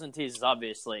 Like, Pro Wrestling Tees is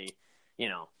obviously, you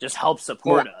know, just help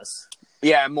support us.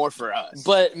 Yeah, more for us.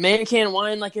 But ManCan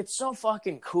Wine, like, it's so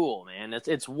fucking cool, man.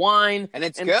 It's wine. And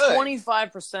it's good.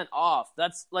 25% off.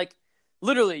 That's, like,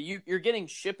 literally, you're getting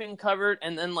shipping covered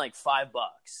and then, like, $5.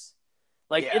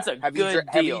 Like, it's a good deal.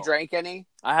 Have you drank any?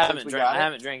 I haven't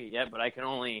drank it yet, but I can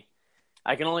only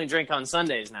drink on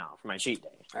Sundays now for my cheat day.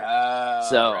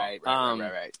 Right.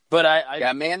 But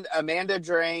Amanda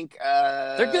drank.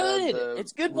 They're good.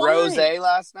 It's good wine. Rosé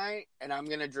last night, and I'm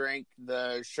gonna drink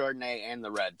the Chardonnay and the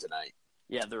red tonight.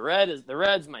 Yeah, the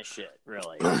red's my shit.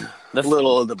 Really,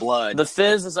 little of the blood. The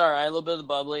fizz is all right. A little bit of the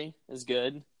bubbly is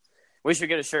good. We should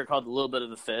get a shirt called "A Little Bit of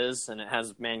the Fizz," and it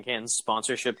has ManCan's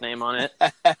sponsorship name on it.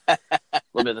 A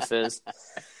little bit of the fizz.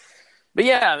 But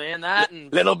yeah, man, that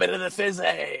and little bit of the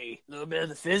fizzy,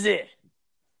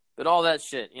 but all that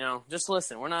shit, you know, just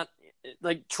listen. We're not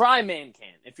like, try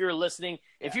ManCan. If you're listening,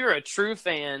 if you're a true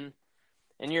fan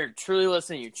and you're truly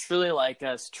listening, you truly like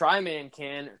us, try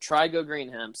ManCan or try Go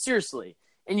Green Hemp. Seriously,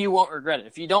 and you won't regret it.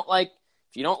 If you don't like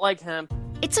hemp.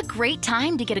 It's a great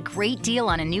time to get a great deal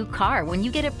on a new car when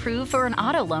you get approved for an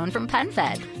auto loan from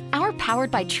PenFed. Our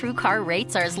Powered by True car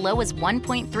rates are as low as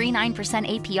 1.39%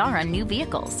 APR on new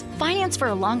vehicles. Finance for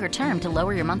a longer term to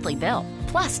lower your monthly bill.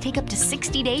 Plus, take up to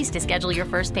 60 days to schedule your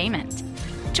first payment.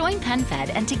 Join PenFed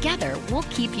and together we'll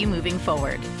keep you moving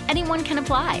forward. Anyone can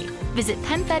apply. Visit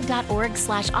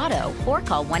penfed.org/auto or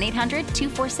call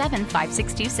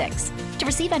 1-800-247-5626. To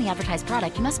receive any advertised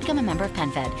product, you must become a member of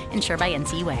PenFed, insured by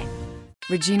NCUA.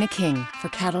 Regina King for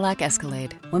Cadillac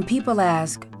Escalade. When people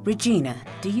ask, Regina,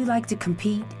 do you like to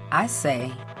compete? I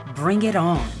say, bring it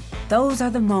on. Those are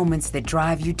the moments that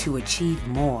drive you to achieve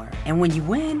more. And when you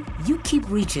win, you keep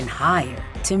reaching higher.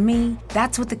 To me,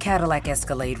 that's what the Cadillac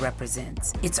Escalade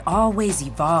represents. It's always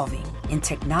evolving in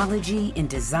technology, in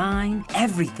design,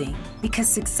 everything. Because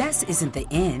success isn't the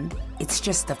end, it's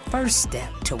just the first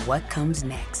step to what comes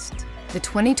next. The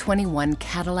 2021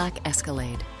 Cadillac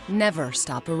Escalade. Never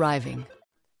stop arriving.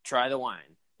 Try the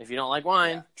wine. If you don't like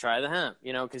wine, try the hemp.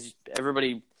 You know, because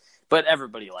But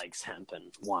everybody likes hemp and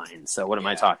wine, so what am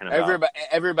I talking about?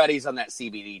 Everybody's on that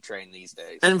CBD train these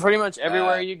days. And pretty much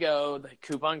everywhere you go, the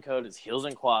coupon code is Heels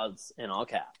and Quads in all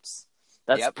caps.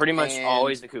 That's pretty much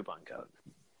always the coupon code.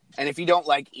 And if you don't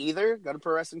like either, go to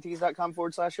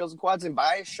ProWrestlingTees.com/Heels and Quads and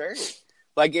buy a shirt.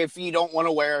 Like, if you don't want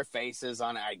to wear our faces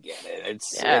on it, I get it.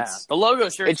 It's the logo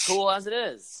shirt's cool as it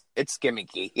is. It's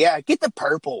gimmicky. Yeah, get the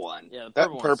purple one. Yeah, the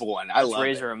purple one. I love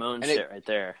Razor it. Ramon shit right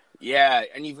there. Yeah,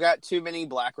 and you've got too many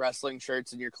black wrestling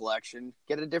shirts in your collection.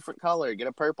 Get a different color. Get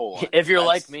a purple one. If you're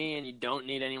like me and you don't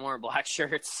need any more black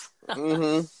shirts.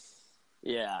 Mm-hmm.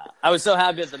 Yeah. I was so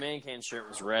happy that the Man Can shirt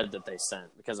was red that they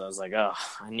sent because I was like, oh,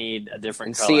 I need a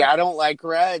different color. See, I don't like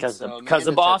red. Because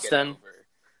of Boston.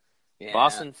 Yeah.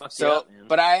 Boston fucked you up, man.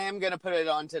 But I am going to put it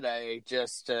on today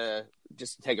just to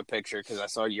take a picture because I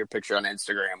saw your picture on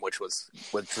Instagram, which was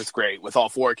great with all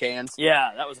 4 cans.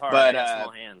 Yeah, that was hard. But, I got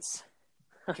small hands.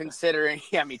 Me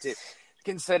too.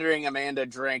 Considering Amanda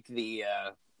drank the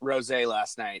rosé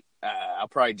last night, I'll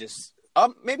probably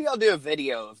maybe I'll do a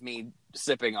video of me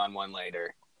sipping on one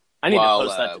later. I need to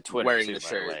post that to Twitter wearing too, the by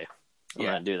shirt. the way. I'm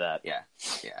gonna do that. Yeah,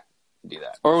 do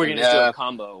that. Or we can just do a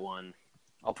combo one.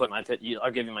 I'll put I'll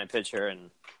give you my picture and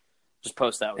just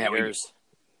post that with yours.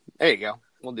 There you go.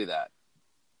 We'll do that.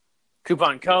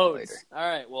 Coupon codes. All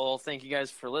right. Well, thank you guys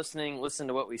for listening. Listen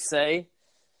to what we say.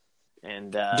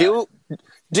 And do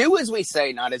as we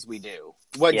say, not as we do.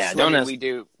 Don't we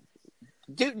do?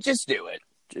 Just do it.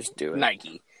 Just do it.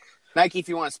 Nike, if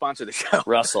you want to sponsor the show.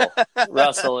 Russell,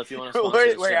 if you want to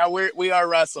sponsor the show. We are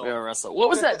Russell. We are Russell. What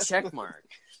was that check mark?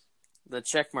 The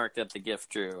check mark that the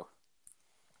gift drew.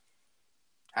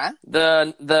 Huh?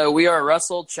 The We Are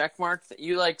Russell check mark that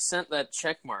you sent that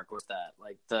check mark with that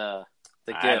the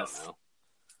gift.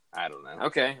 I don't know.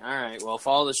 Okay, all right. Well,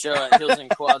 follow the show at Heels and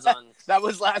Quads on. That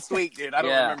was last week, dude. I don't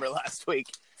remember last week.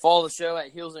 Follow the show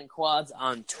at Heels and Quads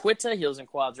on Twitter, Heels and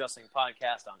Quads Wrestling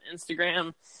Podcast on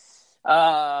Instagram,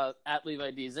 at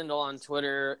Levi D. Zindel on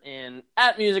Twitter, and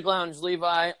at Music Lounge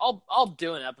Levi. I'll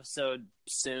do an episode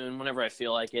soon whenever I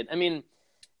feel like it. I mean,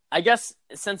 I guess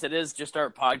since it is just our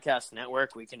podcast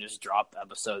network, we can just drop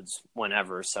episodes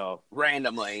whenever. So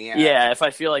randomly, yeah. Yeah, if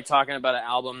I feel like talking about an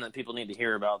album that people need to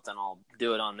hear about, then I'll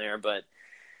do it on there. But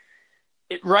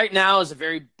right now is a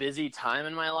very busy time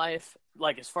in my life,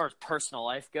 as far as personal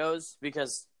life goes,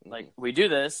 because we do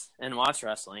this and watch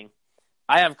wrestling.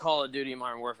 I have Call of Duty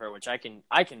Modern Warfare, which I can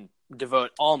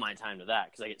devote all my time to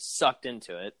that because I get sucked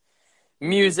into it.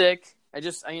 Music. I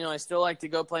still like to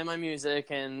go play my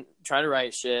music and try to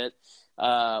write shit.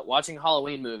 Watching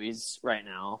Halloween movies right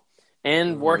now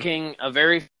and working a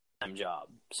very full-time job.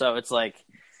 So it's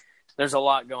there's a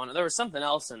lot going on. There was something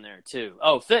else in there too.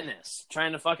 Oh, fitness.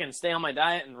 Trying to fucking stay on my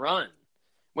diet and run,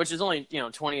 which is only,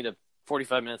 20 to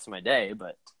 45 minutes of my day.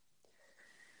 But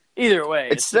either way,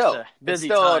 it's still just a busy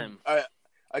time. A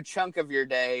chunk of your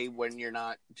day when you're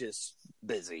not just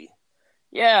busy.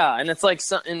 Yeah, and it's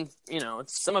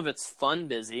some of it's fun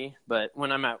busy, but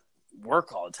when I'm at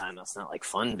work all the time, that's not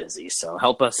fun busy. So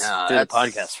help us do the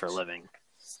podcast for a living.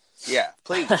 Yeah,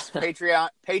 please.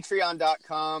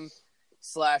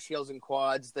 Patreon.com/Heels and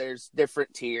Quads. There's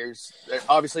different tiers.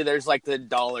 Obviously, there's the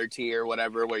 $1 tier,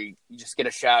 whatever, where you just get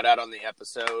a shout out on the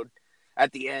episode.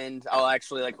 At the end, I'll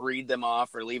actually read them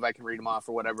off, or Levi can read them off,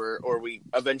 or whatever. Or we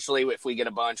eventually, if we get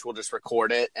a bunch, we'll just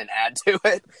record it and add to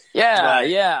it. Yeah,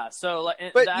 yeah. So,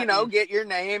 get your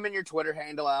name and your Twitter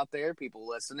handle out there, people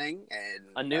listening,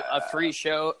 and a free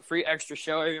extra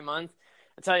show every month.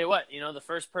 I tell you what, the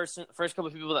first couple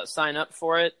of people that sign up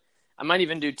for it, I might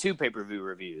even do 2 pay-per-view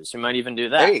reviews. We might even do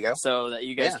that. There you go. So that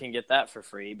you guys can get that for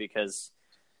free because,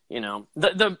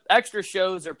 the extra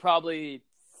shows are probably.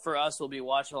 For us, will be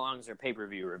watch-alongs or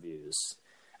pay-per-view reviews.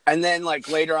 And then,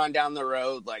 later on down the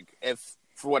road, if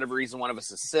for whatever reason one of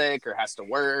us is sick or has to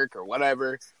work or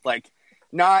whatever,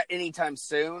 not anytime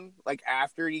soon,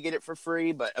 after you get it for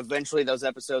free, but eventually those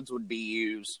episodes would be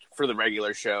used for the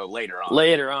regular show later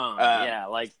on. Yeah.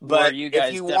 But you guys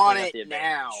if you want it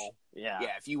now, yeah,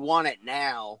 if you want it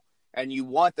now, and you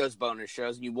want those bonus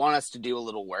shows, and you want us to do a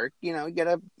little work, you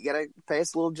gotta pay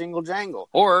us a little jingle jangle.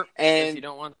 Or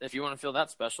if you want to feel that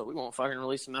special, we won't fucking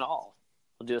release them at all.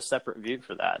 We'll do a separate review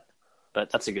for that. But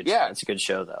that's a good show. It's a good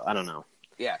show though. I don't know.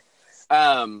 Yeah.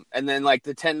 And then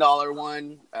the $10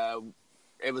 one,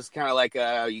 it was kind of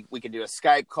we could do a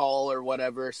Skype call or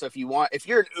whatever. So if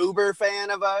you're an Uber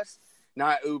fan of us,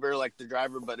 not Uber the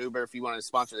driver, but Uber, if you want to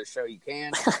sponsor the show, you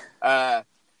can.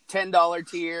 $10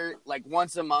 tier,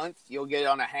 once a month, you'll get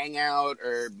on a Hangout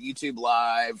or YouTube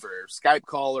Live or Skype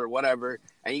call or whatever,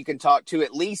 and you can talk to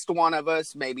at least one of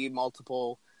us, maybe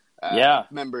multiple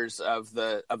members of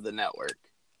the network.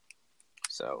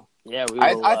 So yeah,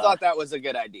 I thought that was a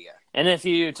good idea. And if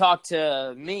you talk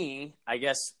to me, I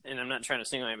guess, and I'm not trying to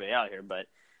single anybody out here, but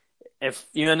if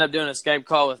you end up doing a Skype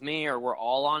call with me or we're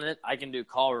all on it, I can do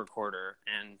call recorder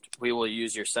and we will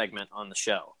use your segment on the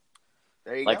show.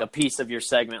 There you like go. a piece of your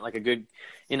segment, like a good,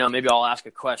 maybe I'll ask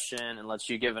a question and let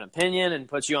you give an opinion and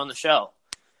put you on the show.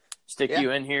 Stick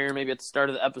you in here maybe at the start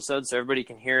of the episode so everybody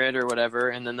can hear it or whatever.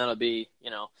 And then that'll be,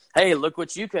 hey, look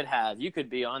what you could have. You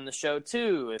could be on the show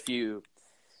too if you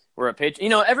were a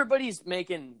Patreon. Everybody's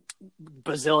making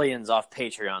bazillions off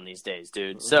Patreon these days,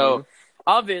 dude. Mm-hmm. So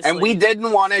obviously. And we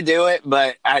didn't want to do it,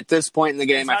 but at this point in the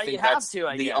game, I think that's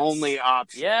the only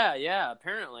option. Yeah,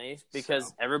 apparently.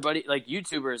 Because everybody, like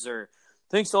YouTubers are,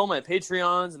 thanks to all my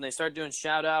Patreons, and they start doing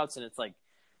shout outs, and it's like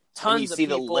tons of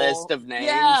people. You see the list of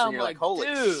names, and you're like, holy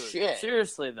shit.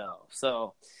 Seriously, though.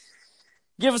 So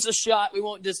give us a shot. We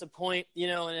won't disappoint,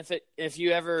 and if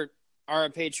you ever are a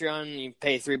Patreon and you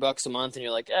pay $3 a month and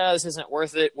you're like, this isn't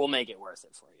worth it, we'll make it worth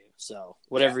it for you. So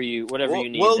whatever you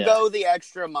need. We'll go the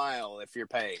extra mile if you're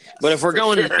paying us. But if we're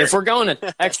going an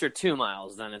extra 2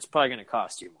 miles, then it's probably going to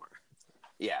cost you more.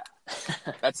 Yeah.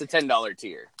 That's a $10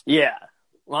 tier. Yeah.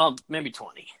 Well, maybe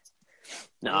 20.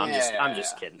 No, I'm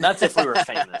just kidding. That's if we were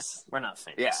famous. We're not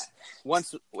famous.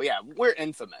 Yeah. We're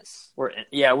infamous. We're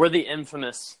the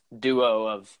infamous duo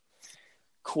of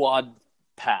quad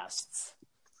pasts.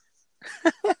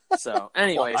 So,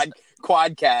 anyways,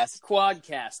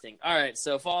 quadcasting. All right,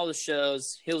 so follow the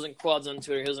shows. Heels and Quads on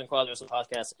Twitter, Heels and Quads Wrestling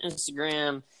Podcast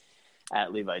Instagram,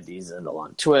 at Levi Diesel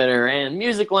on Twitter, and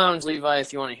Music Lounge Levi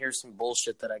if you want to hear some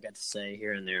bullshit that I got to say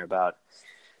here and there about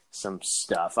some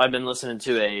stuff. I've been listening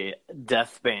to a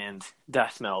death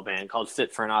metal band called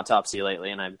Fit for an Autopsy lately,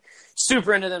 and I'm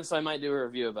super into them, so I might do a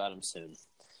review about them soon.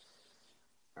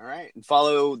 All right. And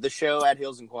follow the show at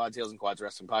Heels and Quads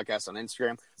Wrestling Podcast on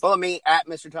Instagram. Follow me at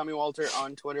Mr. Tommy Walter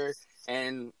on Twitter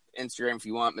and Instagram if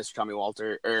you want, Mr. Tommy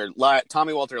Walter, or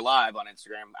Tommy Walter Live on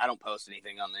Instagram. I don't post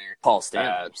anything on there. Paul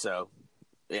Stanley.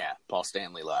 Paul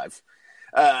Stanley Live.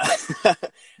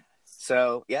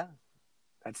 So, yeah,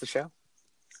 that's the show.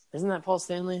 Isn't that Paul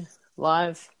Stanley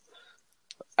Live?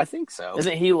 I think so.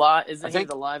 Isn't he live? He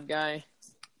the live guy?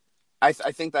 I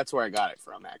think that's where I got it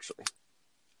from, actually.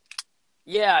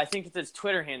 Yeah, I think it's his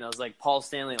Twitter handle is like Paul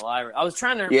Stanley Live. I was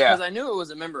trying to, because I knew it was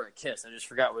a member of KISS. I just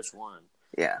forgot which one.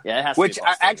 Yeah. Yeah, it has to be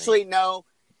Paul Stanley. No,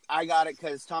 I got it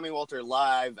because Tommy Walter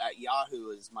Live at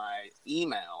Yahoo is my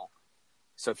email.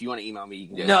 So if you want to email me, you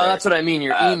can do it. No, that's what I mean.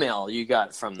 Your email you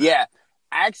got from that. Yeah.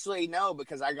 Actually, no,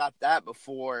 because I got that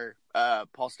before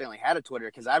Paul Stanley had a Twitter,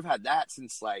 because I've had that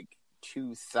since like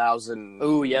 2000.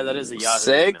 Oh, yeah, that is a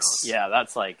Yahoo email. Yeah,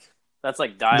 that's like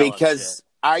dial-up because shit.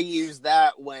 I used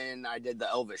that when I did the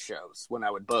Elvis shows, when I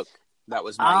would book. That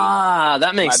was my email.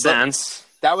 That makes sense.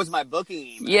 That was my booking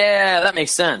email. Yeah, that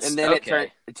makes sense. And then it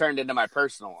turned into my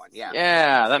personal one. Yeah.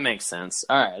 Yeah, that makes sense.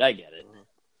 All right, I get it.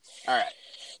 All right.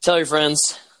 Tell your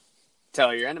friends.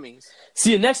 Tell your enemies.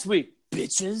 See you next week,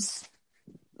 bitches.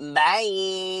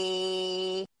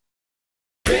 Bye.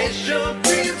 Raise your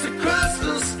dreams across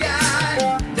the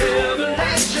sky. Never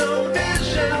let your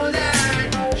vision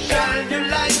die. Shine your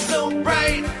light so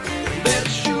bright that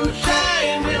you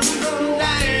shine in the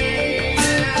night.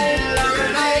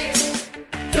 Illuminate,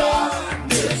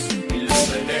 darkness,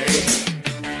 illuminate.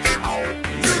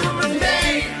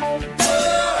 Illuminate,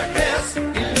 darkness,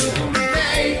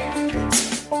 illuminate.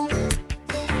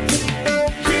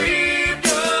 Keep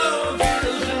your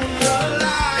vision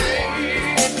alive.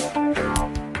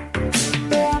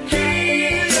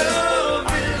 Keep your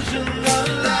vision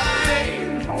alive.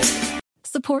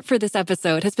 Support for this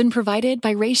episode has been provided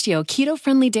by Ratio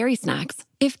keto-friendly dairy snacks.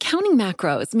 If counting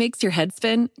macros makes your head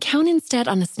spin, count instead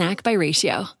on a snack by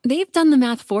Ratio. They've done the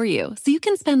math for you, so you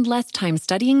can spend less time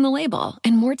studying the label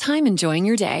and more time enjoying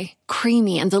your day.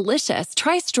 Creamy and delicious,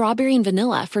 try strawberry and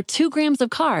vanilla for 2 grams of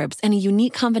carbs and a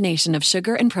unique combination of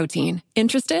sugar and protein.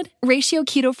 Interested? Ratio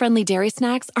keto-friendly dairy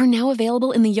snacks are now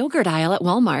available in the yogurt aisle at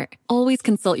Walmart. Always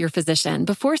consult your physician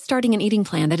before starting an eating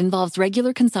plan that involves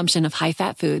regular consumption of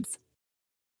high-fat foods.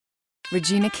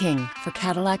 Regina King for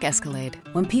Cadillac Escalade.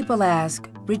 When people ask,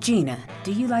 Regina,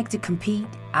 do you like to compete?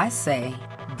 I say,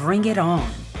 bring it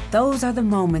on. Those are the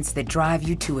moments that drive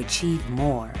you to achieve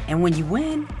more. And when you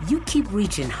win, you keep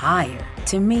reaching higher.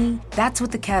 To me, that's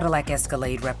what the Cadillac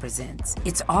Escalade represents.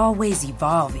 It's always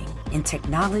evolving in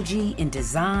technology, in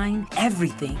design,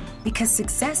 everything. Because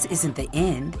success isn't the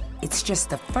end, it's just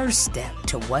the first step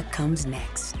to what comes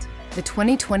next. The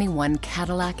 2021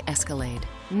 Cadillac Escalade.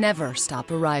 Never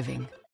stop arriving.